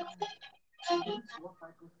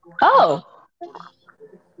 Oh.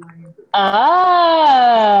 Oh.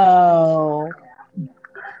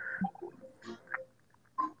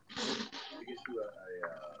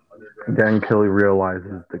 Then Kelly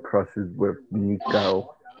realizes the crush is with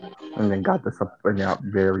Nico, and then got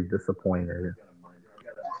very disappointed.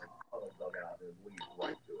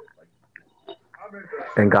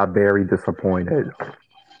 And got very disappointed.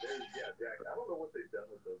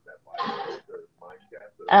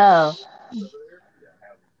 Oh.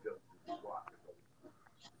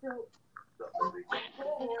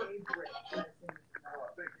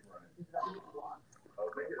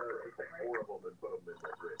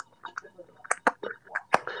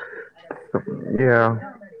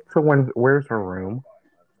 Yeah. So where's her room?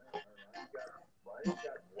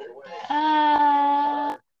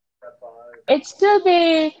 It should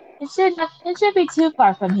be. It should be too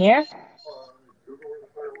far from here.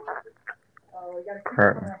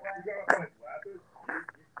 Her.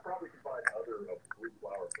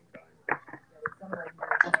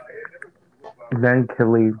 Then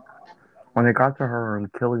Kelly, when they got to her room,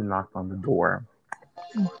 Kelly knocked on the door.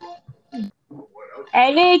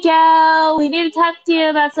 Hey, Nico, we need to talk to you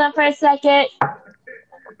about something for a second.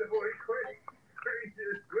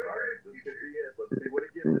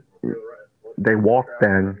 They walked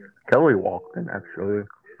in. Kelly walked in, actually.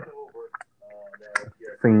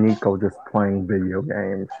 Seeing Nico just playing video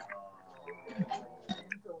games.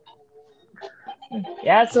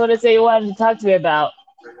 Yeah, that's what it is that you wanted to talk to me about.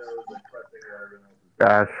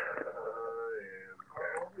 That's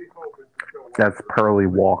Pearlie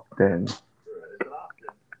walked in.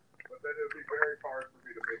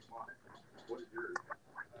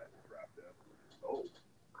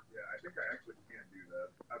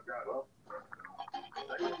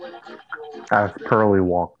 As Pearlie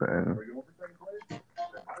walked in.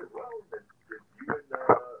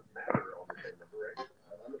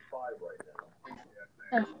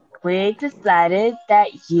 We decided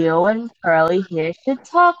that you and Pearlie here should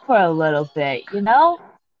talk for a little bit, you know?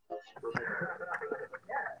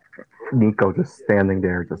 Nico just standing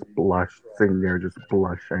there, sitting there, just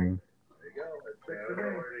blushing.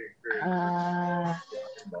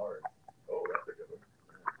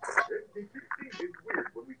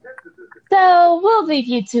 So we'll leave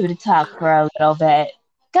you two to talk for a little bit.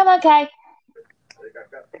 Come on, Kai.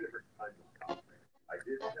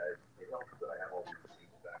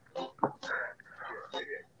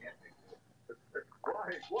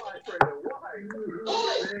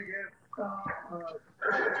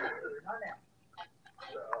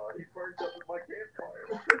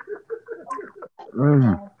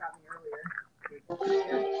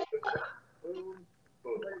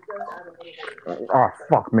 Oh,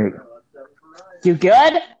 fuck me. You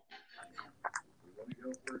good?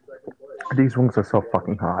 These wings are so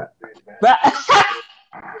fucking hot.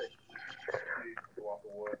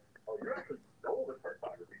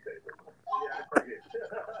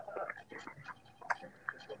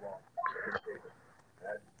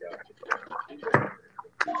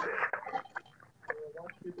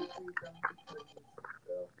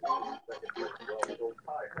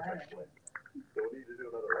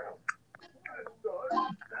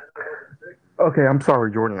 Okay, I'm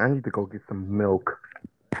sorry, Jordan. I need to go get some milk.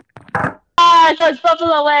 Ah, those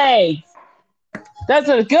buffalo wings! Those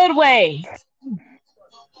are good wings!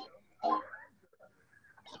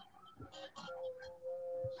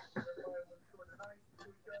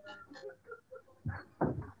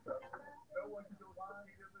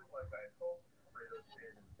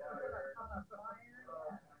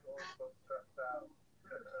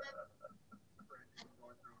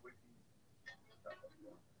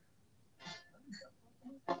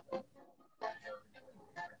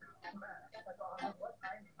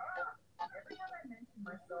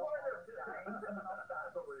 Somebody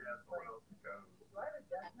has someone else to go.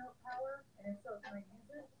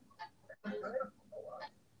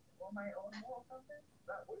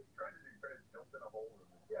 Matt, what are you trying to do? Try to jump in a hole in the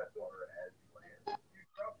water as you land? You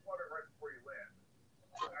drop water right before you land.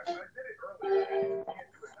 I did it earlier. You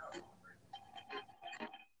can't do it now.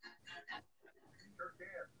 You sure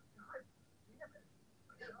can. God damn it.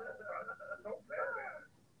 Don't bad man.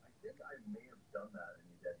 I think I may have done that in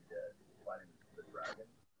Dead Dead, fighting the dragon.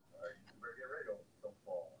 Alright, you better get ready. Don't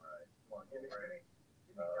fall. Alright, come on, give me time.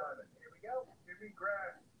 Here we go. Give me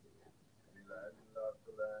grass. Do that.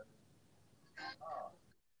 For that.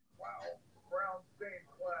 Wow. Brown stained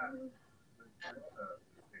glass. Stained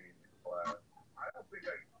glass. I don't think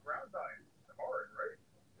brown dye is hard, right?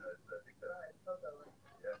 I think that's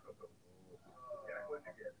yeah, Coco. Yeah, what'd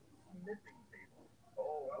you get? Snipping table.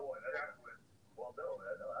 Oh boy, that's one. Well, no,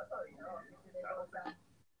 I thought you know. That was this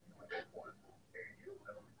one. Can you?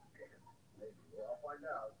 I don't think you can. Maybe. Well, I'll find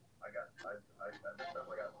out. I this time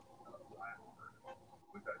I got a black version,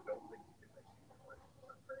 which I don't think you can make.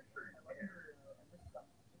 I'm pretty sure you can.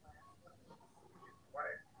 Why?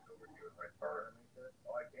 Over here with my car.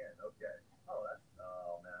 Oh, I can. Okay. Oh, that's.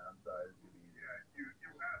 Oh man, I'm sorry. This is gonna be easy. Yeah,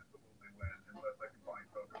 you absolutely win unless I can find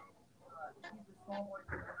Coco. He's a small boy.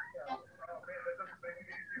 Oh man, that doesn't make it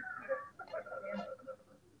easier. And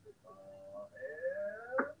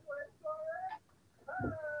let's go.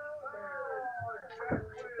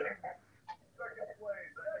 Second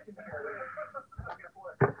place.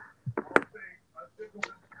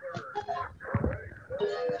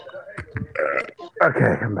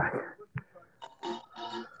 Okay, I'm back.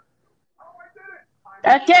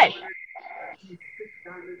 Okay.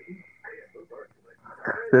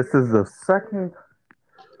 This is the second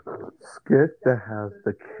skit that has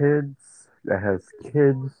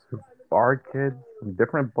kids, our kids from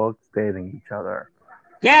different books dating each other.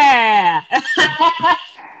 Yeah.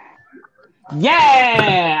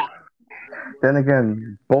 Yeah. Then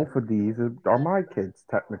again, both of these are my kids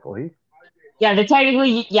technically. Yeah,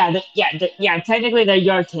 technically they're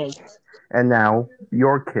your kids. And now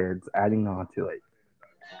your kids adding on to it.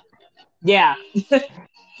 Yeah.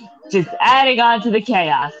 Just adding on to the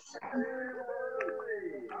chaos.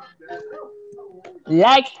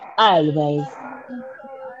 Like always.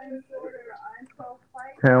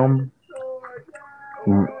 Tim,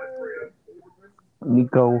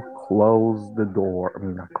 Nico closed the door. I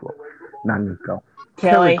mean, not Nico.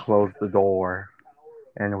 Kelly closed the door,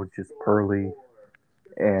 and it was just Pearly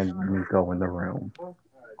and Nico in the room. Oh,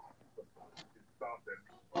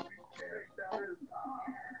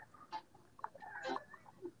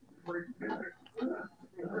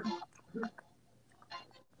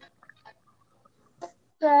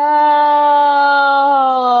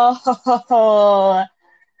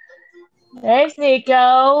 there's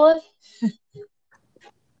Nico.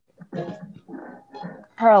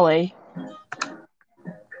 Pearly.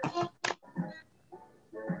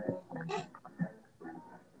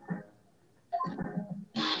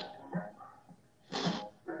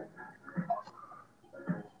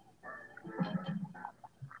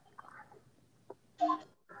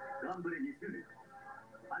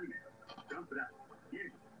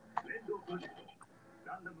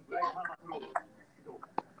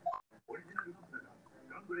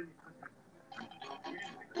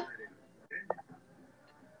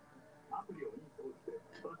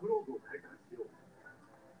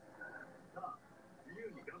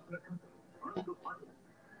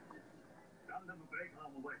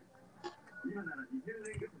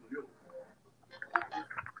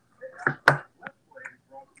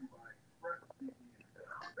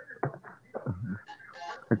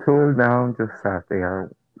 The two of them just sat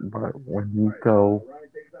there, but when Nico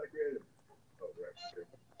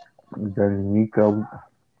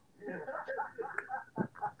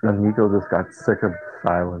just got sick of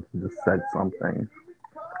silence and just said something.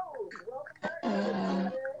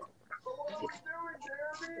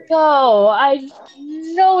 No, I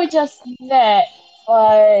know we just met,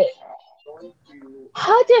 but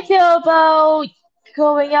how do you feel about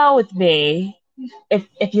going out with me?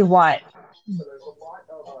 If you want. So there's a lot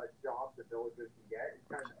of jobs that villagers can get. It's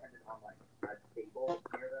kind of dependent on like a table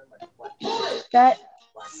near them, like That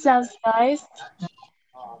sounds nice. So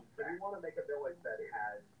we want to make a village that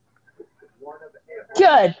has one of every.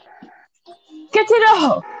 Good. Good to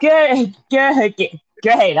know. Good.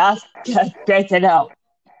 Great. That's great to know.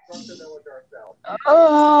 From the village ourselves.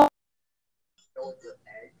 Oh. Village with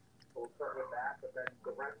eggs. So we'll start with that, but then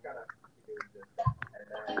the rest gotta do this.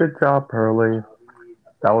 Good job, Pearly.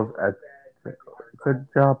 That was good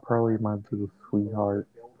job, Pearly, my little sweetheart.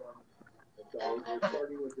 So we're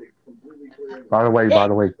starting with a completely clear By the way,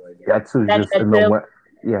 Etsu's That's just in the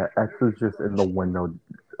Etsu. Etsu's just in the window.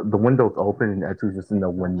 The window's open, and Etsu's just in the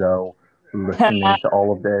window, listening to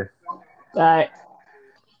all of this. Right.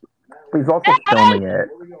 He's also filming it.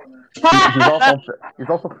 He's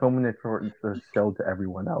also filming it for the show to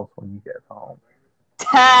everyone else when he gets home.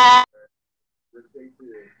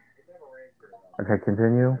 Okay,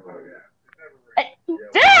 continue.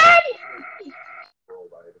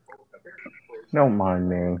 Don't mind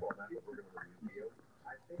me.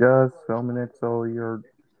 Just filming it so your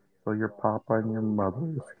papa and your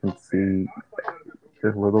mothers can see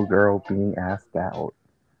this little girl being asked out.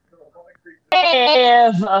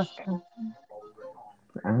 Okay.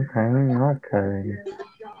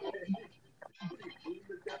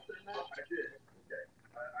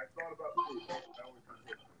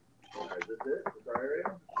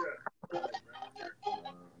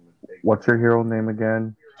 What's your hero name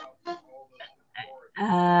again?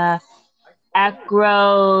 Acro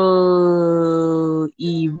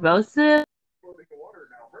erosive.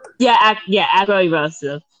 Yeah, Acro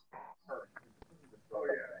erosive.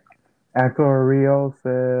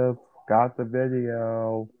 Acoriosive. Got the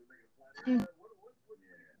video.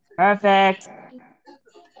 Perfect.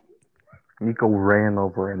 Nico ran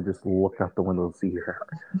over and just looked out the window to see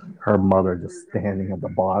her mother just standing at the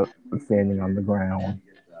bottom, standing on the ground.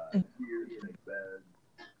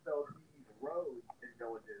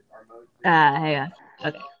 Hang on.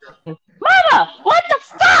 Okay. Mama, what the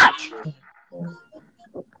fuck?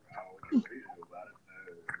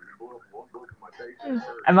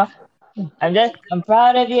 I'm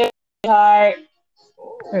proud of you, heart.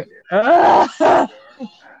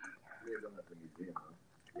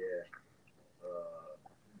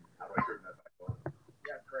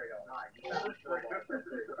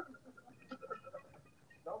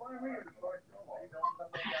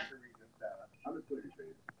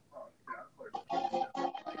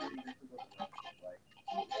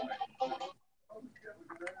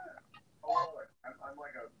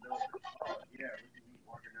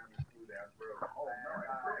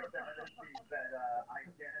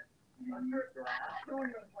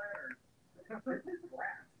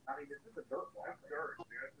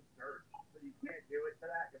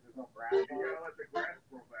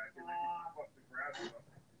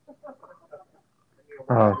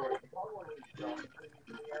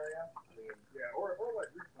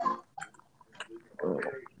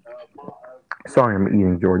 Sorry, I'm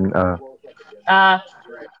eating, Jordan.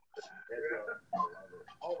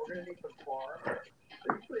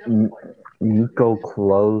 Nico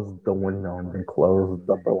closed the window and then closed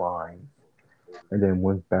the blind, and then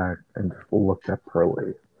went back and just looked at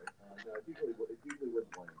Pearly.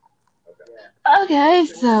 Okay,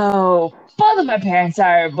 so both of my parents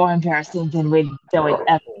are born parasites and we don't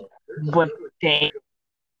what they.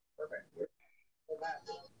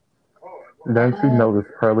 Then she noticed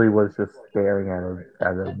Pearly was just staring at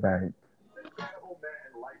a vent.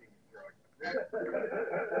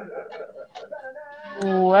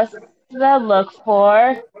 What's that look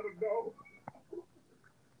for?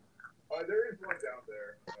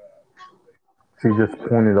 She just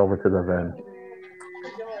pointed over to the vent.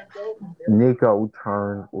 Nico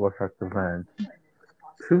turned, looked at the vent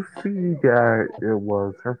to see that it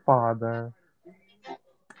was her father,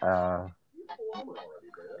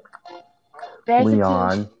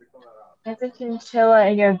 Leon. There's a chinchilla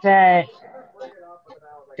in your bed.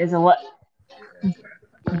 There's a what?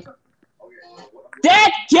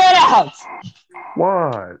 Dad, get out!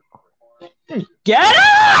 What? Get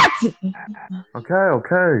out!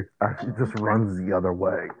 Okay. She just runs the other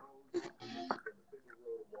way.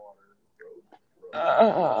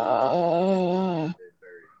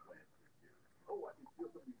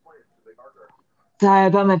 Sorry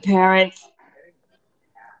about my parents.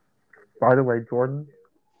 By the way, Jordan.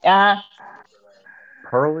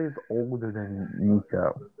 Pearly's older than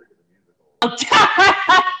Nico.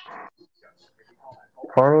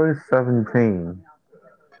 Pearly's 17.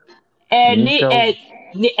 And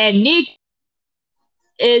Nick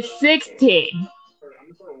is 16.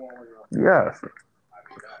 Yes.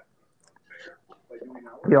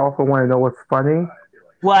 You also want to know what's funny?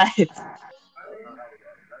 What?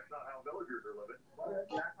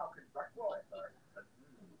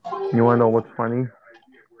 You want to know what's funny?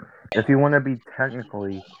 If you want to be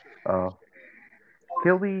technically,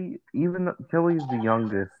 Killy's the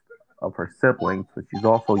youngest of her siblings, but she's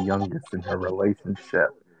also youngest in her relationship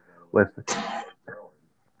with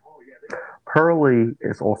Pearly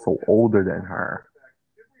is also older than her.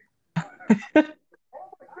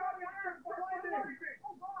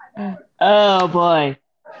 Oh boy.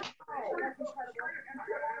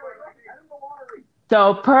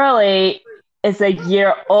 So Pearly is a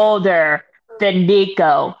year older than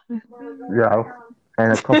Nico. Yeah,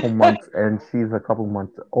 and a couple months, and she's a couple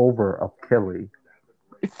months over of Killy.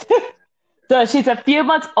 So she's a few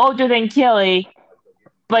months older than Killy,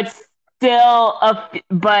 but still a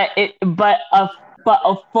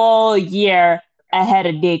full year ahead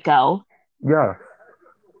of Nico. Yeah,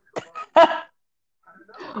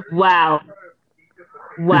 Wow.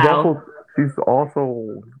 she's Wow. also she's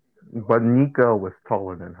also, but Nico was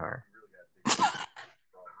taller than her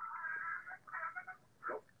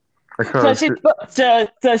So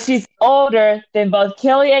because she's older than both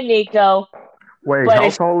Killy and Nico, wait, but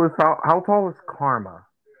it's how tall is Karma?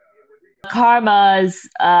 Karma's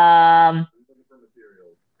 5'9".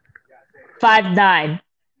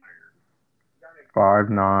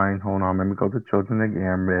 5'9". Hold on, let me go to Children of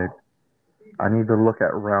Gambit. I need to look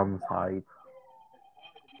at Realm's height.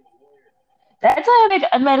 That's why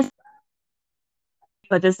I made a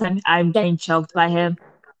but this time I'm getting choked by him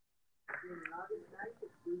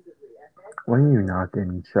When are you not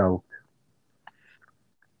getting choked?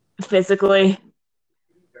 physically.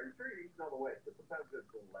 Very true. You know the way. But sometimes it's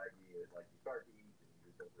a little laggy. And, like you start to eat and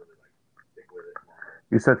you just don't really like stick with it.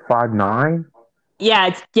 You said 5'9"?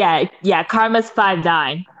 Yeah. Karma's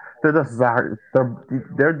 5'9".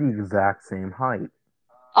 They're the exact same height.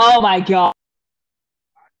 Oh my god.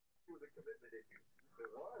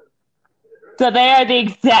 So they are the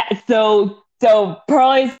exact. So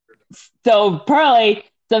Pearly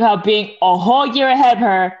somehow being a whole year ahead of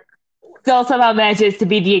her still somehow manages to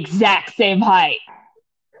be the exact same height.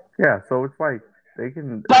 Yeah, so it's like they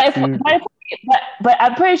can But see. but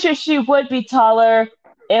I'm pretty sure she would be taller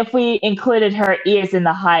if we included her ears in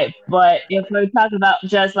the height. But if we're talking about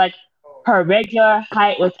just like her regular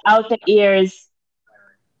height without the ears,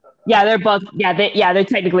 yeah, they're both they're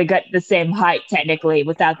technically got the same height technically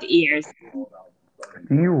without the ears.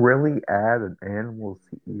 Do you really add an animal's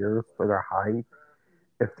ears for their height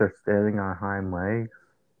if they're standing on hind legs?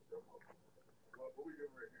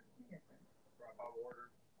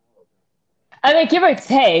 I mean, give or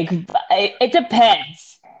take, but it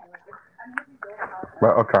depends.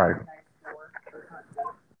 But okay.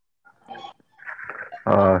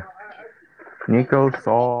 Uh, Nico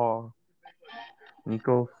saw.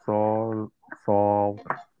 Nico saw. Saw.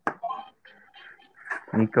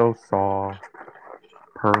 Nico saw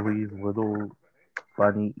Pearlie's little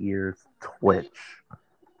bunny ears twitch.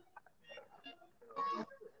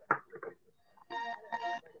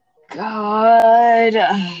 God,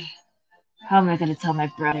 how am I gonna tell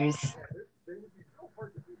my brothers?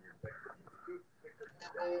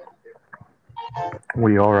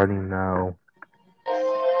 We already know.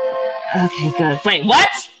 Okay, good. Wait, what?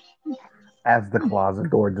 As the closet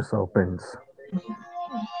door just opens.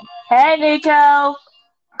 Hey, Nico.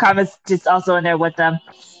 Karma's just also in there with them.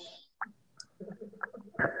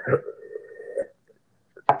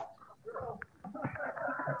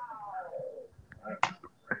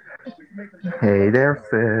 Hey there,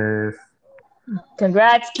 sis.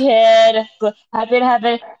 Congrats, kid.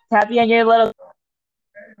 Happy on your little.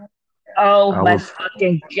 Oh I my was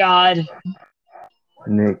fucking god.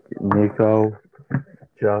 Nico.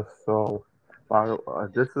 Just so,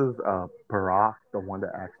 this is Barack, the one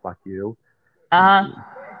that acts like you. Uh huh.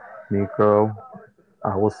 Nico,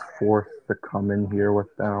 I was forced to come in here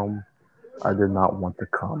with them. I did not want to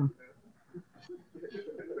come.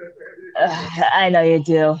 I know you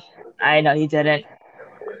do. I know you didn't.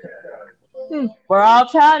 We're all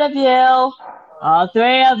proud of you. All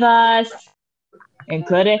three of us,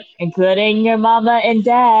 including your mama and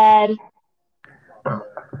dad.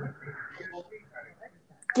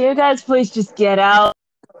 Can you guys please just get out?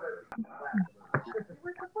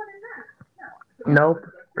 Nope,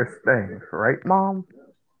 we're staying, right, Mom?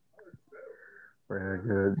 Very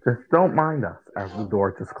good. Just don't mind us as the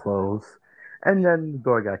door just closed. And then the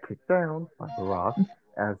door got kicked down by Barack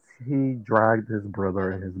as he dragged his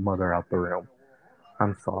brother and his mother out the room.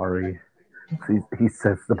 I'm sorry, he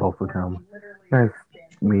says to both of them. Nice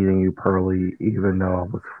meeting you, Pearlie, even though I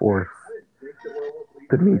was forced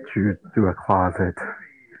to meet you through a closet.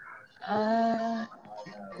 Uh,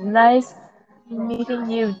 nice meeting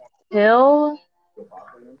you too.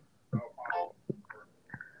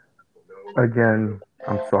 Again,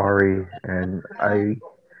 I'm sorry, and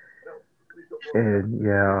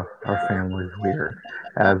yeah, our family's weird.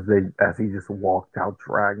 As he just walked out,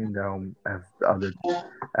 dragging them as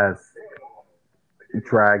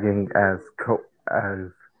dragging as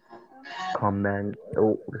comment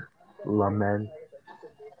lament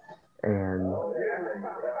and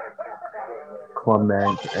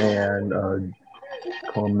Clement and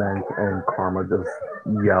Clement and Karma just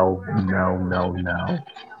yelled no no no.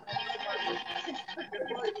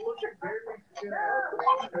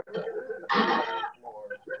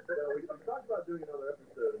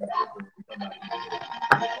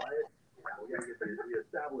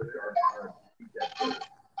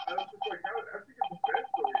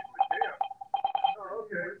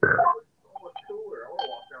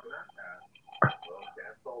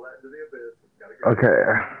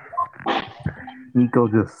 Okay. Nico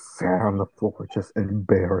just sat on the floor, just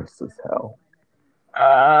embarrassed as hell.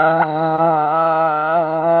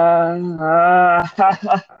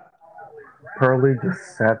 Pearlie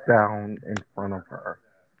just sat down in front of her,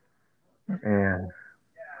 and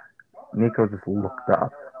Nico just looked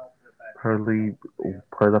up. Pearlie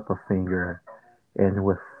put up a finger, and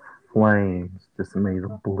with flames, just made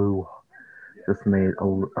a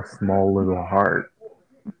small little heart,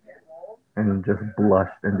 and just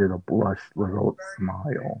blushed and did a blushed little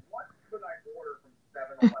smile.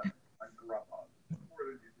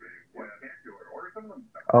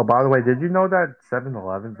 Oh, by the way, did you know that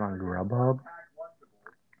 7-Eleven's on Grubhub?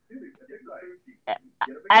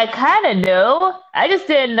 I kind of knew. I just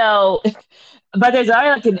didn't know. But there's already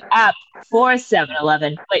like an app for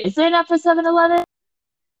 7-Eleven. Wait, is there an app for 7-Eleven?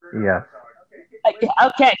 Yes.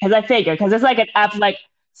 Okay, because I figured. Because there's like an app for like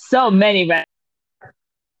so many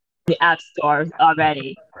the app store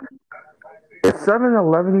already. Is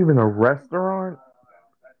 7-Eleven even a restaurant?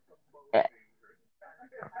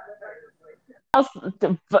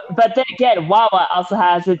 But then again, Wawa also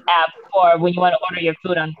has an app for when you want to order your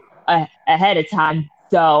food on ahead of time.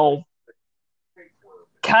 So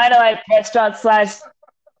kind of like restaurant slash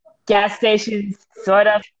gas stations, sort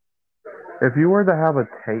of. If you were to have a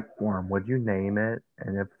tapeworm, would you name it?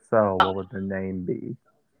 And if so, what would the name be?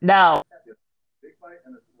 No.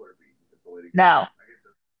 No.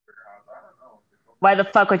 Why the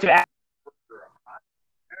fuck would you ask?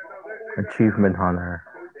 Achievement Hunter.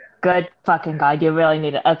 Good fucking god, you really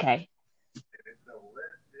need it. Okay.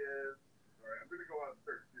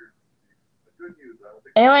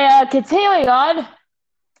 Anyway, continuing on.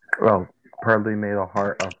 Well, Pearlie made a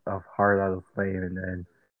heart out of flame, and then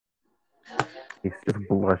he's just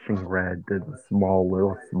blushing red, did a small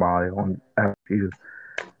little smile, and she's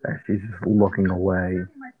just looking away.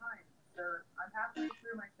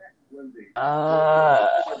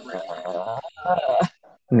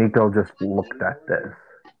 Nico just looked at this.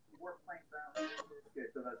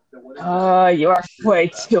 Oh, you are way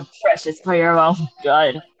too precious for your own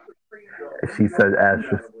good. She said as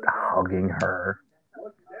just hugging her.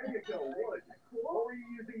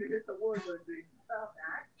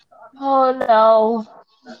 Oh no.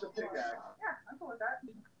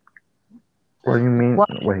 What do you mean? What?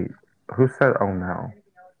 Wait, who said oh no?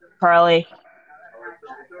 Pearlie.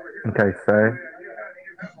 Okay, say.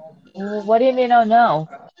 What do you mean oh no?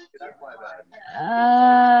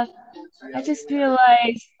 I just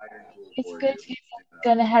realized it's good because I'm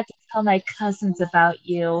gonna have to tell my cousins about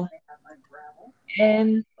you.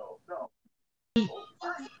 And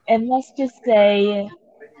let's just say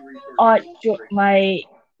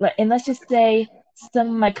and let's just say some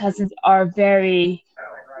of my cousins are very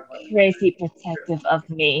crazy protective of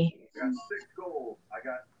me.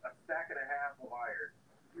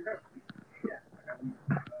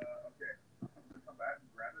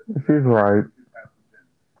 She's right.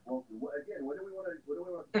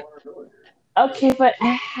 Okay, but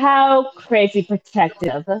how crazy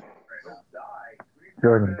protective?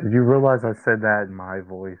 Jordan, did you realize I said that in my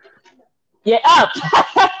voice? Yeah, up.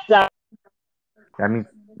 Sorry. I mean,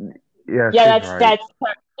 yeah, Yeah, she's right. that's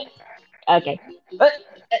perfect. Okay.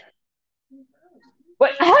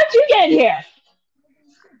 Wait, how'd you get here?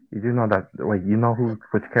 You do know that? Wait, you know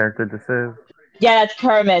which character this is? Yeah, that's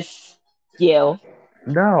Kermis. You.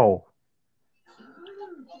 No.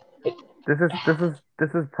 This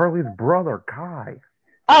is Pearlie's brother, Kai.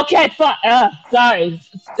 Okay, fine. Sorry.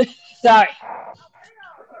 Sorry.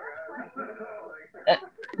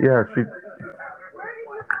 Yeah,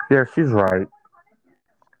 she's right.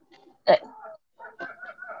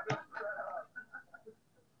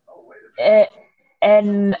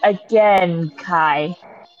 And again, Kai,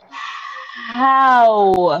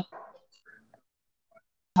 how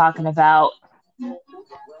talking about?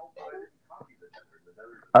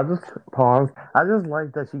 I just paused. I just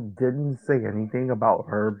like that she didn't say anything about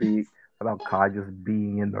about Kai just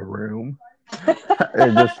being in the room.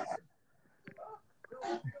 It just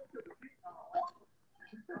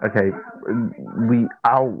okay.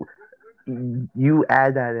 You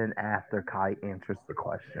add that in after Kai answers the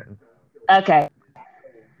question. Okay.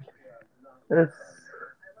 It's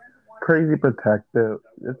crazy protective.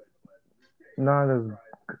 It's not as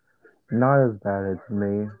bad as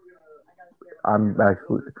me. I'm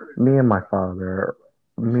actually my father,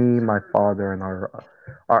 and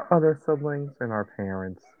our other siblings and our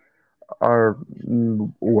parents are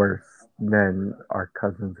worse than our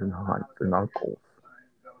cousins and aunts and uncles.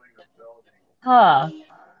 Huh.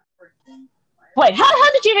 Wait,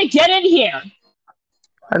 how did you even get in here?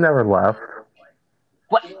 I never left.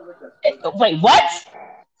 What? Wait, what?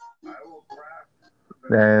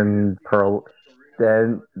 Then Pearl,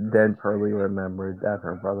 then Pearlie remembered that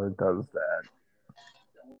her brother does that.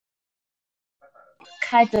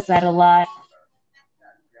 Kai does that a lot.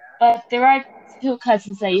 But there are two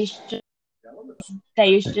cousins that you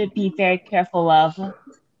should be very careful of.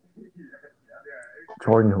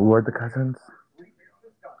 Jordan, who are the cousins?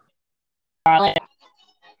 Scarlet.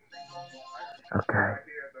 Okay.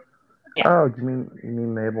 Yeah. Oh, you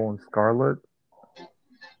mean Mabel and Scarlet?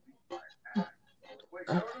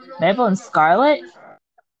 Mabel and Scarlet?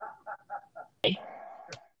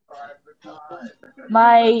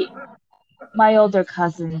 My my older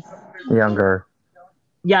cousins. Younger.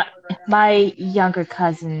 Yeah, my younger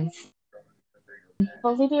cousins.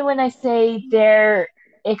 Believe me when I say they're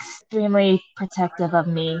extremely protective of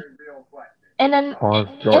me. In a Pause,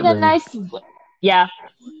 in a Jordan. nice yeah.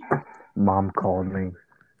 Mom called me.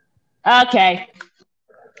 Okay.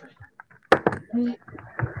 They're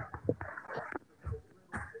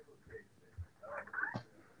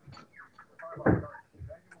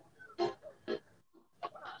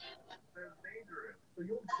dangerous. So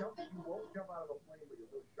you won't jump out of a plane, but you'll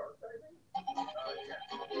go shark diving?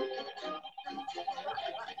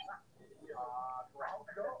 Yeah. I'll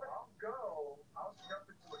go. I'll jump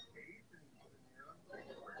into a cage and take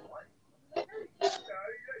it for your life.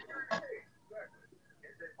 You're in a cage. Exactly.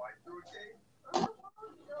 Can't they fight through a cage?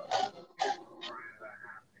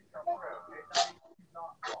 Come around. He's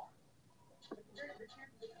not wrong.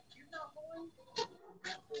 He's not bullying?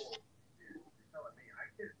 You're telling me I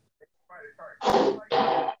can fight a shark. I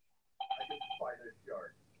can fight a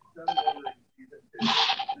shark. Seven Wonders season 2.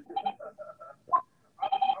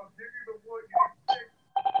 I'll give you the wood. You need 6.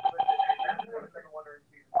 But everyone is Seven Wonders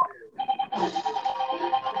season 2.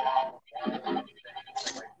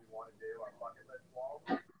 Like we want to do our bucket list wall.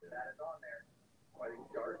 That is on there. Fighting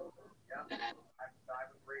sharks. Yeah. I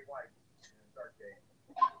dive with great whites in a shark cage.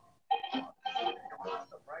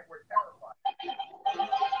 Awesome, right? We're terrified.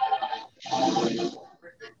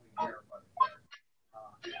 Critically terrified of sharks.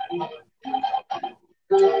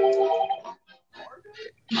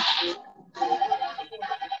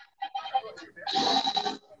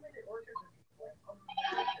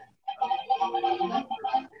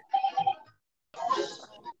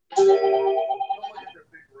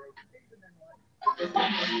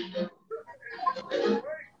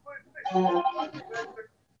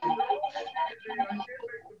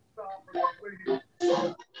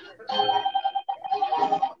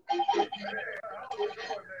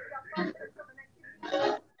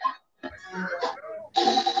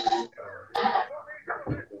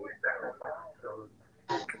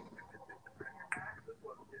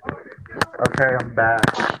 Okay, I'm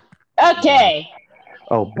back. Okay.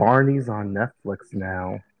 Oh, Barney's on Netflix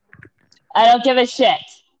now. I don't give a shit.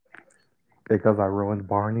 Because I ruined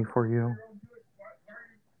Barney for you?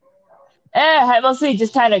 I mostly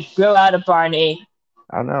just kind of grew out of Barney.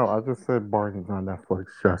 I know, I just said Barney's on Netflix,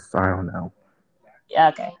 just, I don't know. Yeah,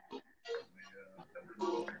 okay.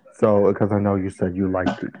 So, because I know you said you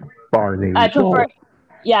liked Barney. I prefer.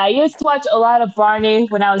 Yeah, I used to watch a lot of Barney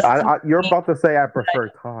when I was. You're about to say I prefer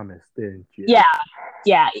Thomas, didn't you? Yeah,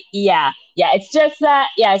 yeah. It's just that.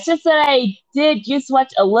 Yeah, it's just that I did used to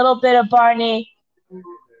watch a little bit of Barney,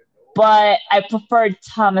 but I preferred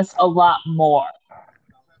Thomas a lot more.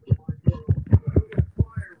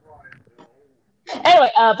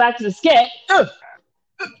 Anyway, back to the skit.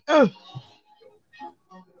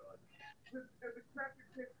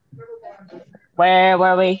 Where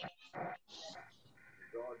were we?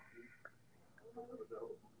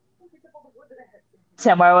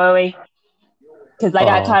 Tim, where were we? Because I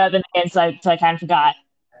got caught up in the game, so I kind of forgot.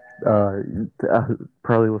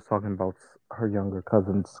 Pearlie was talking about her younger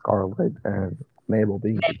cousin Scarlet and Mabel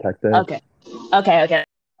being protected. Okay.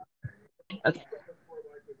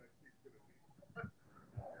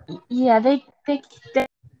 Yeah, they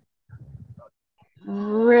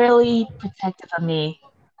really protective of me.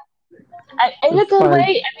 In a good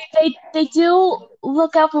way. I mean, they do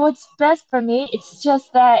look out for what's best for me. It's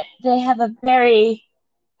just that they have a very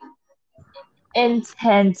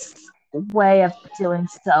intense way of doing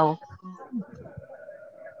so.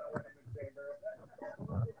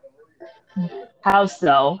 How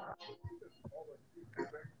so?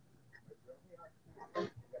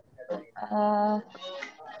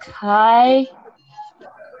 Kai?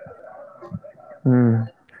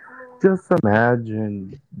 Just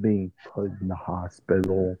imagine being put in the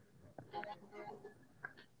hospital.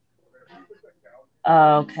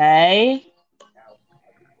 Okay.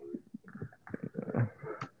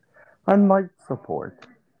 Unlike support,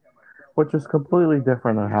 which is completely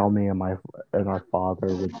different than how me and our father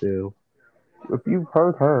would do. If you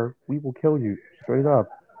hurt her, we will kill you straight up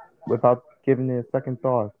without giving it a second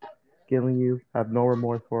thought. Killing you, have no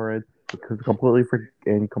remorse for it, because completely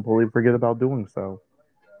forget about doing so.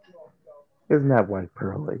 Isn't that right,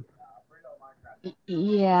 Pearly?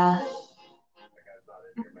 Yeah.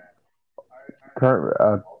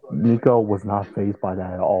 Nico was not phased by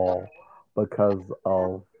that at all because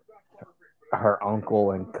of her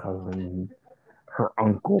uncle and cousin, her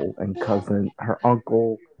uncle,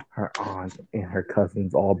 her aunt, and her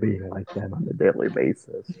cousins all being like that on a daily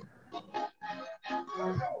basis.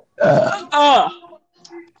 Oh.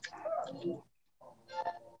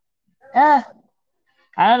 Uh,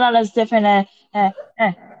 I don't know. That's different.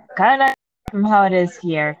 Kind of from how it is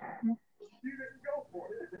here.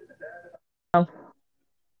 Oh,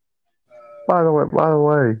 By the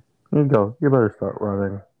way, Nico, you better start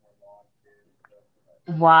running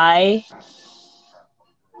why?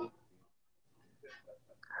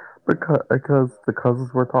 because the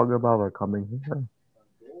cousins we're talking about are coming here.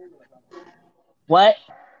 What?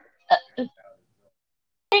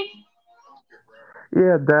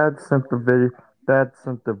 Yeah, Dad sent the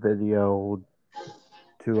video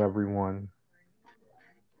to everyone,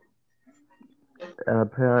 and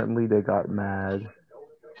apparently they got mad.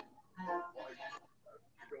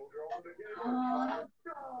 Uh,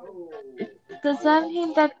 does that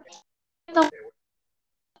mean that the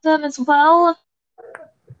them as well?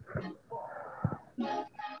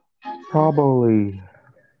 Probably,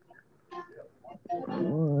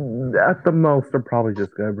 at the most, they're probably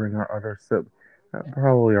just gonna bring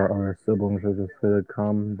probably our other siblings are just gonna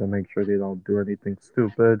come to make sure they don't do anything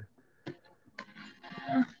stupid.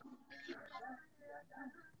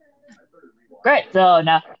 Great. So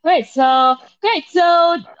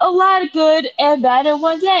a lot of good and bad in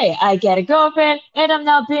one day. I get a girlfriend, and I'm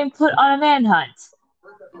now being put on a manhunt.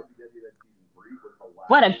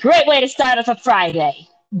 What a great way to start off a Friday.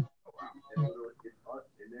 And literally, it's us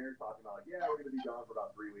in there talking about, like, yeah, we're going to be gone for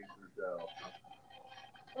about 3 weeks or so.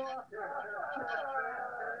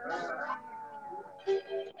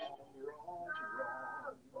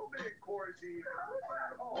 Oh, man, quarantine.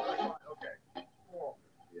 Oh, okay.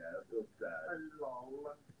 Yeah, that feels sad.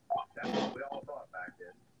 That's what we all thought back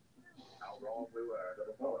then. How wrong we were.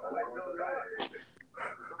 Oh, wait, no,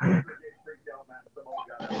 the gate freaked out, Matt. Someone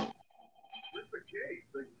got out. Where's the gate?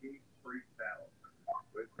 The gate freaked out.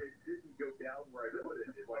 But it didn't go down where I put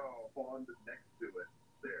it. It like spawned next to it.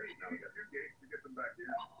 There. Now we got 2 gates to get them back in.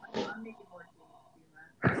 I'm making more gates.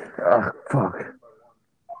 Ugh, fuck.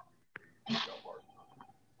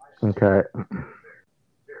 Okay.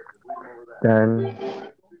 Then,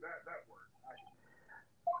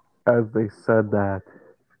 as they said that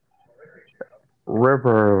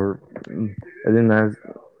River, and then as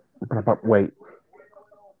wait,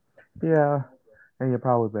 yeah, and you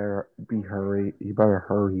probably better be hurry. You better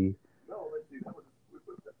hurry.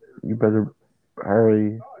 You better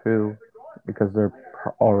hurry too, because they're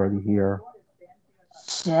already here.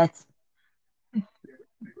 Shit.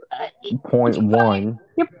 Point one.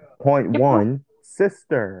 You're, Point you're, one.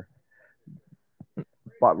 Sister.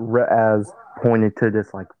 But as pointed to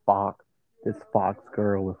this fox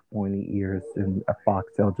girl with pointy ears and a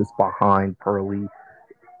foxtail just behind Pearly,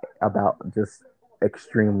 about just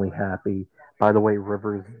extremely happy. By the way,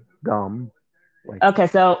 River's dumb. Like okay,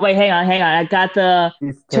 so wait, hang on. I got the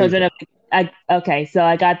she's children Tasia. of. Okay, so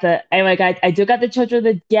I got the anyway, guys. I do got the children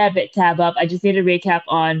of the Gambit tab up. I just need a recap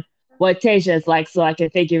on what Tasia is like, so I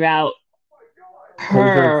can figure out Tasia's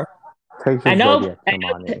her. I Tasia's know. Zodiac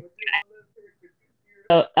Tamani.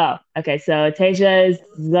 Okay. So Tasia is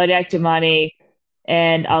Zodiac Jamani,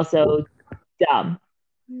 and also dumb.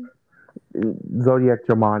 Zodiac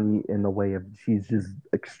Jamani in the way of she's just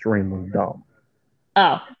extremely dumb.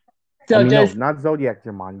 Oh, I so mean, no, just not Zodiac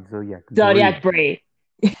Jamani, Zodiac Bree. Zodiac Bree.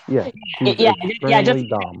 Yeah, she's Yeah, extremely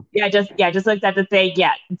dumb. just looked at the thing.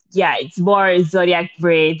 Yeah, it's more Zodiac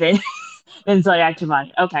Bree than than Zodiac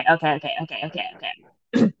Jamani.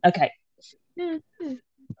 Okay.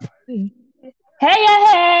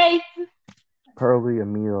 Hey! Pearly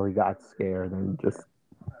immediately got scared and just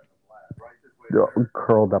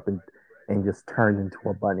curled up and just turned into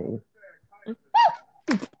a bunny.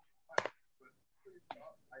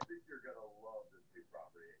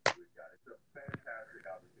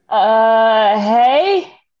 Hey.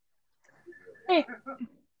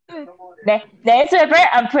 That's Ripper.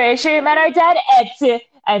 I'm pretty sure you met our dad Etsu.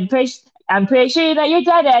 I'm pretty sure you met your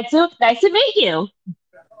dad Etsu. Nice to meet you.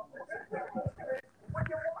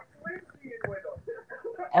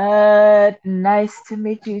 Nice to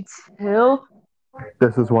meet you too.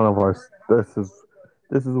 This is one of our sisters.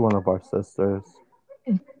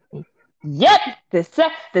 Yep,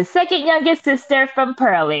 the second youngest sister from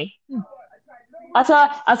Pearlie. Also,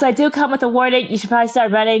 I do come with a warning. You should probably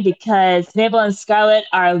start running because Mabel and Scarlet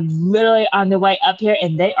are literally on their way up here,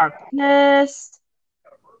 and they are pissed.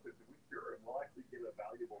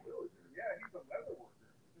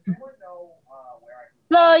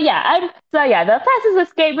 The fastest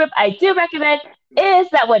escape route I do recommend is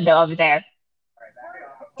that window over there.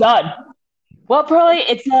 Done. Well, Pearlie,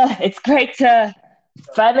 it's great to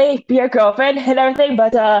finally be your girlfriend and everything,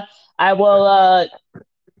 but I will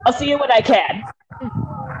I'll see you when I can.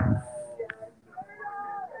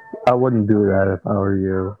 I wouldn't do that if I were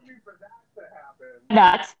you.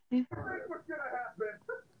 Not.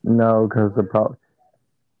 No, because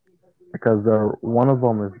one of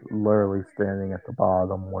them is literally standing at the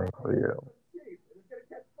bottom waiting for you.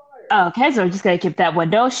 Okay, so I'm just gonna keep that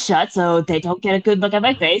window shut so they don't get a good look at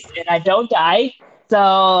my face and I don't die.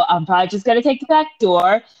 So I'm probably just gonna take the back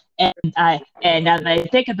door. And now that I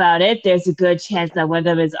think about it, there's a good chance that one of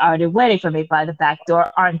them is already waiting for me by the back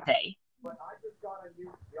door, aren't they?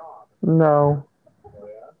 No.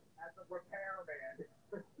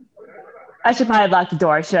 I should probably lock the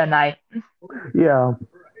door, shouldn't I? Yeah.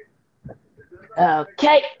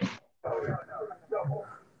 Okay.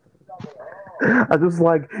 I just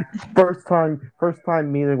like first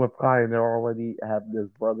time meeting with Kai and they already have this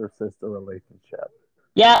brother sister relationship.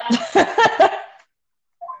 Yep.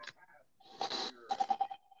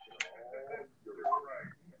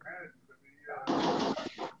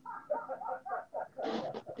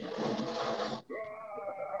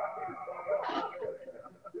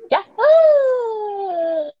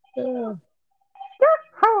 Yahoo!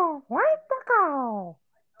 Oh, where's the call?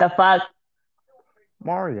 The fuck?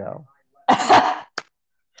 Mario.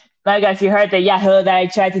 My gosh, you heard the Yahoo that I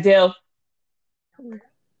tried to do?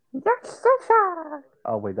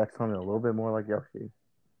 Oh wait, that sounded a little bit more like Yoshi.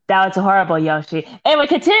 That was a horrible Yoshi. Anyway,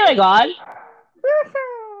 continuing on.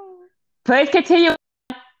 Please continue.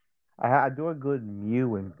 I do a good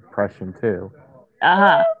Mew impression too.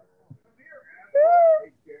 Uh-huh.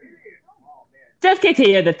 Just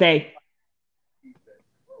continue the thing.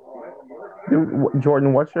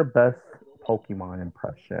 Jordan, what's your best Pokemon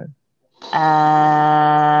impression?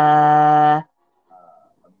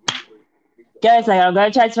 Give me a second. I'm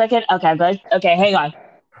going to try to make it. Okay, hang on.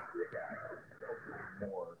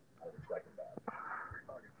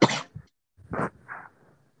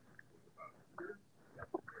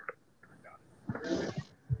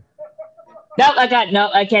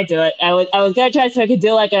 Nope, I can't do it. I was gonna try so I could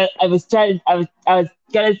do like a I was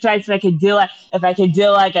gonna try so I could do like if I could do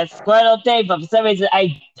like a Squirtle thing, but for some reason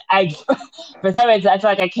I for some reason I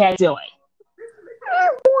feel like I can't do it.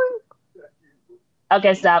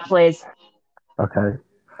 Okay, stop, please. Okay.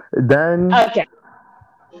 Okay.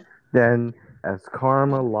 Then as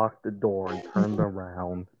Karma locked the door and turned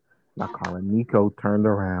around, not Karma, Nico turned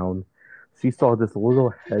around, she saw this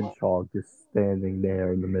little hedgehog just standing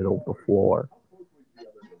there in the middle of the floor.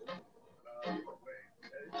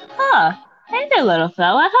 Huh. Hey there, little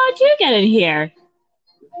fella. How'd you get in here?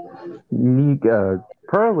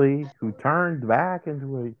 Pearlie, who turned back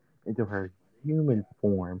into her human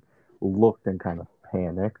form, looked and kind of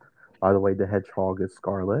panicked. By the way, the hedgehog is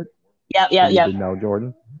Scarlet. Yep. You didn't know,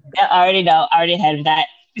 Jordan? Yeah, I already know. I already had that.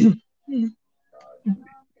 Nico,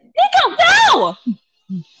 go!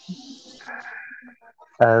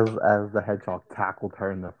 As the hedgehog tackled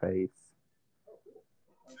her in the face.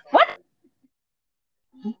 What?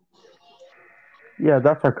 Yeah,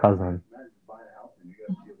 that's her cousin.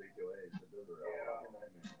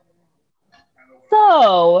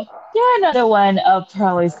 So, you're another one of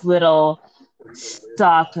Pearlie's little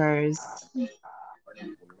stalkers.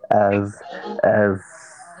 As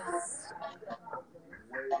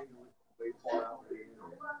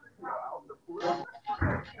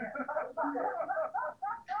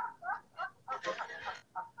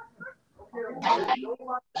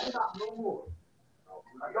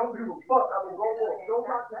I don't give a fuck. I will go off. Don't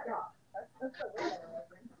rock the shop.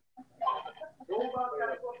 Don't rock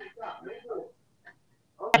that fucking shop. No more.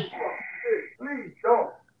 Please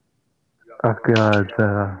don't. oh god.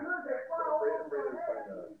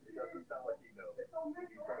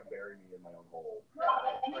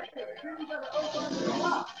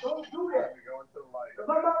 Don't do that. If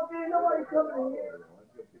I'm out there, nobody coming in here.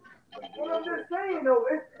 What I'm just saying though,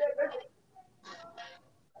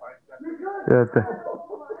 Yeah,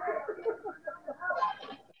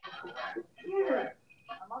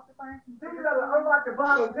 you gotta unlock the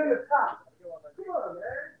bottle to the top. Come on, man.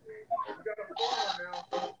 I'm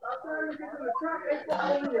trying to get to the top. They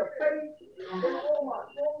fall over your face.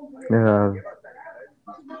 yeah.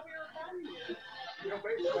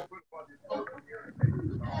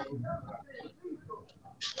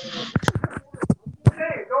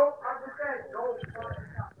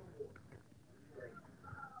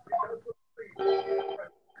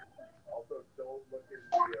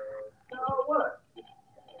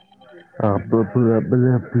 Blah, blah, blah,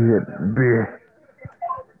 blah, blah.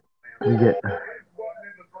 Yeah.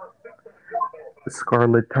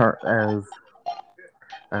 Scarlet as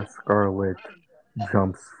Scarlet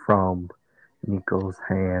jumps from Nico's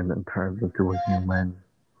hand and turns into a human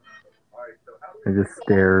and just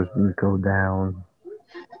stares Nico down.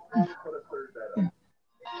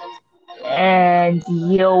 And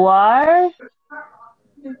you are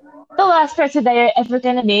the last person that you're ever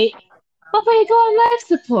gonna meet before you go on life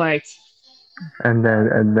support. And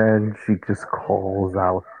then she just calls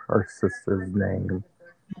out her sister's name.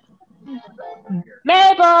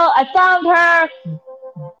 Mabel, I found her!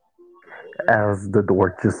 As the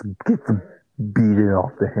door just gets beaten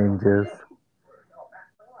off the hinges.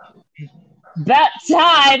 That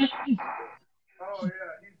time!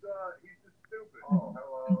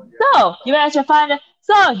 So, you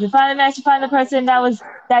finally managed to find the person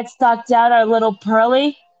that stalked out our little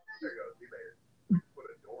Pearly?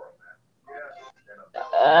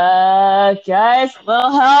 Guys,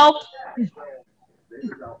 little help?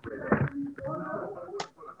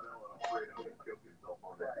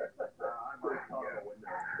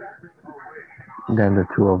 Then the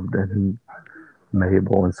two of them,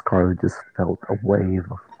 Mabel and Scarlet, just felt a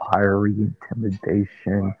wave of fiery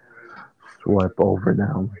intimidation swept over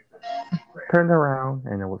them. Turned around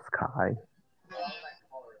and it was Kai.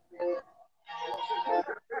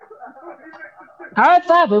 Alright,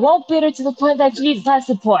 fine, we won't beat her to the point that she needs life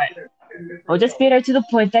support. We'll just beat her to the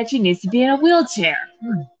point that she needs to be in a wheelchair.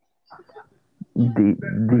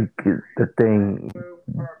 The thing,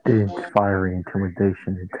 the fiery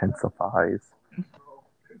intimidation intensifies.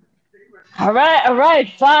 Alright,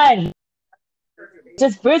 fine.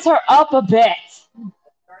 Just boost her up a bit.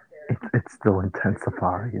 It's still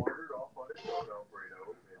intensified.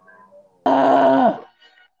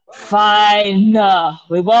 Fine.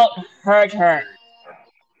 We won't hurt her.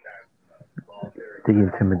 The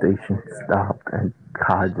intimidation stopped and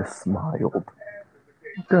Kai just smiled.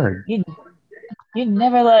 Good. You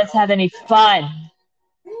never let us have any fun.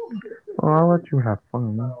 Well, I'll let you have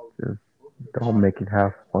fun. Just don't make it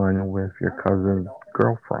have fun with your cousin's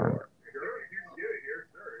girlfriend.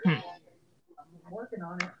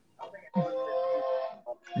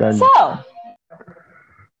 Then, So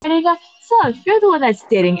you're the one that's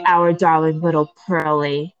dating our darling little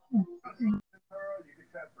Pearly.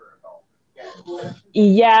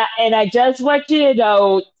 Yeah, and I just want you to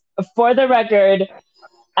know, for the record,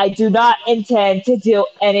 I do not intend to do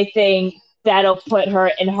anything that'll put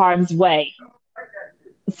her in harm's way.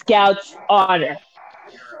 Scout's honor.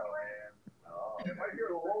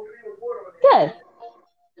 Good.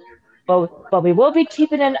 But we will be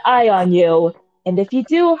keeping an eye on you, and if you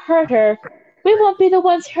do hurt her, we won't be the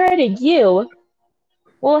ones hurting you.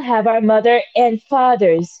 We'll have our mother and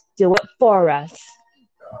fathers do it for us.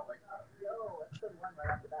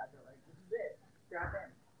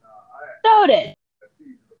 Noted.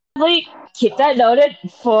 Keep that noted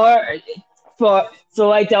for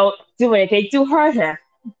so I don't do anything to hurt her.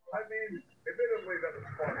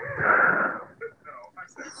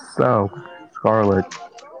 So, Scarlet,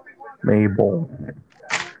 Mabel.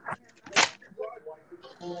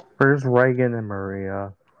 Where's Reagan and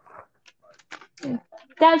Maria?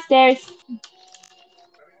 Downstairs.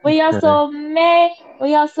 We also may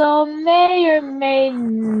or may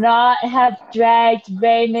not have dragged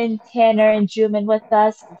Raymond, Tanner, and Juman with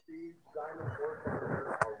us.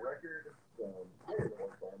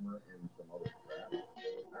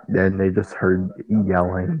 Then they just heard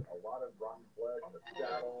yelling.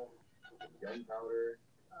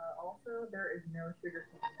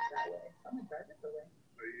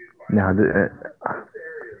 Now,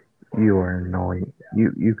 you are annoying.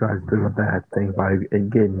 You guys did a bad thing by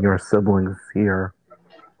getting your siblings here.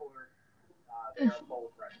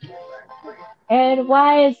 And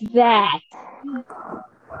why is that?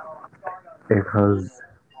 Because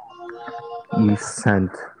you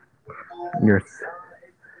sent your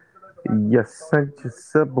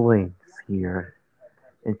siblings here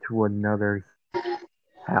into another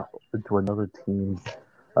house, into another team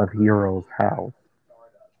of heroes' house.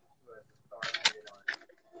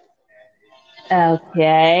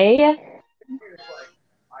 Okay.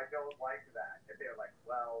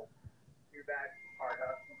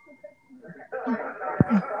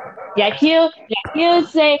 Yeah, can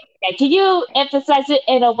you emphasize it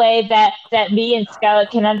in a way that me and Scarlett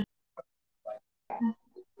can understand?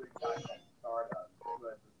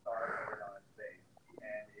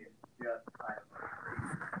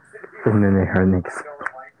 And then they heard next.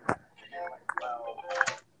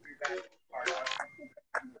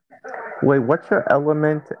 Wait, what's your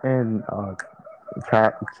element in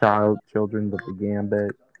Children of the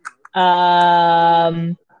Gambit?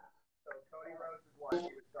 Um,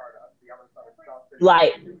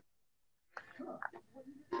 Light.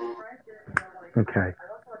 Okay.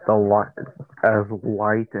 The light, as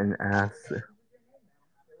light and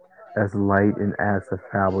as light and acid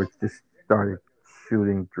powers just started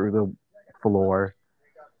shooting through the floor.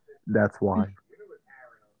 That's why.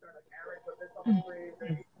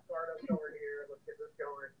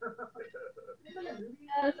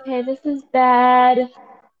 Okay, this is bad.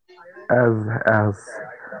 As as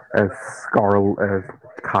as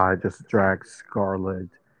Kai just dragged Scarlet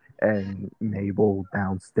and Mabel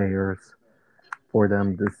downstairs for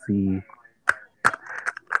them to see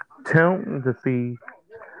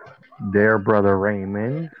their brother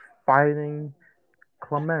Raymond fighting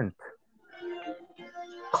Clement.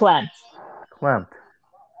 Cleanse. Clement.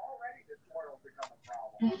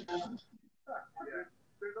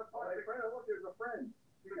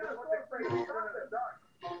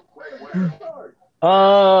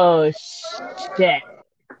 Oh shit.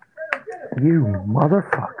 You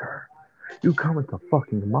motherfucker. You coming to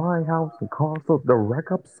fucking my house and cause us to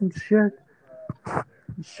wreck up some shit?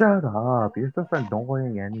 Shut up. You're just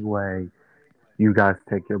annoying anyway. You guys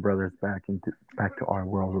take your brothers back to our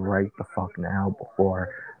world right the fuck now before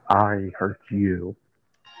I hurt you.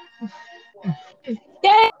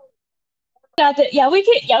 Yeah, yeah, we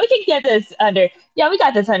can get this under. Yeah, we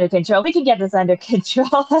got this under control. We can get this under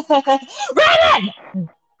control. Raymond!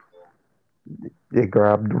 They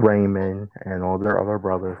grabbed Raymond and all their other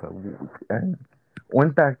brothers and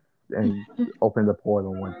went back and opened the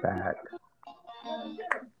portal and went back.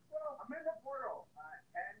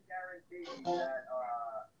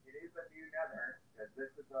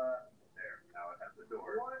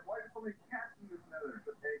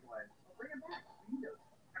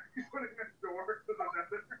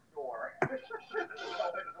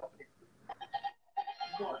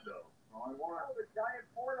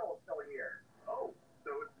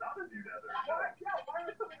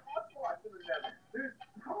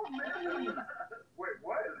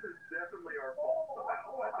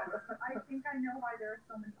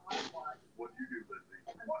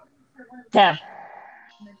 Damn.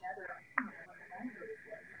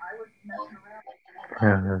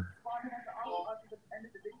 Uh,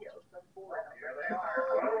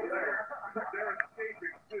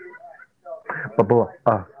 but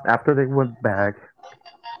after they went back,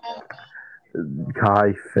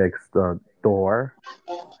 Kai fixed the door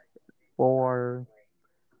for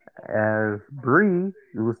as Bree,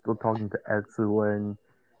 who was still talking to Etsu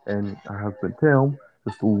and her husband Tim,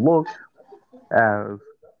 just looked as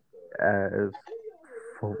as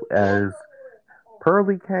as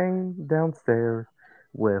Pearlie came downstairs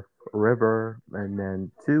with River, and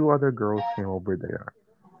then two other girls came over there.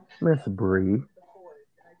 Miss Bree,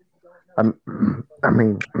 um, I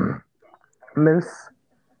mean Miss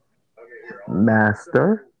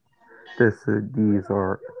Master. These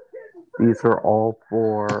are all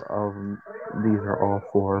four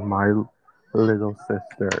of my little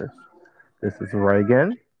sisters. This is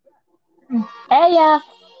Reagan. Hey, yeah.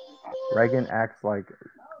 Reagan acts like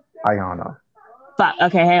Ayana. Fuck.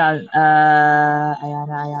 Okay, hang on.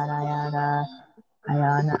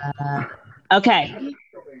 Ayana. Okay.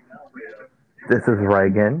 This is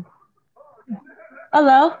Reagan.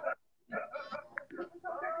 Hello.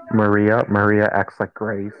 Maria acts like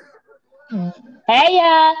Grace. Hey,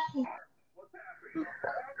 yeah.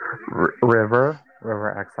 River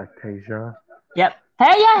acts like Tasia. Yep.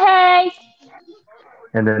 Hey, yeah, hey.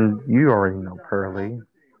 And then you already know Pearlie.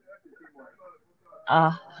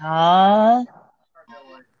 Uh-huh.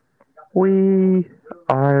 We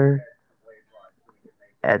are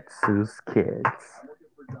Etsu's kids.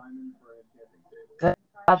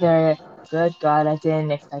 Good God, I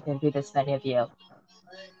didn't expect there to be this many of you.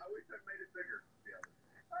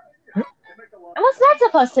 And what's that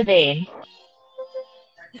supposed to be?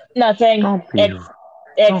 Nothing. Don't be.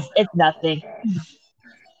 It's nothing.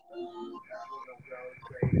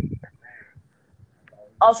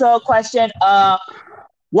 Also, a question.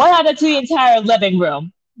 What happened to the entire living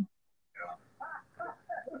room?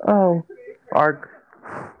 Oh, our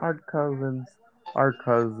our cousins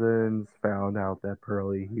found out that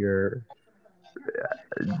Pearlie here.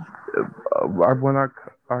 When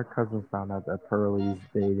our cousins found out that Pearlie's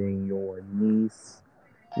dating your niece,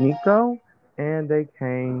 Nico, and they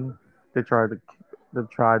came to try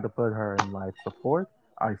to put her in life support.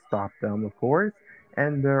 I stopped them, of course,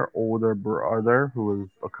 and their older brother, who was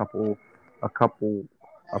a couple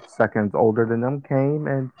of seconds older than them, came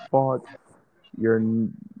and fought your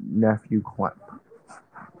nephew Clem.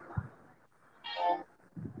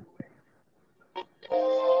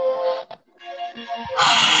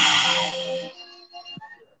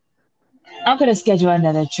 I'm gonna schedule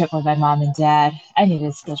another trip with my mom and dad. I need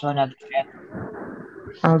to schedule another trip.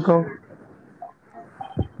 I'll go.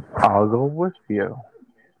 I'll go with you.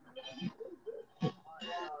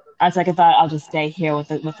 On second thought, I'll just stay here with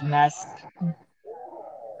the mess.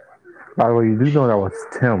 By the way, you do know that was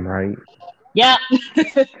Tim, right? Yeah.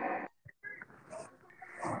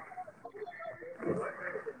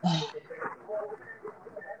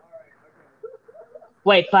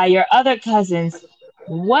 Wait, by your other cousins,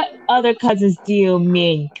 what other cousins do you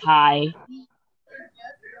mean, Kai?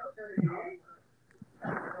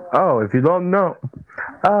 Oh, if you don't know.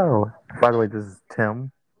 Oh, by the way, this is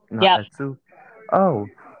Tim, not Yep. Etsu. Oh,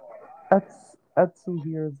 Etsu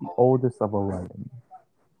here is the oldest of 11,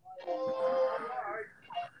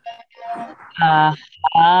 Uh,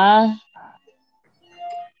 uh,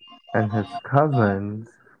 and his cousins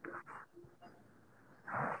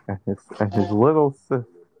and his little sister,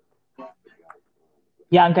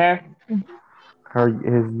 younger.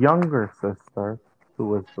 his younger sister,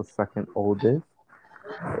 who is the second oldest,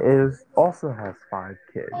 is also has 5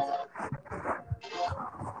 kids.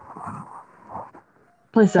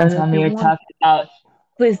 Please don't And tell if me you you're want, talking about.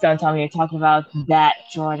 Please don't tell me you're talking about that,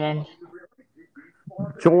 Jordan.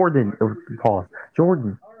 Jordan, pause.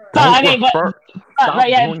 Jordan, But don't I mean, refer. Stop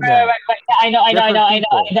yeah, doing that. right. I know, Different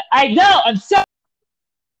people. I know. I'm so.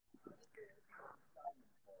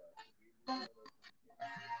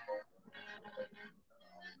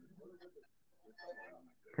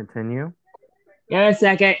 Continue. Give me a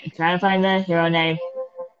second. I'm trying to find the hero name.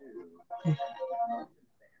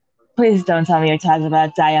 Please don't tell me you're talking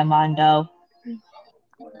about Diamondo.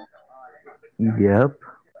 Yep.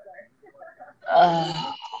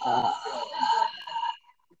 Uh,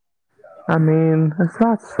 I mean, it's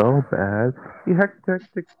not so bad.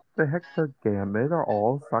 The Hector Gambit are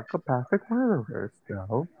all psychopathic murderers,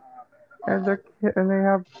 though, and they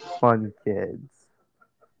have fun kids.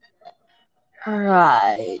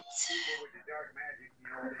 right.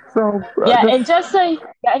 So Yeah, this. and just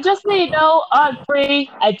so you know, Bree,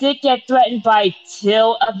 I did get threatened by 2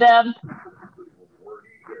 of them,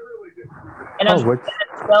 and I'm Oh,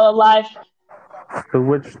 still alive.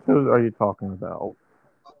 which two are you talking about?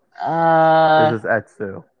 This Uh, is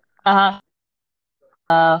Etsu.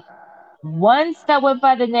 uh, ones that went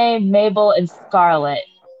by the name Mabel and Scarlet,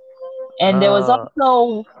 and Uh, there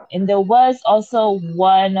was also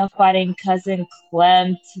one fighting cousin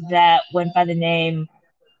Clem that went by the name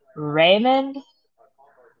Raymond.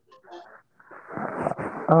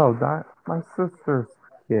 oh, that my sister's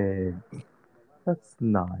kid. That's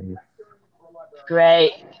nice.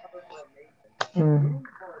 Great. Mm.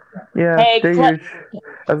 Yeah, Hey,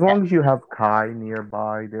 as long as you have Kai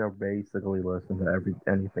nearby, they'll basically listen to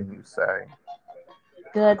anything you say.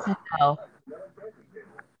 good to know.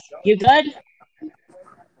 You good?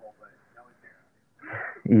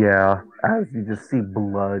 Yeah, as you just see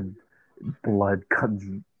blood cuts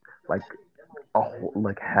like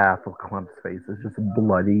like half of Clump's face is just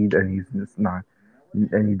bloodied, and he's just not,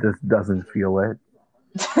 and he just doesn't feel it.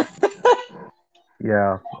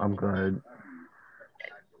 Yeah, I'm good.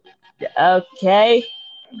 Okay.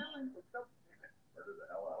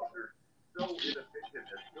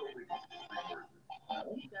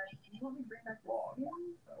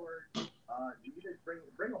 You need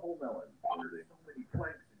to bring a whole melon. There's so many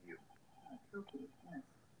planks in you. So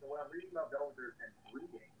when I'm reading about villagers and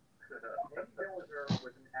breeding, any villager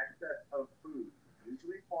with an excess of food,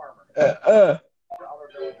 usually farmers, to other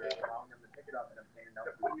villagers, allowing them to pick it up and obtain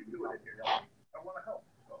enough food to do it in your village. I want to help.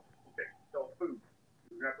 So, okay, so food.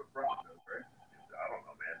 You have to front those, right? I don't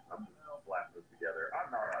know, man. I'm just slapping this together. I'm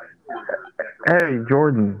not an interior Hey,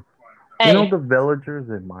 Jordan, you know Hey. the villagers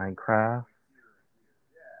in Minecraft?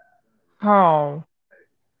 Oh.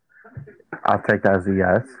 I'll take that as a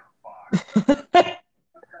yes.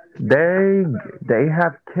 They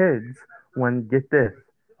have kids when get this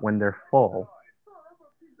when they're full.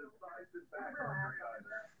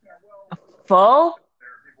 Full?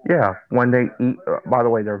 Yeah, when they eat. By the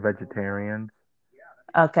way, they're vegetarians.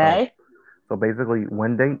 So Okay. so basically,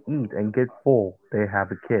 when they eat and get full, they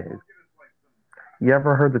have a kid. You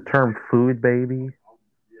ever heard the term "food baby"?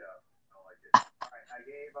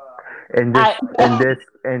 In this I in this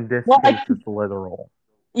in this well, case, it's literal.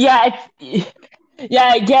 yeah, yeah,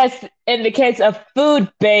 I guess in the case of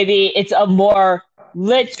food baby, it's a more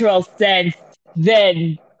literal sense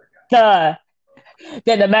than the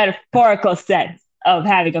the metaphorical sense of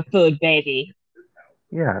having a food baby.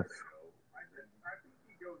 Yes.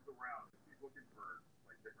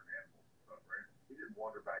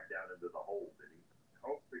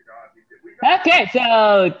 Okay,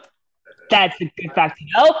 so that's a good fact to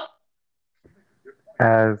know.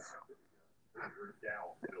 As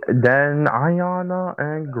Then Ayana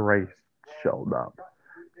and Grace showed up.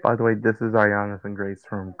 By the way, this is Ayana and Grace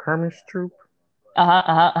from Kermit's Troop. Hang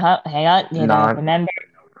on, you don't Not, remember.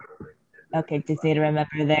 Okay, just need to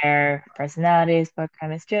remember their personalities for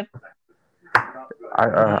Kermit's Trip.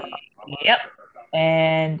 Yep.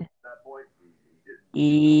 And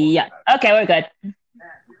yeah. Okay, we're good.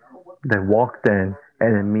 They walked in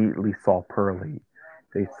and immediately saw Pearlie.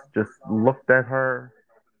 They just looked at her,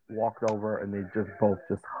 walked over, and they just both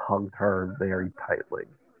just hugged her very tightly.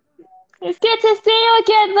 It's good to see you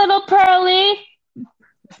again, little Pearlie.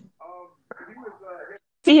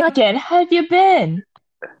 See you again. How have you been?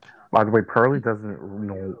 By the way, Pearlie doesn't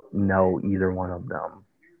know either one of them.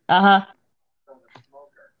 Uh-huh.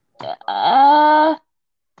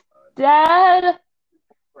 Dad?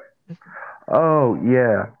 Oh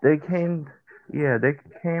yeah, they came. Yeah, they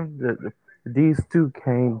came. These two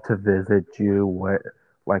came to visit you. What,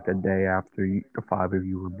 like a day after the five of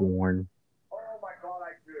you were born.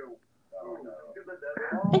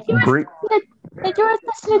 And you Bree, were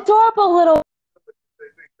such an adorable little.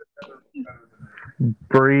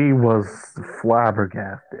 Bree was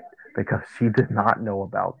flabbergasted because she did not know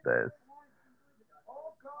about this.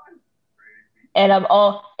 And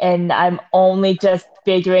I'm only just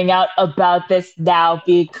figuring out about this now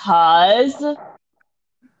because.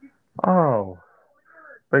 Oh,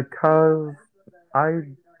 because I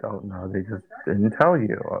don't know. They just didn't tell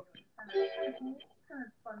you.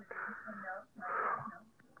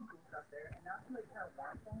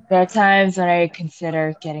 There are times when I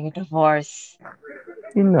consider getting a divorce.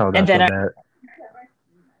 You know And that's a then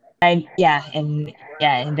bad.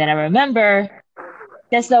 and then I remember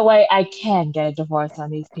there's no way I can get a divorce on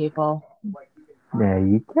these people. Yeah,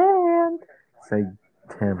 you can. Say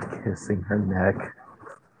Tim kissing her neck.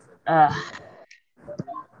 Ugh.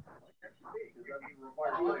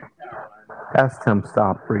 As Tim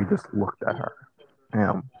stopped, Bree just looked at her.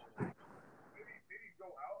 Him.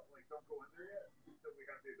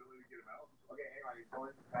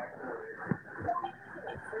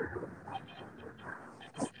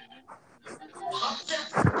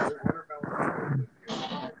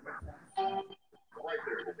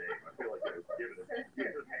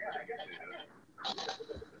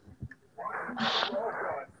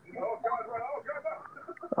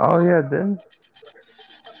 Oh yeah, then.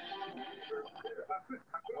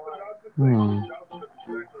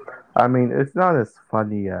 I mean, it's not as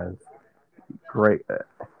funny as great.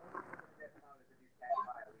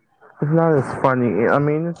 It's not as funny. I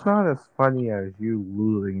mean, it's not as funny as you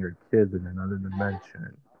losing your kids in another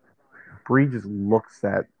dimension. Bree just looks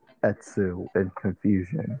at Etsu in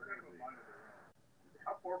confusion.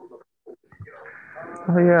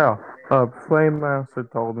 Oh yeah, Flame Master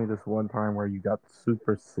told me this one time where you got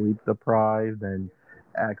super sleep deprived and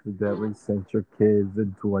accidentally sent your kids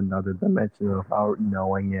into another dimension without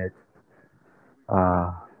knowing it.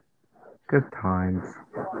 Uh, Good times.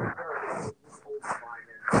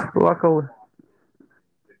 Luckily,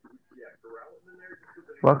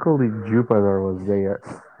 luckily Jupiter was there.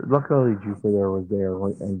 Luckily Jupiter was there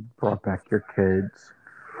and brought back your kids.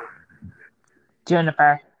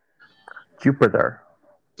 Juniper. Jupiter.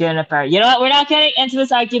 Juniper. You know what? We're not getting into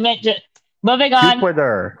this argument. Just moving on.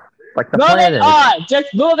 Jupiter. Like the Moving planet. on.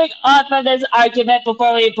 Just moving on from this argument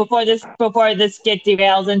before this gets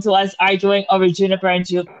derails into us arguing over Juniper and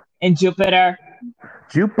Jupiter.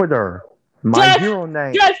 Jupiter. My hero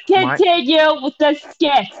name. Just continue with the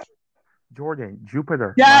skit. Jordan.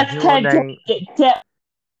 Jupiter. Just my hero name. continue.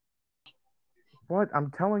 What? I'm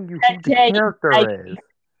telling you who the character is.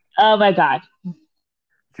 Oh my god.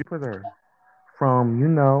 Jupiter.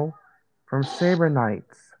 From Saber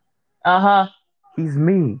Knights. Uh-huh. He's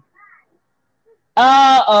me.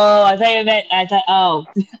 Oh, I thought you meant, oh,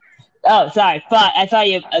 sorry, but I thought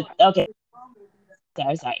you, okay.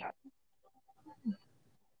 Sorry.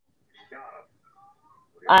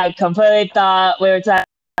 I completely thought we were talking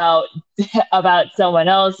about someone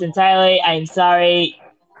else entirely. I'm sorry.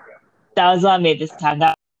 That was on me this time.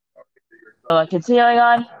 Continuing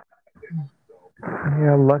on.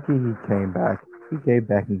 Yeah, lucky he came back. He came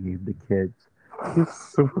back and gave the kids. He's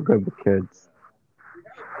super good with kids.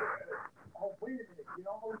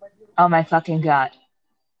 Oh my fucking god.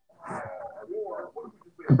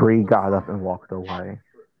 Bree got up and walked away.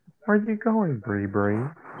 Where are you going, Bree?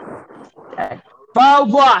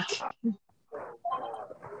 Walk!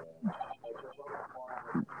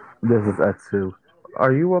 This is Etsu.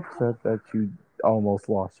 Are you upset that you almost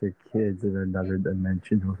lost your kids in another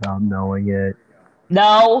dimension without knowing it?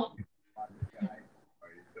 No.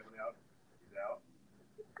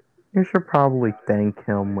 You should probably thank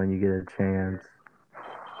him when you get a chance.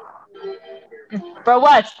 For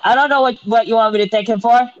what? I don't know what you want me to thank him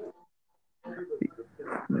for.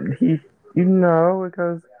 He, you know,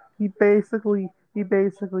 because he basically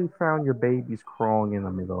found your babies crawling in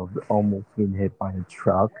the middle of almost getting hit by a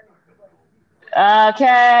truck.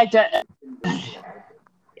 Okay,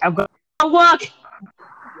 I'm going to walk.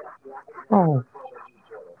 Oh,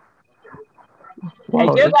 And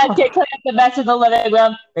well, you it's guys not. can clean up the mess in the living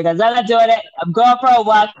room because I'm not doing it. I'm going for a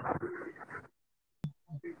walk.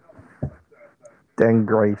 Then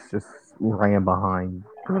Grace just ran behind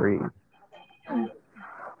Bree. Can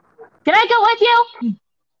I go with you?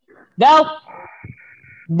 No,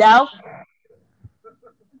 no,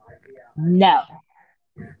 no.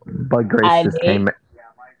 But Grace I just need came.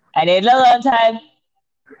 I need alone time.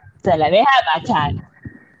 So let me have my time.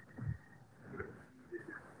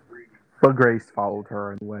 But Grace followed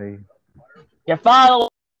her anyway. You're following.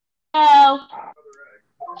 No.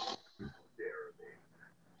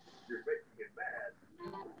 You're making it mad.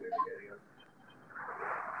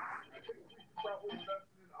 Probably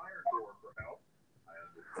invested in Iron Door for help. I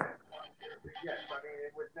understand. Yes, I mean,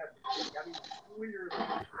 it was necessary. I mean, clearly,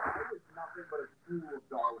 I was nothing but a tool of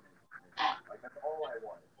Darwinism. Like, that's all I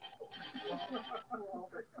was.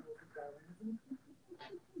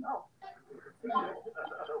 No.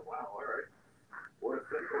 Wow, all right. What a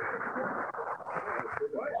segue.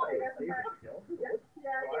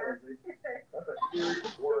 That's a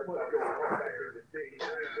serious word. So much going on there to see.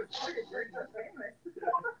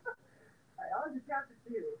 On to chapter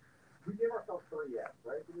 2. We gave ourselves 3 Fs,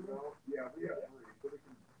 right? No, yeah, we have 3. So we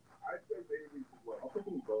can, I'd say maybe we should, well, I'll put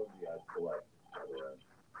these bones we had select, by the way.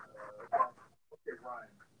 Okay,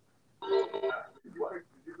 Ryan. Did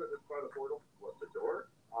you put this by the portal? What, the door?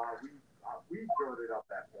 We girded up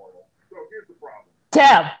that portal. So here's the problem.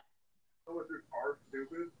 Tim. Villagers are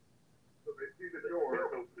stupid. So they see the door.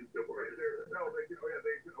 No, they can,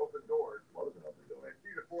 they can open doors. What is an open door? They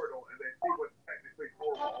see the portal and they see what's technically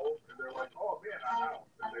 4 walls, and they're like, oh man, a house.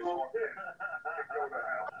 And they walk in and go to the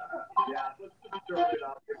house. Yeah, let's just start it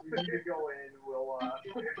up. If we need to go in, we'll,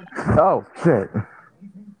 Oh shit!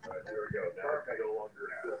 Alright, here we go. Now it's no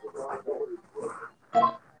longer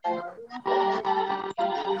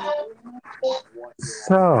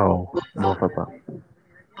So, blah, blah, blah.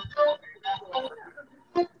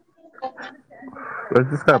 We're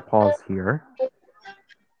just gonna pause here.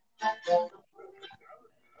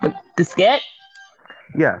 The skit?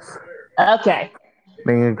 Yes, Okay.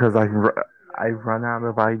 mainly because I run out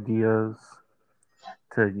of ideas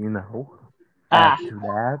to add Ah. to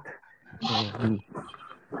that, and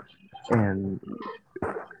and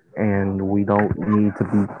and we don't need to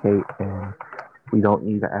be and we don't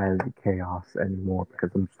need to add chaos anymore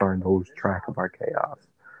because I'm starting to lose track of our chaos.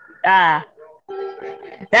 Ah.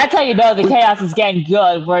 That's how you know the chaos is getting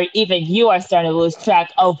good, where even you are starting to lose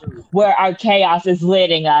track of where our chaos is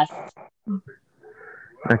leading us.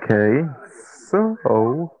 Okay,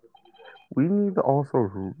 so we need to also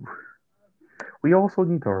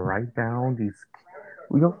need to write down these.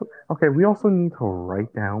 We also need to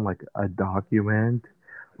write down like a document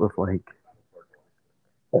with like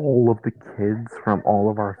all of the kids from all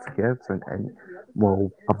of our skits and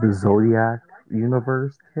well of the Zodiac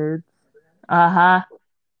universe kids Uh-huh.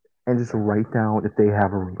 and just write down if they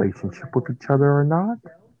have a relationship with each other or not.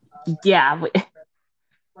 Yeah. You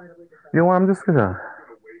know what? I'm just gonna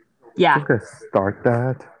Yeah. start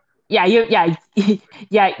that. Yeah,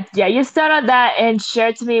 you start on that and share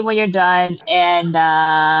it to me when you're done. And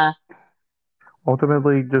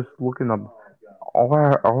Ultimately, just looking up. All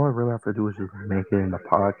I really have to do is just make it in the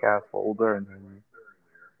podcast folder, and then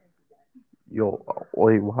you'll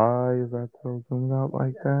wait. Why is that so zoomed out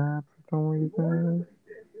like that for some reason?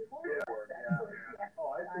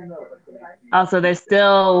 also there's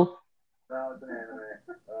still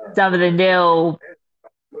some of the new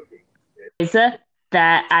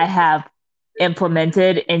that I have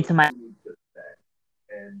implemented into my.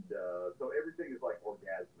 And so everything is like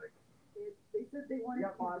orgasmic. They said they wanted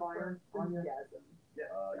to 5 iron on your orgasm.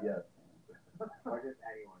 Yes. Or just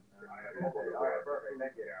anyone. Okay, all right, perfect.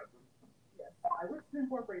 Thank you. Yes. I wish to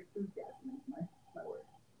incorporate food gasm into my work.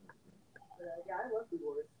 Yeah, I love food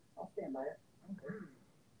words. I'll stand by it.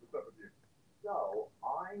 What's up with you? So,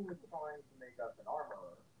 I was trying to make us an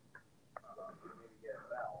armorer. Maybe get a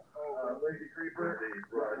bell. Lady Creeper.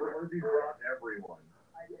 Lindsay brought everyone.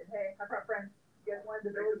 I did. Hey, I brought friends. You guys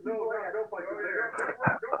wanted to those people? No, don't fight there.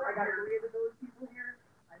 I got 3 of those people here.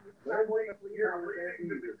 I need to start with the police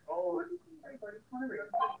officer. Oh, everybody, come on.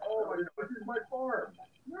 Oh, my God, this is my farm.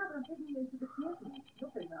 Yeah, but I'm taking you into the camping. You'll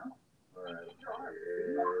take now. All right.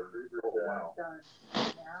 Oh, wow. Done.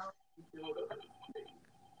 Now, you build it.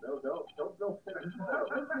 No, don't. This is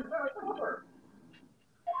my farm.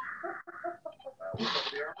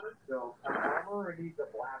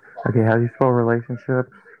 Okay, how do you spell relationship?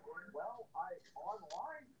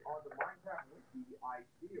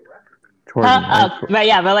 Jordan, Right,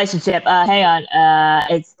 yeah, relationship. Hang on.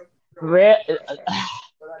 It's real.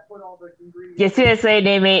 You seriously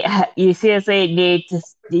need me. You seriously need to.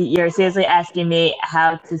 You're seriously asking me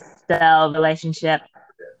how to spell relationship.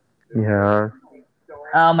 yeah.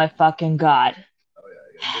 Oh my fucking god.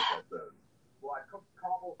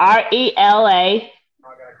 RELA.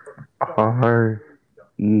 RELA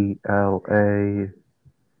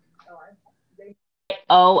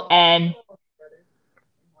ON.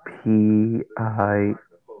 PION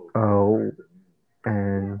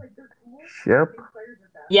ship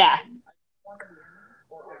Yeah.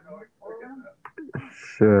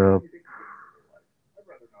 ship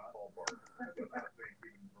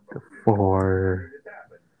for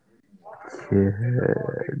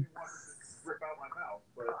kids.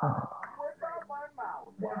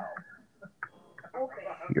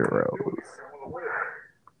 Heroes.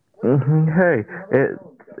 Hey,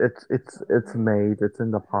 it's made. It's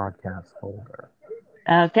in the podcast folder.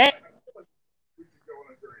 Okay.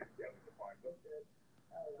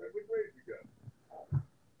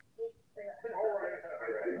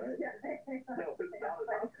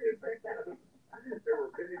 There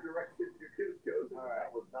were many directions you could go. That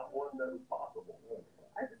was not one that was possible.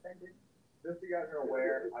 Just so you guys are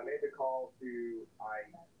aware, I made the call I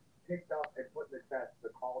picked up and put in the chest the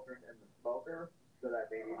cauldron and the smoker so that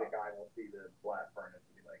maybe the guy will see the blast furnace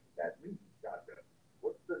and be like, that's me. Gotcha.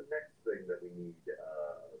 What's the next thing that we need?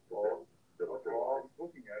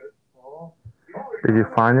 Looking at it. Did you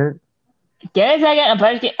find it? Get a second.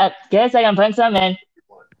 Get a second. I'm putting some in.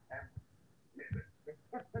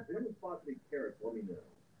 If anyone spots any carrots, let me know.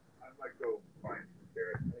 I might go find some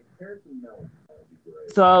carrots. Carrots and milk would be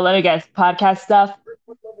great. So let me guess. Podcast stuff.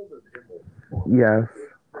 What level does emerald? Yes. It's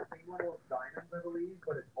the same level of diamonds, I believe,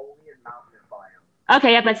 but it's only in mountainous biomes.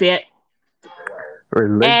 Okay. Yep. I see it.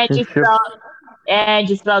 Relationship. And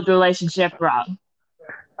you spelled relationship wrong.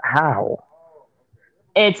 How?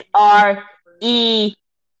 It's RELAT.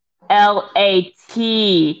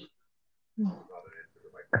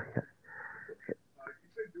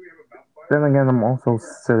 Then again, I'm also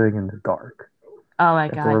sitting in the dark. Oh my I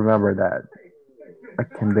have to god. remember that. I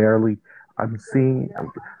can barely. I'm seeing.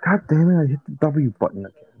 God damn it! I hit the W button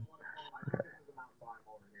again. But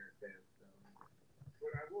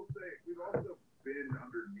I will say, we've also been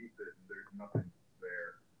underneath it, and there's nothing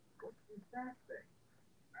there. What's that thing?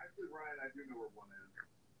 Actually, Ryan, I do know where one is.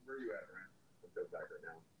 Where are you at, Ryan? Let's go back right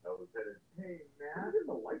now. I was headed. Hey, man, where did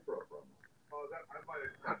the light throw from? Oh, that I might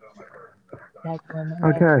have stepped on my person.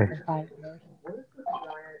 Okay. What is this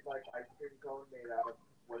giant, ice cream cone made out of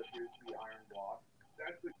what appears to be iron blocks?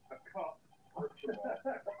 That's a cup, first of all,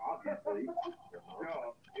 obviously.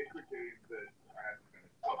 No, it's a game that I haven't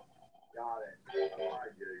finished. Got it.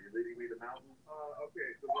 Alright, you're leading me to mountains? Okay,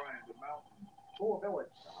 so Ryan, the mountains. Cool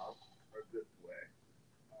village. Are this way.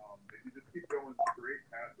 If you just keep going straight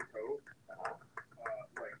past the cove,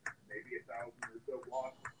 maybe 1,000 or so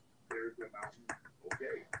blocks, there's a mountain.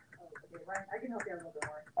 Okay. Okay, Ryan, I can help you out a little bit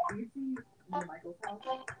more. Do you see near Michael's house?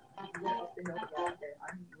 If you go up the hill, okay,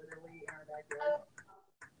 I'm literally in our backyard.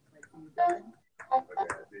 Like, see you building? Okay,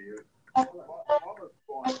 I see you. Mama's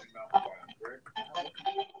spawned in mountain biomes, right?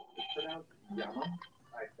 It's pronounced Yama,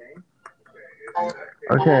 I think.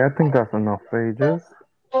 Okay, I think that's enough pages.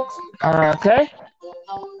 Okay.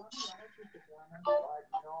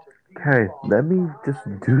 Okay, let me just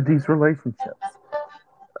do these relationships.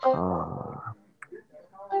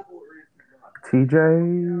 TJ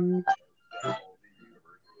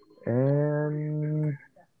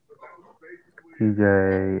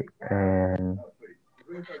and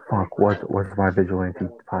fuck, what's my vigilante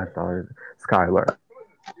 $5? Skylar.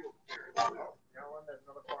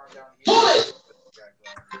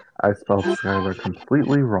 I spelled Skylar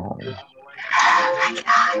completely wrong.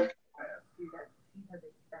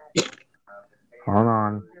 Hold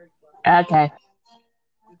on. Okay.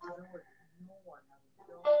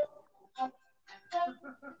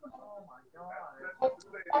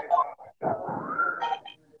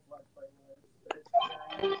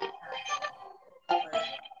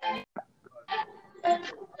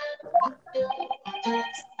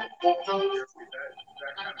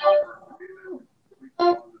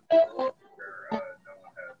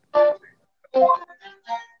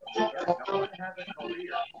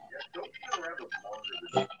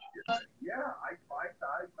 Yeah, I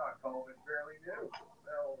thought COVID fairly new.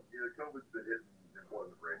 Well, COVID's been hitting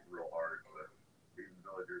employment rates real hard, but even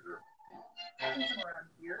villagers are around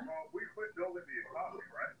here. We quit building the economy,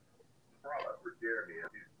 right? The problem for Jeremy is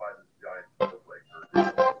he's by this giant snowflake.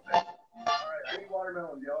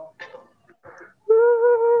 watermelons, y'all.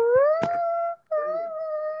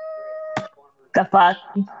 The fuck?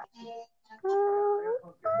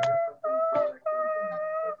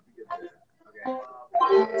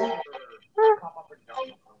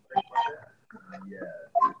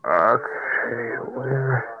 Okay,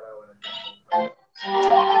 where?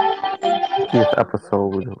 This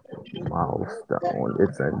episode milestone.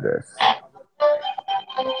 It's in this.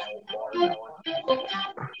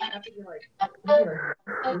 Have to be like,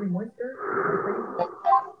 really moisture?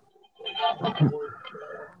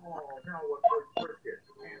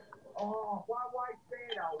 Oh, why say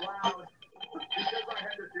it out loud? Because I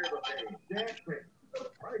had to share the pain. Dancing.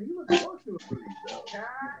 Right, you were supposed to agree, though. Cat,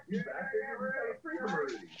 you bastard, you were so free from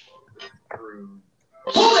Rudy. True.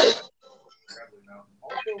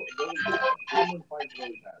 Also, lily pads. Someone finds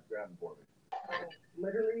lily pads. Grab them for me.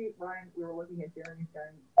 Literally, Ryan, we were looking at Jeremy's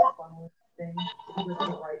gun funnel thing. He was to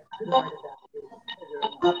the right of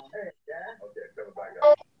that. Hey, Dad. Okay, coming back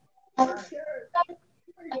up. What is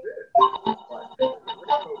this? What?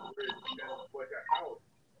 Rainbow Bridge is like a house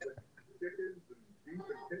with chickens and sheep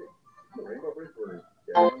and pigs. The Rainbow Bridge for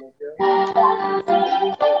animal kill?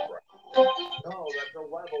 No, that's a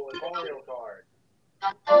level in Mario Kart.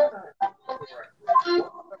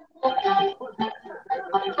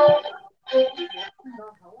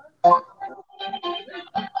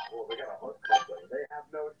 Well, they got a hunt something. They have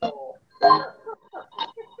no soul.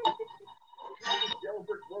 Yellow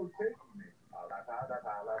brick road taking me. My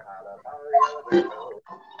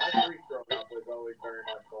free growing up was always very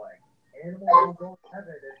much like animals will go to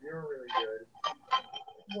heaven if you're really good.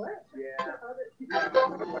 What? Yeah. If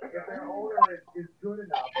their owner is good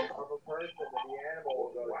enough of a person, then the animal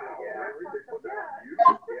will go to yeah. Really? They put that on you?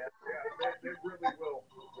 Yeah. They really will.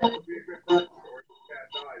 Be a good person or the cat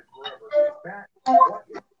dies forever. Matt, what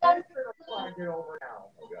is this that I'm trying to get over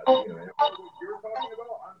now? Oh god, you know what you're talking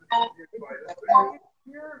about? I'm just confused by this thing.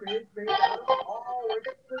 Pyramids made out of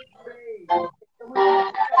it's the space.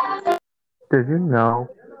 Did you know?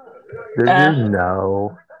 Did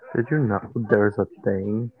you know there's a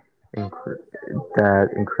thing in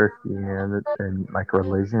Christianity and like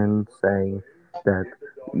religion saying that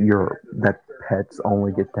that pets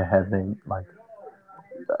only get to heaven, like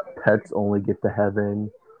pets only get to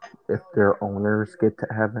heaven if their owners get to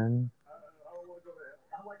heaven.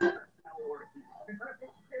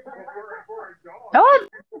 No,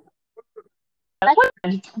 like,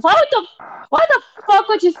 why the fuck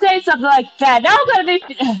would you say something like that? Now I'm gonna be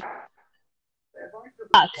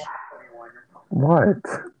fuck. What? If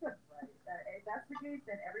that's the case,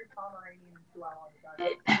 then every Pomeranian Chihuahua on the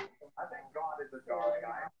goddamn. I think God is a dog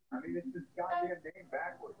guy. I mean, it's just goddamn name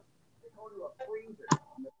backwards. They go to a freezer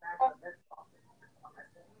in the back of the Met office.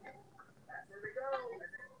 That's where they go. And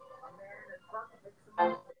then a man in a truck picks them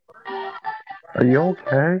up. Are you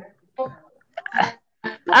okay?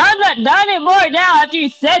 I'm not anymore now after you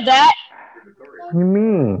said that. What do you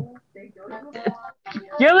mean? They go to a farm.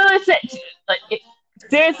 You really said like,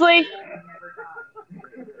 seriously?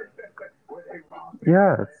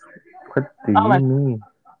 Yes. What do Oh you my mean?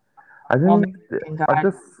 I oh didn't. my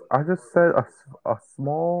god. I just said a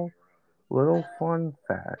small little fun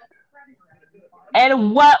fact.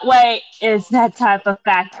 In what way is that type of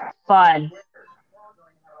fact fun?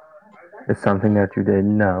 It's something that you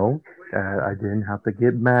didn't know that I didn't have to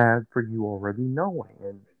get mad for you already knowing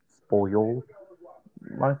and spoil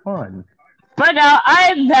my fun. But now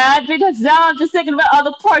I'm mad because now I'm just thinking about all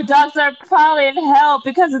the poor dogs that are probably in hell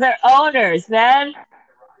because of their owners, man.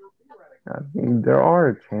 I mean, there are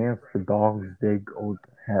a chance the dogs did go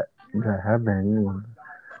to heaven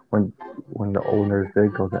when the owners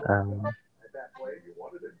did go to heaven. At that place, you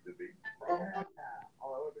wanted it to be. Yeah.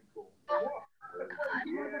 Oh, that would have been cool.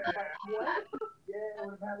 Yeah, it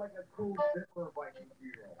would have had like a cool Zipper Viking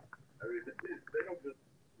funeral. I mean, they don't just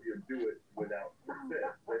do it without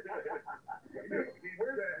consent. Where's that?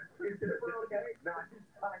 Is Zipper okay? Nah, he's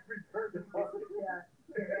fine. Return the fuck. Yeah.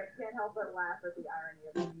 I can't help but laugh at the irony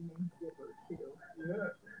of the name Zipper, too.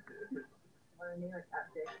 Yeah. What I mean, like,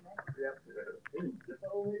 at Dick, man. Yep.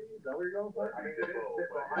 Zippo, is that where you're going for? I mean, it is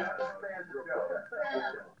Zippo. I understand the joke.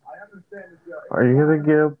 I understand the joke. Are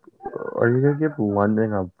you gonna give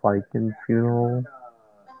London a Viking funeral?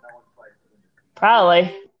 Probably.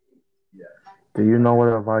 Do you know what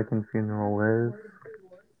a Viking funeral is?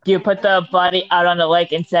 Do you put the body out on the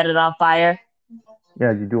lake and set it on fire?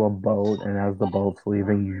 Yeah, you do a boat, and as the boat's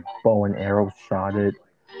leaving, you bow and arrow shot it.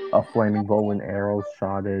 A flaming bow and arrow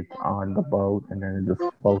shot it on the boat, and then it just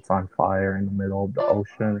floats on fire in the middle of the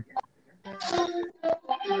ocean.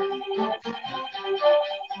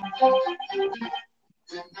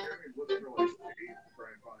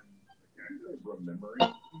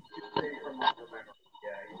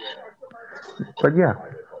 But yeah.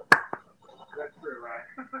 That's true, right?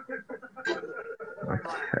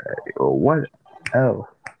 Okay. What else?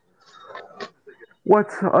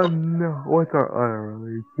 What's our other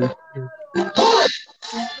releases?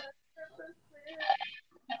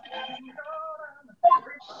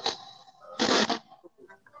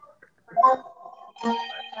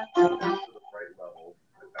 To the right level.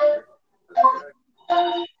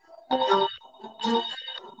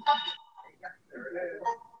 There it is.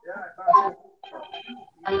 Yeah, I found it.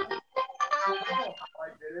 I don't know how I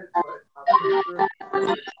did it, but I'm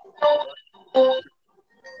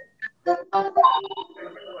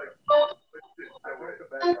pretty sure I broke the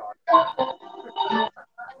bedrock.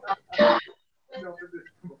 Jump into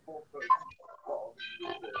the full fall.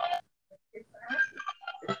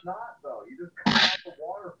 It's not though. You just come out the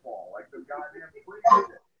waterfall like the goddamn freeze.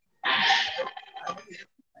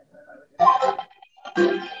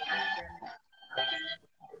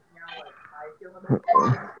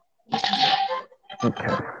 Okay.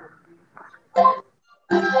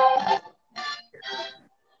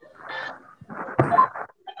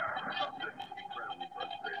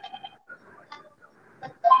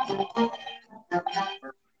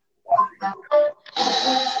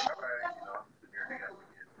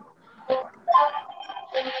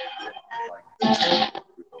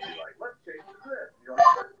 Let's change to this. You're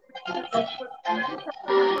like,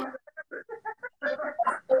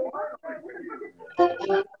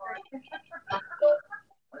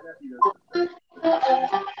 my nephew does the same.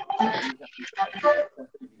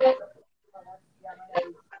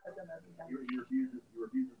 He refuses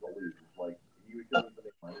to lose. Like he would show me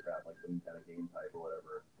something Minecraft, like some kind of game type or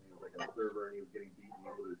whatever. And he was like on a server and he was getting beaten. He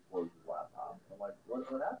would close his laptop. I'm like, what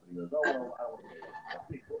happened? He goes, oh well, I don't want to play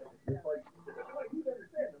it. It's like you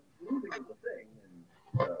understand, losing is a thing. And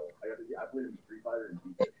so I played in Street Fighter and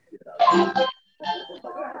beat the shit out of it.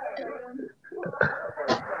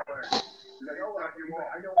 I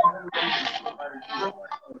know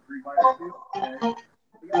Street Fighter 2.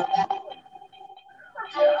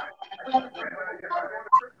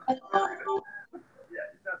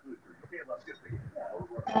 Yeah, it's absolutely true. You can't let good things go.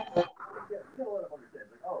 You gotta let them understand.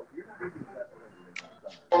 Like, oh, you're not using that for anything.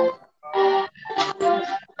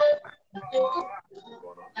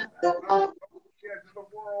 Yeah, to the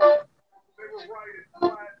world. They were right. It's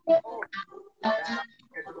flat. Oh,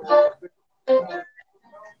 into the world.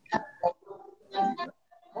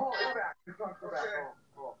 Oh, it's back. The chunks are back.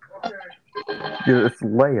 Oh, okay. Yeah, it's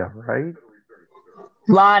Leia, right?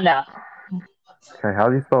 Lana. Okay, how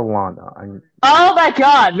do you spell Lana? Oh my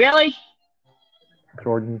god, really?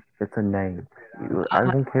 Jordan, it's a name. I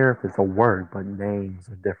don't care if it's a word, but names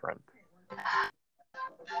are different.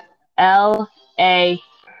 Lana.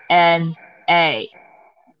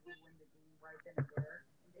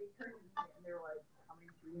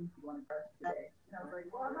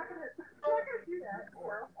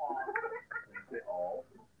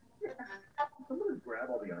 Someone grab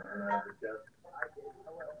all the iron out of the chest. I did. I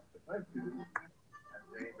will. That's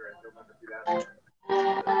dangerous. You'll never see that.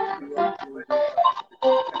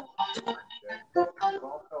 You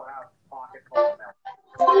also have pocket full of milk.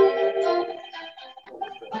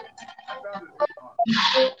 I found it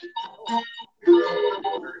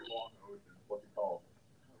very long ocean. What's it called?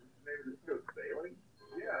 Maybe this goes sailing?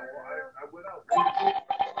 Yeah, well, I went out. A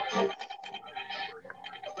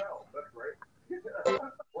bell, that's right.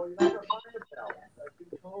 Well, you're not going to find a bell. I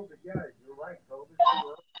think COVID, yeah, you're right. COVID,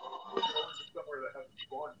 you're somewhere that hasn't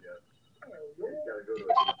spawned yet. You gotta go to a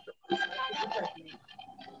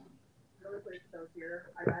really quick, so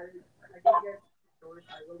here, I can get yours.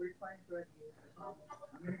 I will reply to it. I'm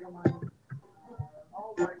going to go mine.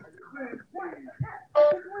 All right.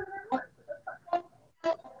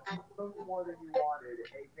 More than you wanted,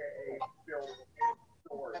 aka Phil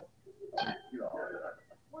Sword.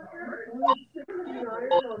 More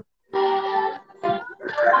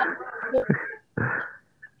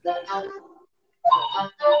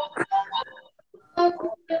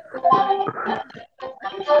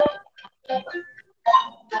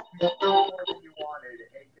than you wanted,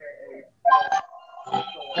 aka Phil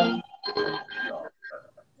Sword.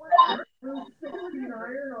 69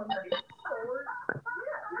 on my sword.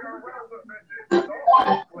 You're well defended.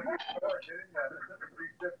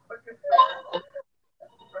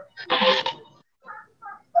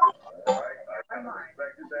 I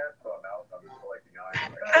expected that, so now I'm just collecting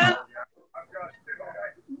iron. I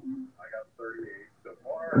got 38 so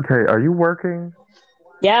far. Okay, are you working?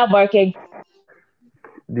 Yeah, I'm working.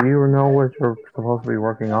 Do you know what you're supposed to be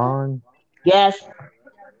working on? Yes.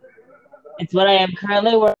 It's what I am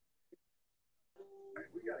currently working.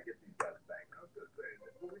 We gotta get these guys back. I was gonna say,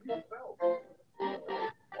 what do we need the bell? What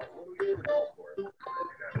do we need the bell for?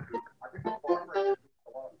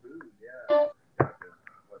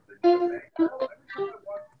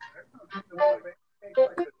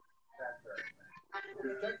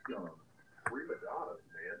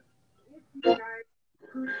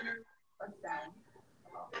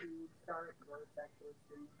 worst sexual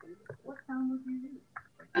experiences, what sound would you use?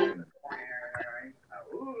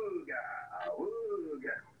 Awooga,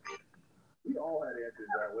 awooga. We all had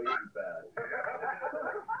answers that way too fast.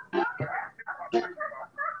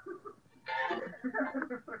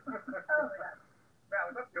 Now,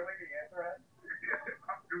 is that the only answer I had?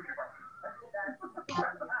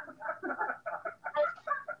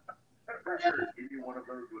 I'm pretty sure any one of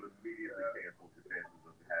those would immediately cancel your chances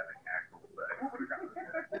of having actual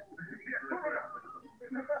sex.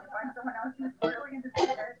 Find someone else who's really into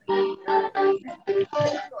sex. I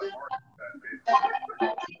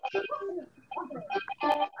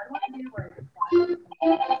want to do like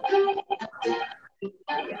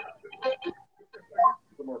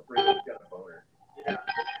Some more friends got a boner. Yeah. I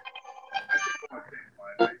think I want to change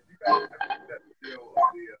mine. You guys ever see that video of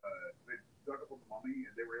they dug up a mummy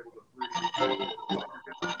and they were able to 3D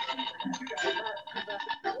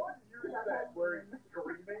that where he's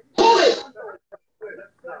screaming? That's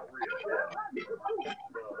not real.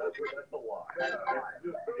 No, that's a lie.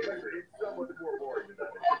 It's so much more boring than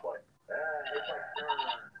that. It's just like,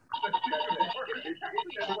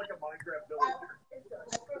 it's like a Minecraft villager.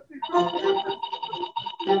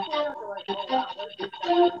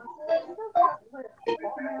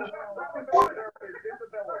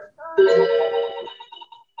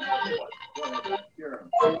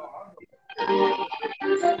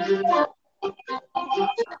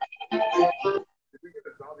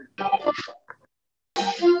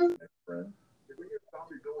 If we get a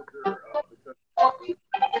zombie villager because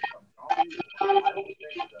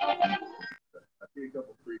I see a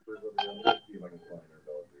couple creepers over there. Let's see if I can find our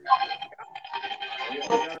villagers. We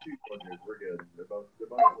got two villagers. We're good. They're both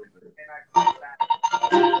sleeping. And I call that.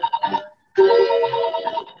 If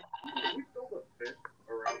we build a fence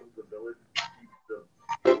around the village to keep the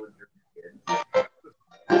villager in, we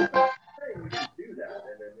can do that.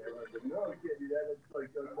 And then everyone's like, no, we can't do that. It's like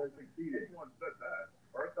us succeeding. Everyone said that.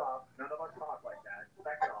 First off, none of us talk like that.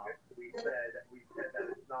 Second off, we said that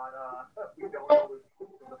it's not we don't know this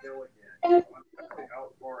from the village yet. I'm actually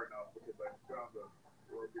out far enough because I found a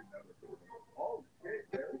broken nether portal. Oh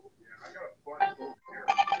shit, Barry. Yeah, I got a fun boat here.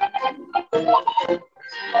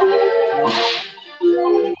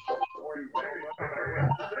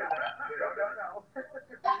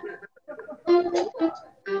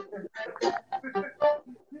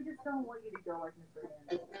 we just don't want you to go like Mr.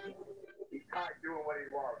 Anderson. He's not doing what he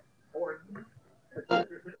loves. Or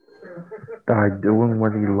Died doing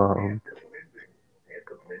what he loved.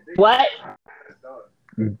 What?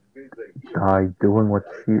 Died doing what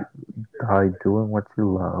you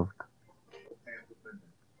loved.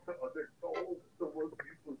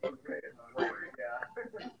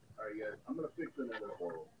 Alright guys, I'm gonna fix another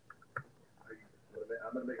portal.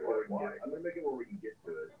 I'm gonna make it where we can get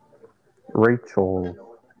to it. Rachel.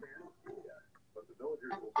 But the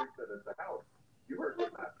villagers will think that it's a house. You heard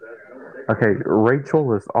what Matt said. Okay,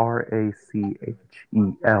 Rachel is Rachel,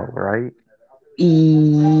 right?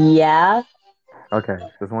 Yeah, Okay,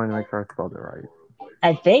 just wanted to make sure I spelled it right.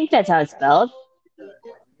 I think that's how it's spelled.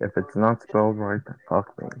 If it's not spelled right, then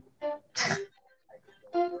fuck me.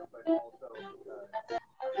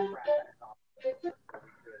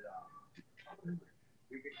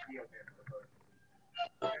 We could heal him with those.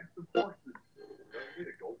 And some horses. Don't you need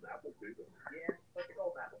a golden apple too? Yeah, like a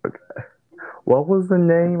golden apple. What was the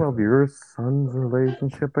name of your son's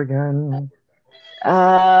relationship again?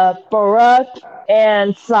 Barack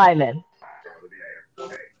and Simon.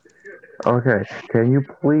 Okay, can you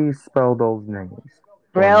please spell those names?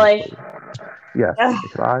 Really? Yes, Ugh.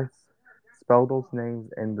 could I spell those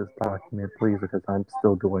names in this document, please? Because I'm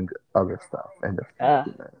still doing other stuff in this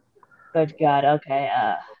document. Good God. Okay.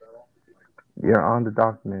 You're on the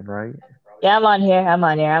document, right? Yeah, I'm on here. One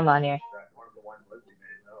of the ones Leslie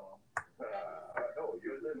made. Oh,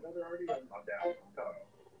 you had another already? I'm down.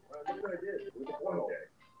 Look what I did. It was a portal. Okay.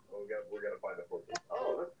 Oh, we're gonna find a portal.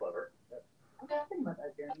 Oh, that's clever. I was thinking about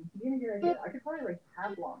that, Jeremy. You had a good idea. I could probably like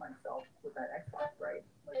Pavlov myself with that Xbox, right?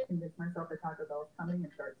 Like convince myself that Taco Bell's coming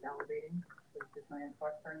and start salivating. It's just my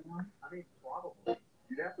Xbox turning on. I mean, probably.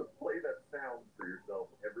 You'd have to play that sound for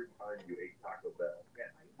yourself every time you ate Taco Bell.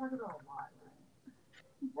 Yeah, I eat Taco Bell a lot,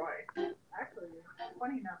 Right. Actually,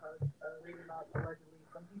 funny enough, I was reading about allegedly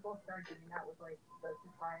some people start doing that with like the to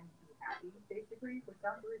try and be happy, basically, which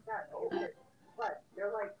sounds really sad. Like, but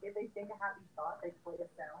they're like, if they think a happy thought, they play a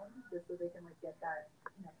sound just so they can like get that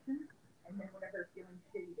connection. And then whenever they're feeling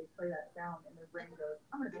shitty, they play that sound, and their brain goes,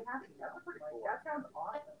 "I'm gonna be happy now." Like, that sounds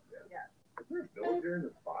awesome. Yeah. Is there a villager in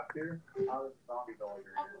the spot here? Oh, there's a zombie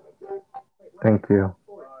villager here. Thank you.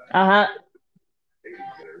 Uh-huh. Hey,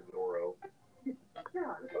 there's Zoro.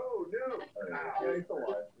 God. Oh no! Yeah, he's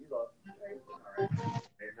alive. He's up.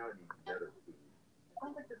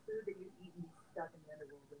 food that you've eaten stuck in the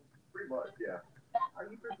underworld? Pretty much, yeah. Are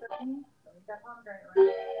you Persephone? Don't eat that pomegranate,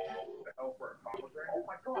 right? The hell for a pomegranate? Oh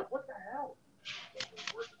my god, what the hell?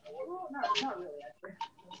 Well, not really, actually.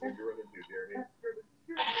 What you run into, Jeremy? That's true.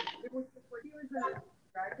 It was just like he was a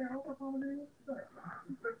dragon over pomegranate.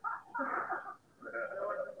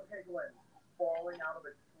 Okay, Glenn, falling out of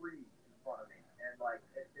a tree in front of me, and like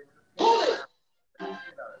it was just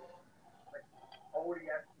like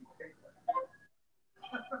ODS tasteless.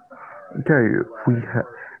 Okay, we have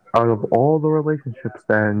out of all the relationships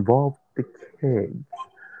that involve the kids,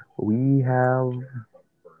 we have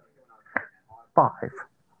 5.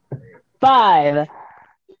 5.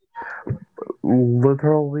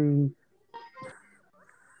 Literally,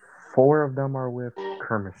 4 of them are with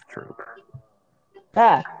Kermit's troop.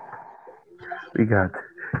 Ah. We got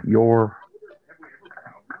your.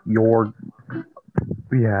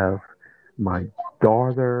 We have my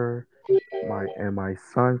daughter, my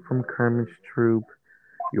son from Kermit's troop,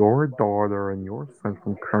 your daughter and your son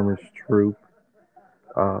from Kermit's troop,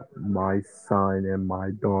 my son and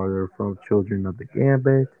my daughter from Children of the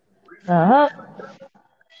Gambit. Uh-huh.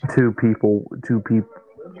 2 people, 2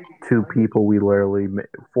 people we literally,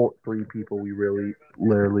 3 people we really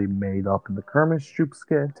literally made up in the Kermit's troop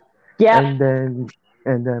skit, Yep. and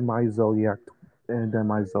then my Zodiac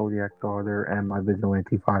daughter and my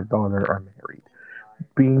Vigilante 5 daughter are married,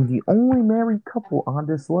 being the only married couple on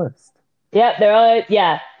this list. Yep, they're all,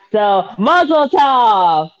 yeah. So, Mazel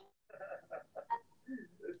Tov!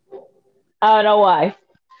 I don't know why.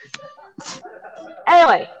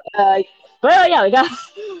 Anyway, well, yeah, we got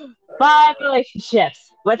 5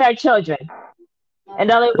 relationships with our children, and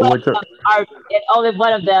only one of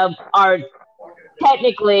them are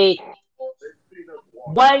technically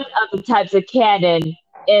one of the types of canon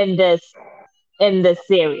in this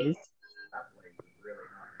series.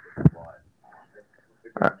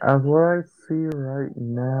 As what I see right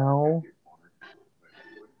now,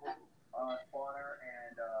 Spawner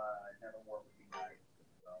and Nevermore would be nice.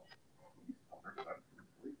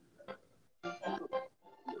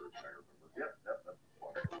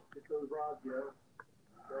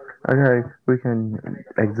 okay, we can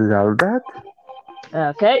exit out of that.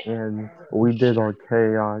 Okay. And we did our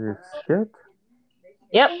chaotic skit.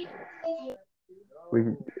 Yep.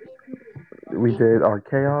 We did our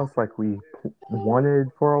chaos like we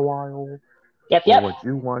wanted for a while. Yep. Or Yep. what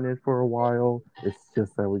you wanted for a while. It's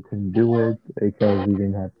just that we couldn't do it because we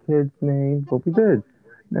didn't have kids' names, but we did.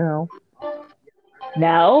 Now,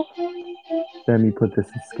 let me put this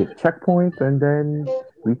in skip checkpoint, and then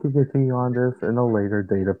we can continue on this in a later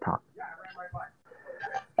date of time.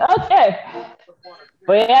 Okay.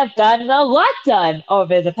 We have gotten a lot done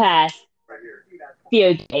over the past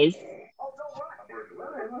few days. What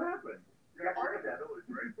happened? You got part of that village,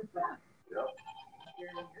 right? Yep.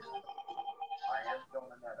 I am still in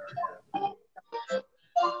the nether,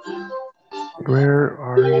 Where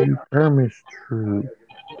are you, Kermit's troop?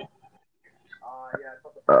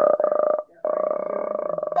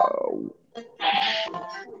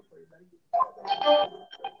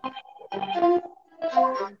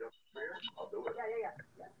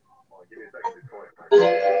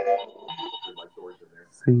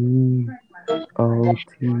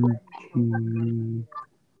 COTG.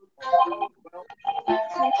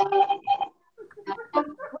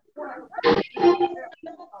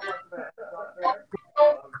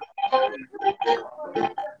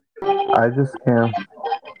 I just can't.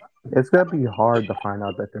 It's gonna be hard to find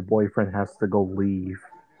out that their boyfriend has to go leave.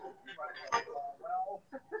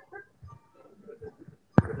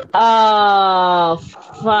 Oh,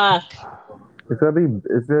 fuck. It's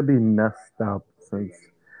gonna be messed up since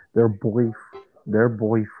their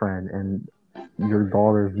boyfriend and your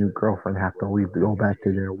daughter's new girlfriend have to leave to go back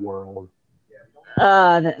to their world.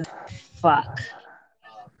 Fuck.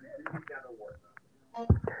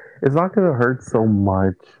 It's not gonna hurt so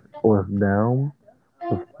much with them,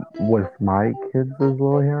 with my kids as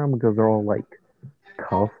well here, because they're all like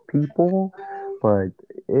tough people. But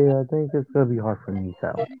yeah, I think it's gonna be hard for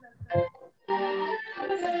Nico,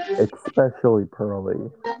 especially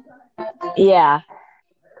Pearly. Yeah.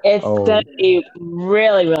 It's gonna be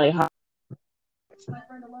really, really hard.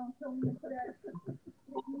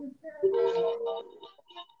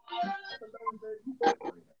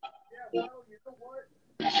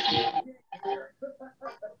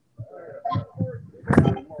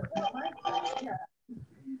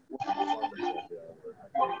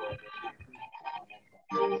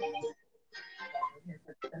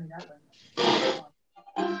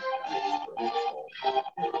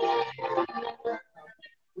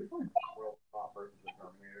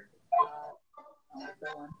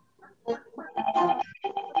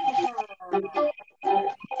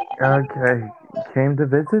 Okay, came to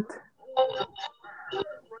visit,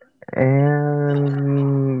 and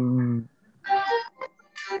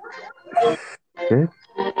shit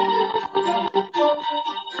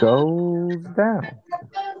goes down.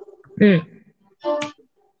 Mm.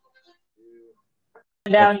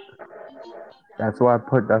 That's Down. that's why I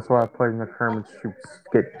put in the Kermit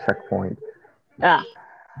skit checkpoint. Ah.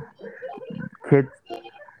 Kids,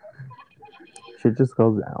 shit just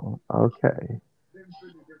goes down. Okay.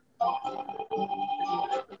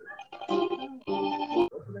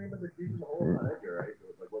 What's the name of the season? The whole on Edgar, right? So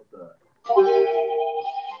it's like, what's the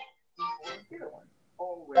one?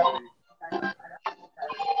 Oh, wait.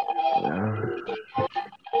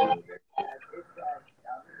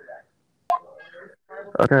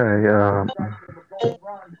 Okay.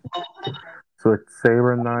 So it's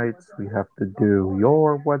Saber Nights. We have to do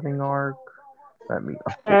your wedding arc. Let me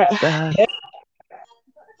update that.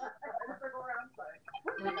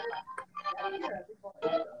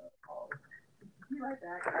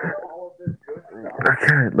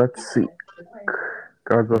 Okay, let's see.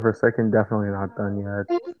 Guards over second, definitely not done yet.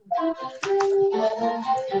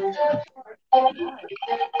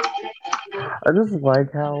 I just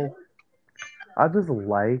like how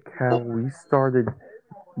we started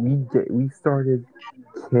we started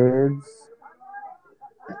kids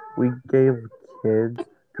we gave kids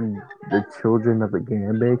to the children of the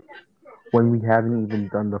Gambit when we haven't even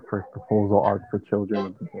done the first proposal arc for children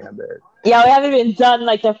of the Gambit. Yeah, we haven't even done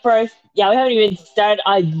like the first. Yeah, we haven't even started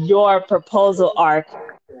on your proposal arc,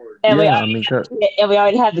 and Yeah, I mean, we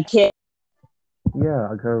already have the kid. yeah,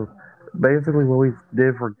 because basically what we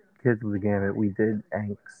did for kids of the Gambit, we did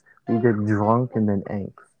Anks. We did Drunk and then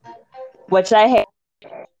Anks. Which I hate.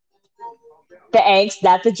 The angst,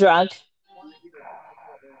 not the drunk.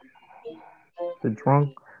 The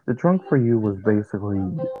drunk for you was basically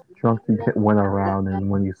drunk. You went around, and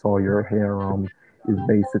when you saw your harem, is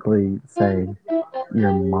basically saying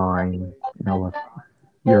you're mine.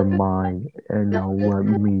 You're mine, and now let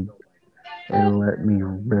me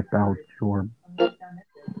rip out your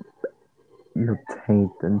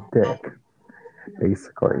taint and dick,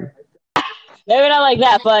 basically. Maybe not like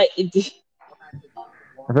that, but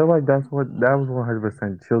I feel like that was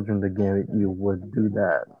 100% children the Gambit. You would do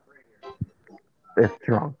that if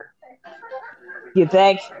drunk. you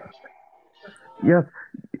think? Yes,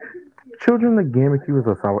 children the Gambit. You is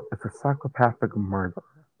it's a psychopathic murder.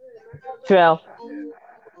 True.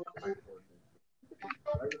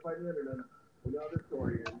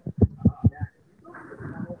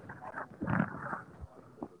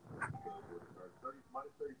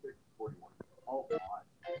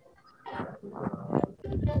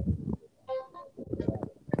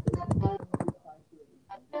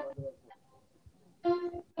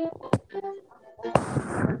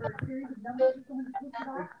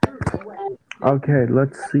 Okay,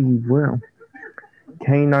 let's see. Well,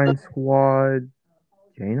 Canine Squad,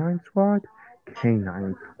 Canine Squad,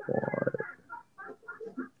 Canine Squad.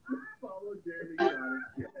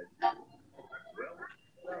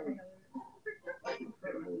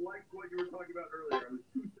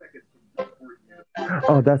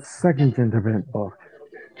 Oh, that's second gender bent book.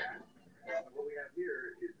 What we have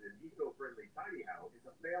here is an eco-friendly tiny house. It's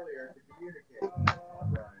a failure to communicate.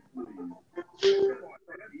 Right, please.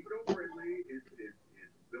 Eco-friendly is built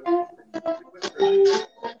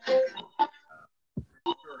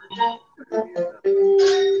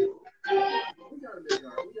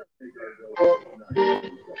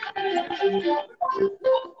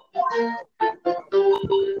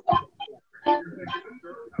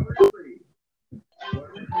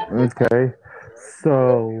Okay,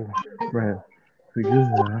 so right, we do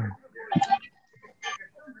that.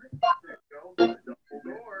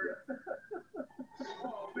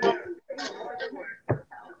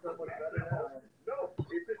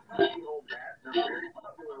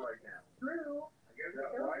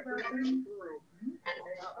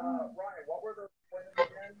 Ryan, what were the points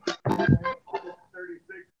again?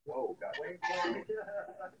 36. Whoa, got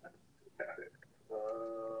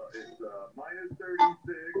it's minus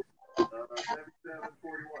 36, 77,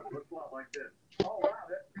 41. Looks a lot like this. Oh, wow.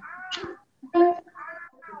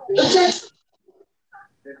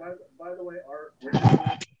 Hey, by the way, our in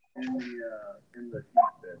the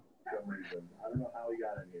sheet bed for some reason. I don't know how he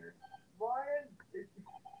got in here. Ryan, it's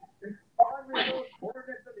those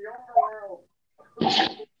coordinates in the overworld.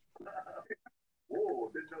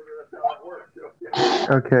 Whoa, didn't know that's how that works.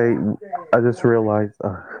 Okay, I just realized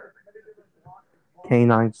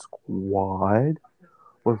Canine Squad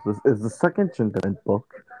is the second gender bent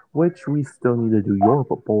book, which we still need to do your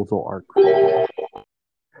proposal arc for.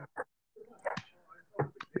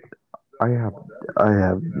 I have I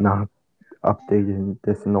have not updated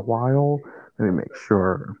this in a while. Let me make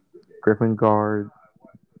sure. Griffin Guard,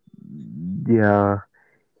 yeah,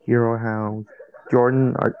 Hero Hounds.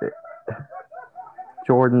 Jordan,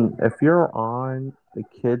 Jordan, if you're on the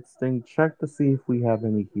kids thing, check to see if we have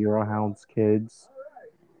any Hero Hounds kids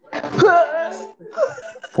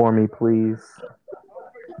for me, please.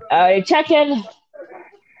 Checking. So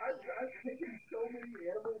many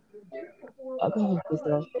animals in this before. I'll go with this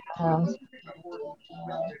little house. I did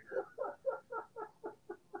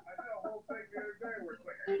a whole thing the other day where it's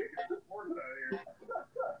like I can't get the sports out of here.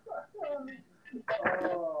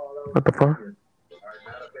 What the fuck? All right,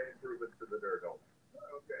 not a big improvement to the dirt.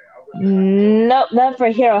 Okay, I'll go. Nope, not for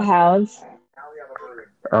Hero Hounds.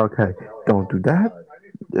 Okay, don't do that.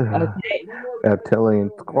 Okay. Reptilian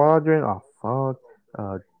Squadron, oh fuck.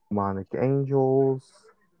 Demonic Angels.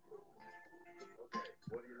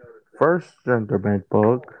 First Genderbend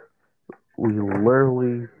book, we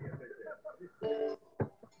literally.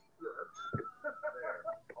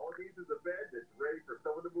 All it needs is a bed that's ready for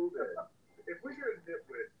someone to move in. If we get a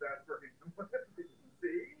nitwit, that's where he's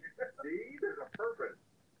See? There's a purpose.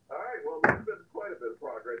 All right, well, there's been quite a bit of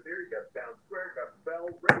progress here. You got Town Square, got the bell,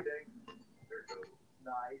 rating. There it goes.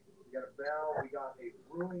 Nice. We got a bell, we got a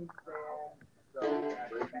brewing stand. So,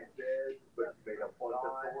 Brady's dead, but you made a bunch of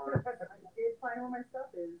swords. It's fine where my stuff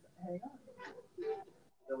is. Hang on.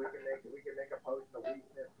 So we can make a potion of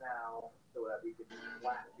weakness now so that we can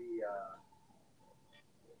flat the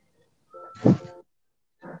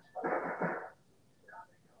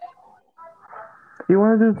You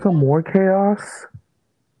want to do some more chaos?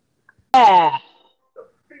 Yeah.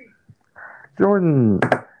 Jordan,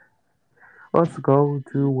 let's go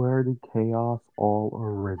to where the chaos all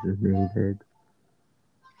originated.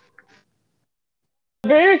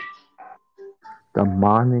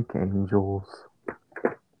 Demonic Angels.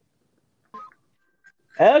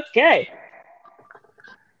 Okay.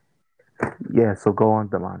 Yeah, so go on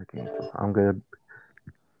Demonic Angels. I'm gonna.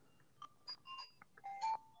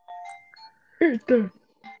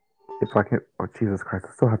 If I can. Oh, Jesus Christ,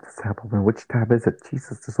 I still have this tab open. Which tab is it?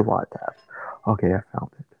 Jesus, there's a lot of tabs. Okay, I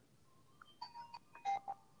found it.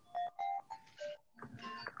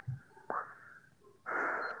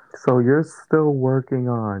 So you're still working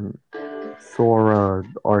on Sora,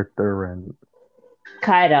 Arthur, and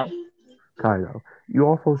Kaido. Kaido. You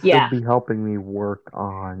also should Yeah. be helping me work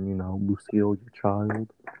on, Lucille, your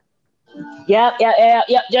child. Yep.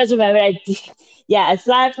 Just remember,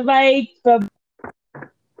 aside from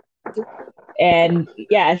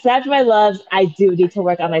aside from my loves, I do need to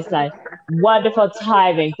work on my son. Wonderful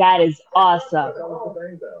timing. That is awesome.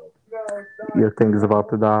 Your thing is about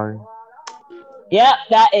to die. Yep,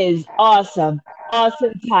 that is awesome.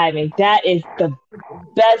 Awesome timing. That is the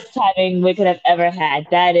best timing we could have ever had.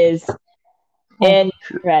 That is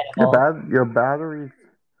incredible. Your batteries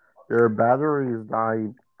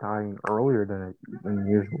dying earlier than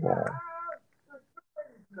usual.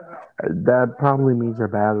 That probably means your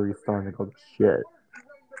battery's starting to go to shit.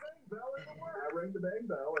 I rang the bang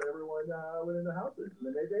bell and everyone went in the houses and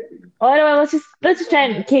they made babies. Well, anyway, let's just try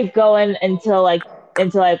and keep going until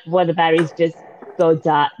when the batteries just go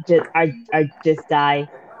die, just die.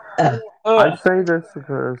 I say this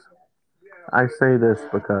because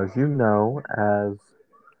as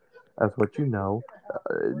what you know,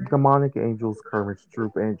 Demonic Angels, Courage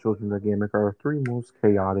Troop, and Children of the Gimmick are three most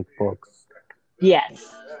chaotic books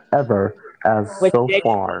Yes, ever, as which so makes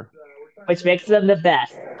far. them the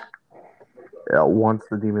best. Once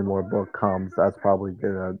the Demon Lord book comes, that's probably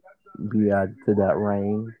gonna be added to that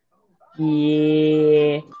reign.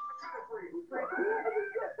 Yeah.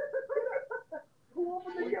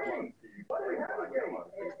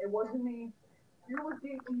 It wasn't me. You was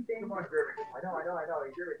eating. Come on, Jeremy. I know.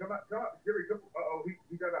 Jeremy, come on. Jeremy, come.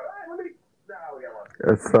 He got out. Let me. Now we got one.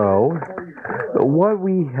 So, what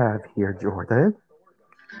we have here, Jordan. I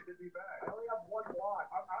only have one block.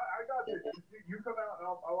 I got this. You come out and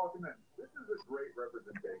I'll walk him in. This is a great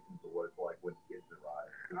representation for what it's like when kids arrive.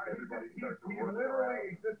 He literally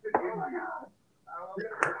existed in you.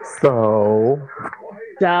 So,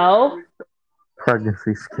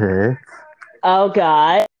 pregnancy skits. Oh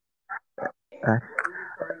God.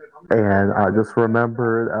 And I just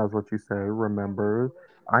remembered, as what you said,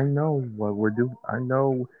 I know what we're doing. I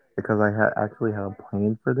know because I actually had a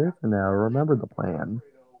plan for this, and now I remember the plan.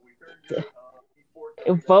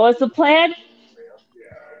 What was the plan?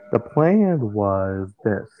 The plan was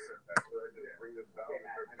this.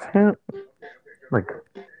 Like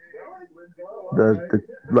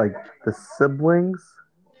the siblings.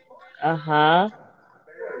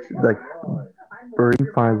 Like Bree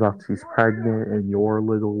finds out she's pregnant, and your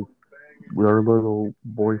little their little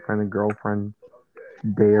boyfriend and girlfriend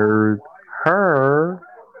dares her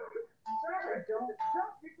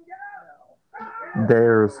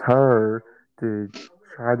dares her to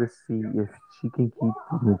try to see if she can keep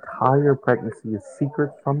the entire pregnancy a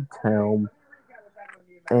secret from Tim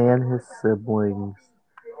and his siblings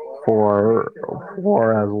for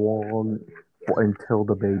as long until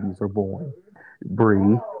the babies are born.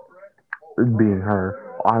 Bree, being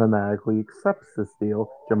her, automatically accepts this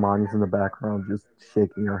deal. Jamani's in the background just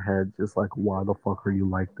shaking her head, just like, why the fuck are you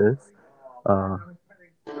like this? Uh,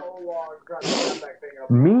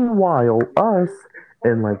 Meanwhile, us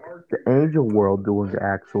in like the angel world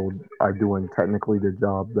are doing technically the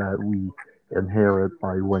job that we inherit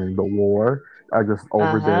by winning the war, are just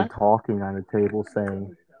over there Uh-huh. talking on the table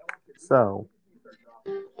saying, so,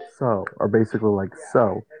 or basically like,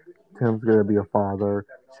 so, Tim's gonna be a father.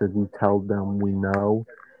 Should we tell them we know?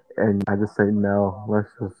 And I just say no. Let's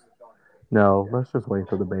just wait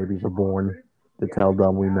till the babies are born to tell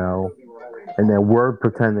them we know. And then we're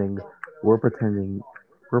pretending,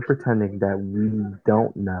 that we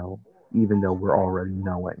don't know, even though we're already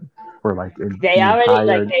knowing. For like in They the already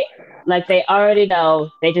entire, they already know.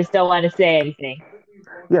 They just don't want to say anything.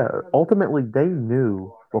 yeah. Ultimately, they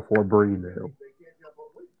knew before Bree knew.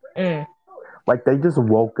 Mm. Like they just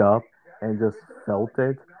woke up and just felt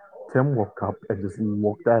it. Tim woke up and just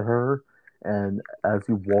looked at her, and as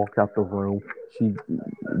he walked out the room,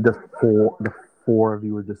 the four of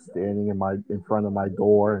you were just standing in front of my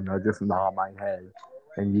door, and I just nod my head,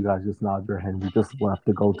 and you guys just nod your head. We just left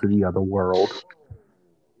to go to the other world.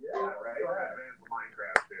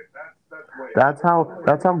 That's how.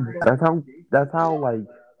 That's how. Like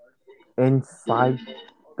inside.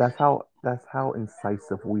 That's how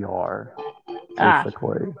incisive we are, Ah.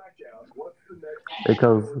 basically.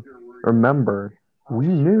 Because remember, we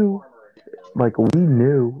knew, we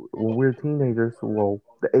knew when we were teenagers, well,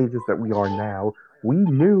 the ages that we are now, we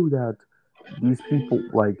knew that these people,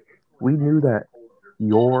 we knew that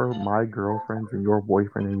my girlfriends and your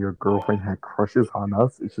boyfriend and your girlfriend had crushes on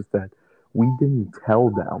us. It's just that we didn't tell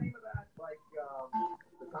them.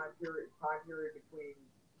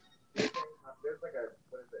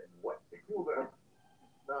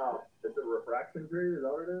 No, it's a refraction period. Is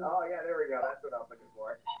that what it is? Oh yeah, there we go. That's what I'm looking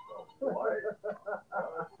for. Oh, what?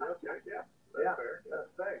 Yeah, that's fair. Yeah,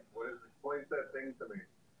 thanks. Explain that thing to me,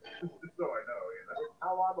 just so I know.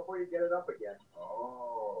 How long before you get it up again?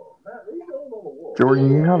 Oh, man, these are all over the wall.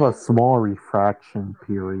 Jordan, you have a small refraction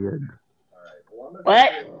period. All right.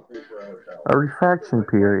 What? A refraction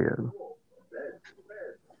period.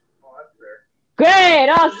 Great,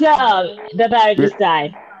 awesome. The battery just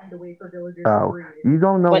died. Oh, you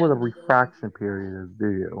don't know What? what a refraction period is, do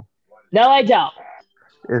you? No, I don't.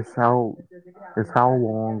 It's how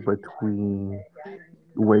long between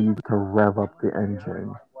where you get to rev up the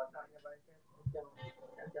engine.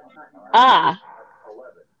 Ah,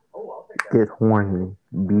 Get horny,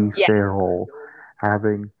 be yeah. feral,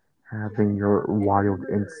 having your wild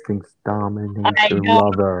instincts dominate I your know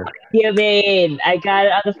lover. what you mean. I got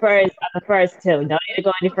it on the first two. Don't need to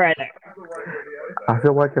go any further. I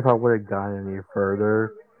feel like if I would have gone any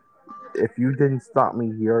further, if you didn't stop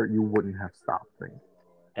me here, you wouldn't have stopped me.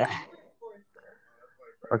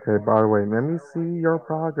 Okay, by the way, let me see your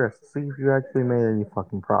progress. See if you actually made any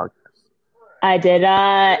fucking progress. I did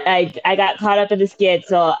not. I got caught up in the skit,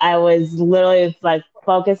 so I was literally like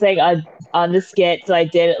focusing on the skit, so I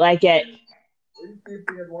didn't like it.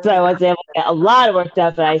 So I was able to get a lot of work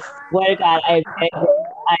done, but I swear to God, I'm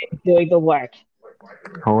doing the work.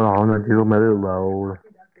 Hold on, let it load.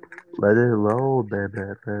 Let it load, baby.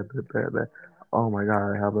 Oh my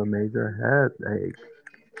god, I have a major headache.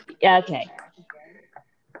 Yeah, okay.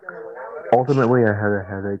 Ultimately, I had a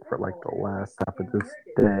headache for like the last half of this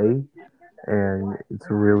day, and it's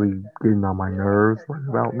really getting on my nerves right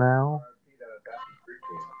about now.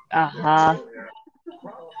 Uh-huh.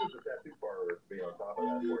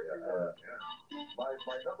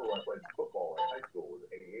 My number when I played football in high school was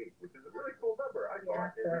 88, which is a really cool number. I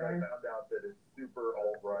thought, and then I found out that it's super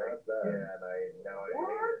alt-right, and now I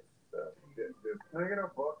hate it. Can I get a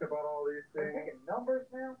book about all these things? Numbers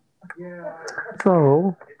now? Yeah.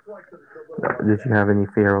 So, did you have any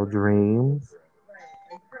feral dreams?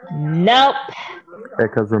 Nope.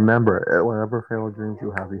 Because remember, whatever feral dreams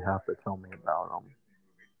you have to tell me about them.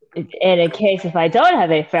 And in case if I don't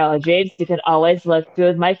have any feral dreams, you can always look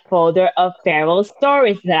through my folder of feral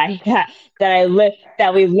stories that I got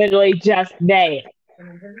that we literally just made.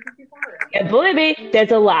 And believe me,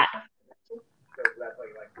 there's a lot.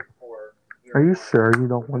 Are you sure you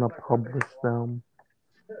don't want to publish them?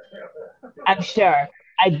 I'm sure.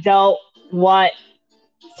 I don't want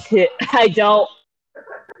I don't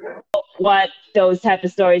want those type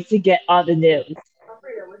of stories to get on the news.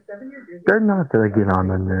 They're not gonna get on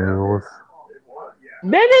the news.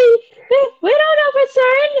 Maybe we don't know for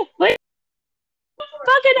certain. We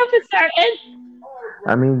fucking know for certain.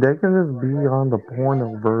 I mean, they can just be on the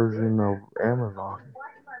porno version of Amazon.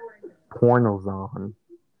 Pornozon.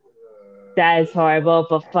 That is horrible,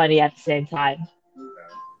 but funny at the same time.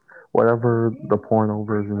 Whatever the porno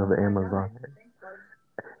version of Amazon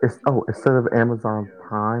is. Instead of Amazon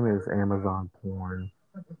Prime, it's Amazon Porn.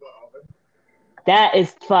 That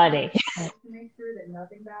is funny. Make sure that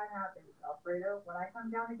nothing bad happens, Alfredo. When I come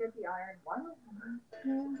down to get the iron,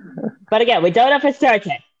 But again, we don't know for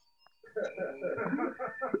certain.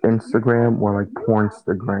 Instagram or like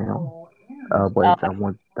Pornstagram. Wait,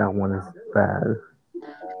 that one is bad.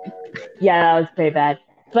 Yeah, that was pretty bad.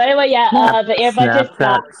 But anyway, yeah, the earbud just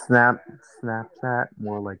stopped. Snapchat,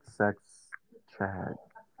 more like sex chat.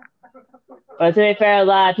 But to be fair, a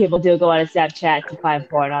lot of people do go on Snapchat to find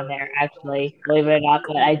porn on there, actually. Believe it or not,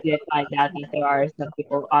 but I did find out that there are some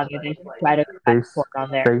people on there that try to find porn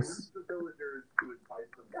on there.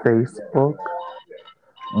 Facebook,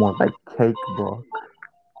 more like cake book.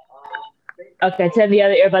 Okay, so the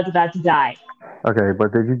other earbud's about to die. Okay,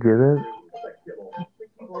 but did you get it?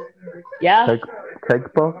 Yeah?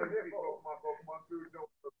 Cake book?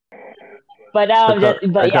 But now because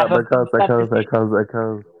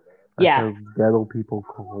ghetto people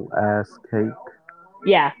call ass cake.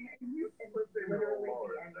 Yeah.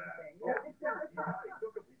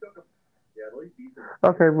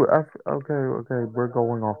 Okay, we're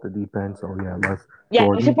going off the deep end, so yeah, let's. Yeah,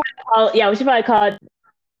 we should probably call it.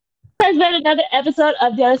 There's been another episode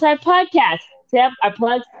of the Other Side Podcast. Sam, our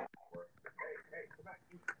plugs.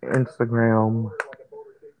 Instagram.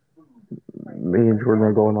 Me and Jordan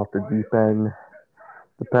are going off the deep end.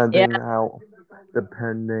 Depending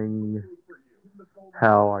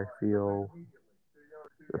how I feel.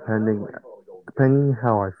 Depending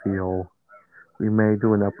how I feel, we may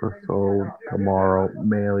do an episode tomorrow,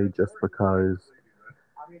 mainly just because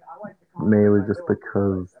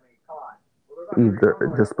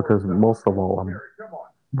most of all I'm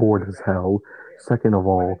bored as hell. Second of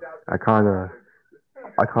all, I kind of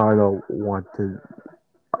want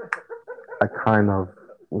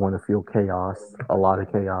to feel chaos, a lot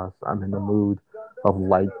of chaos. I'm in the mood of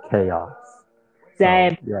light chaos.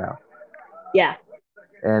 Same. So, yeah. Yeah.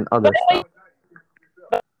 And other stuff.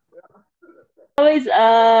 Always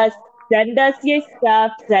send us your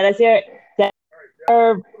stuff. Send us your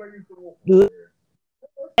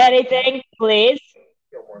anything, please.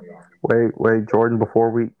 Wait, Jordan. Before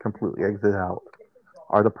we completely exit out,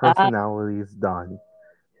 are the personalities done?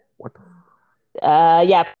 What the?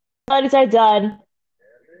 Yeah, personalities are done.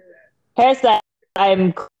 Hairstyle,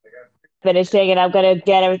 I'm finishing, and I'm gonna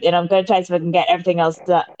get everything. I'm gonna try so I can get everything else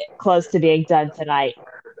close to being done tonight.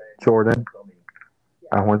 Jordan,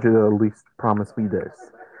 I want you to at least promise me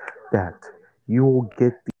this: that you will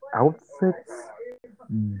get the outfits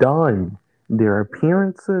done, their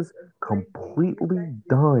appearances completely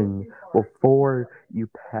done before you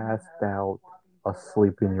passed out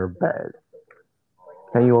asleep in your bed.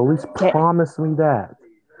 Can you at least promise me that?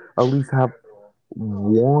 At least have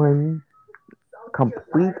one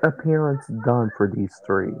complete appearance done for these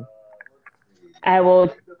three. I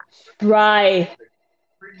will try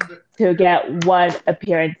to get one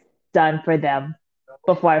appearance done for them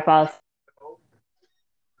before I fall asleep.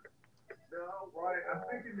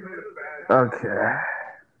 Okay.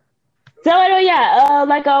 So anyway, yeah,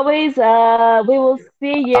 like always, we will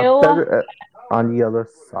see you on the other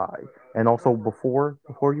side. And also, before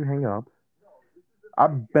you hang up, I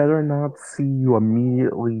better not see you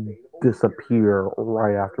immediately disappear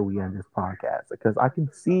right after we end this podcast, because I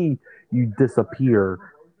can see you disappear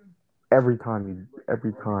every time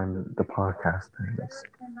the podcast ends.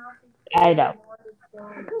 I know.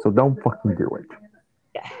 So don't fucking do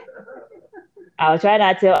it. I'll try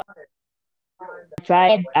not to.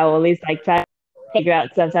 I will at least try to figure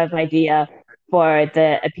out some type of idea for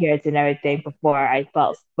the appearance and everything before I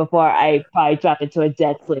probably drop into a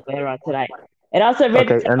dead sleep later on tonight. And also read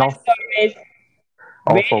my stories.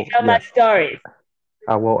 My stories.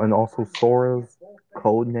 I will, and also Sora's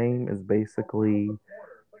code name is basically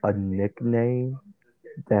a nickname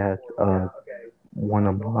that one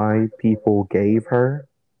of my people gave her.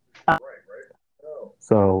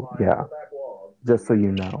 So yeah, just so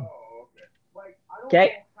you know.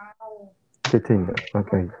 Okay. Continue.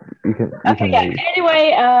 Okay, you can leave.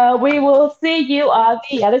 Anyway, we will see you on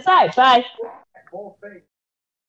the other side. Bye.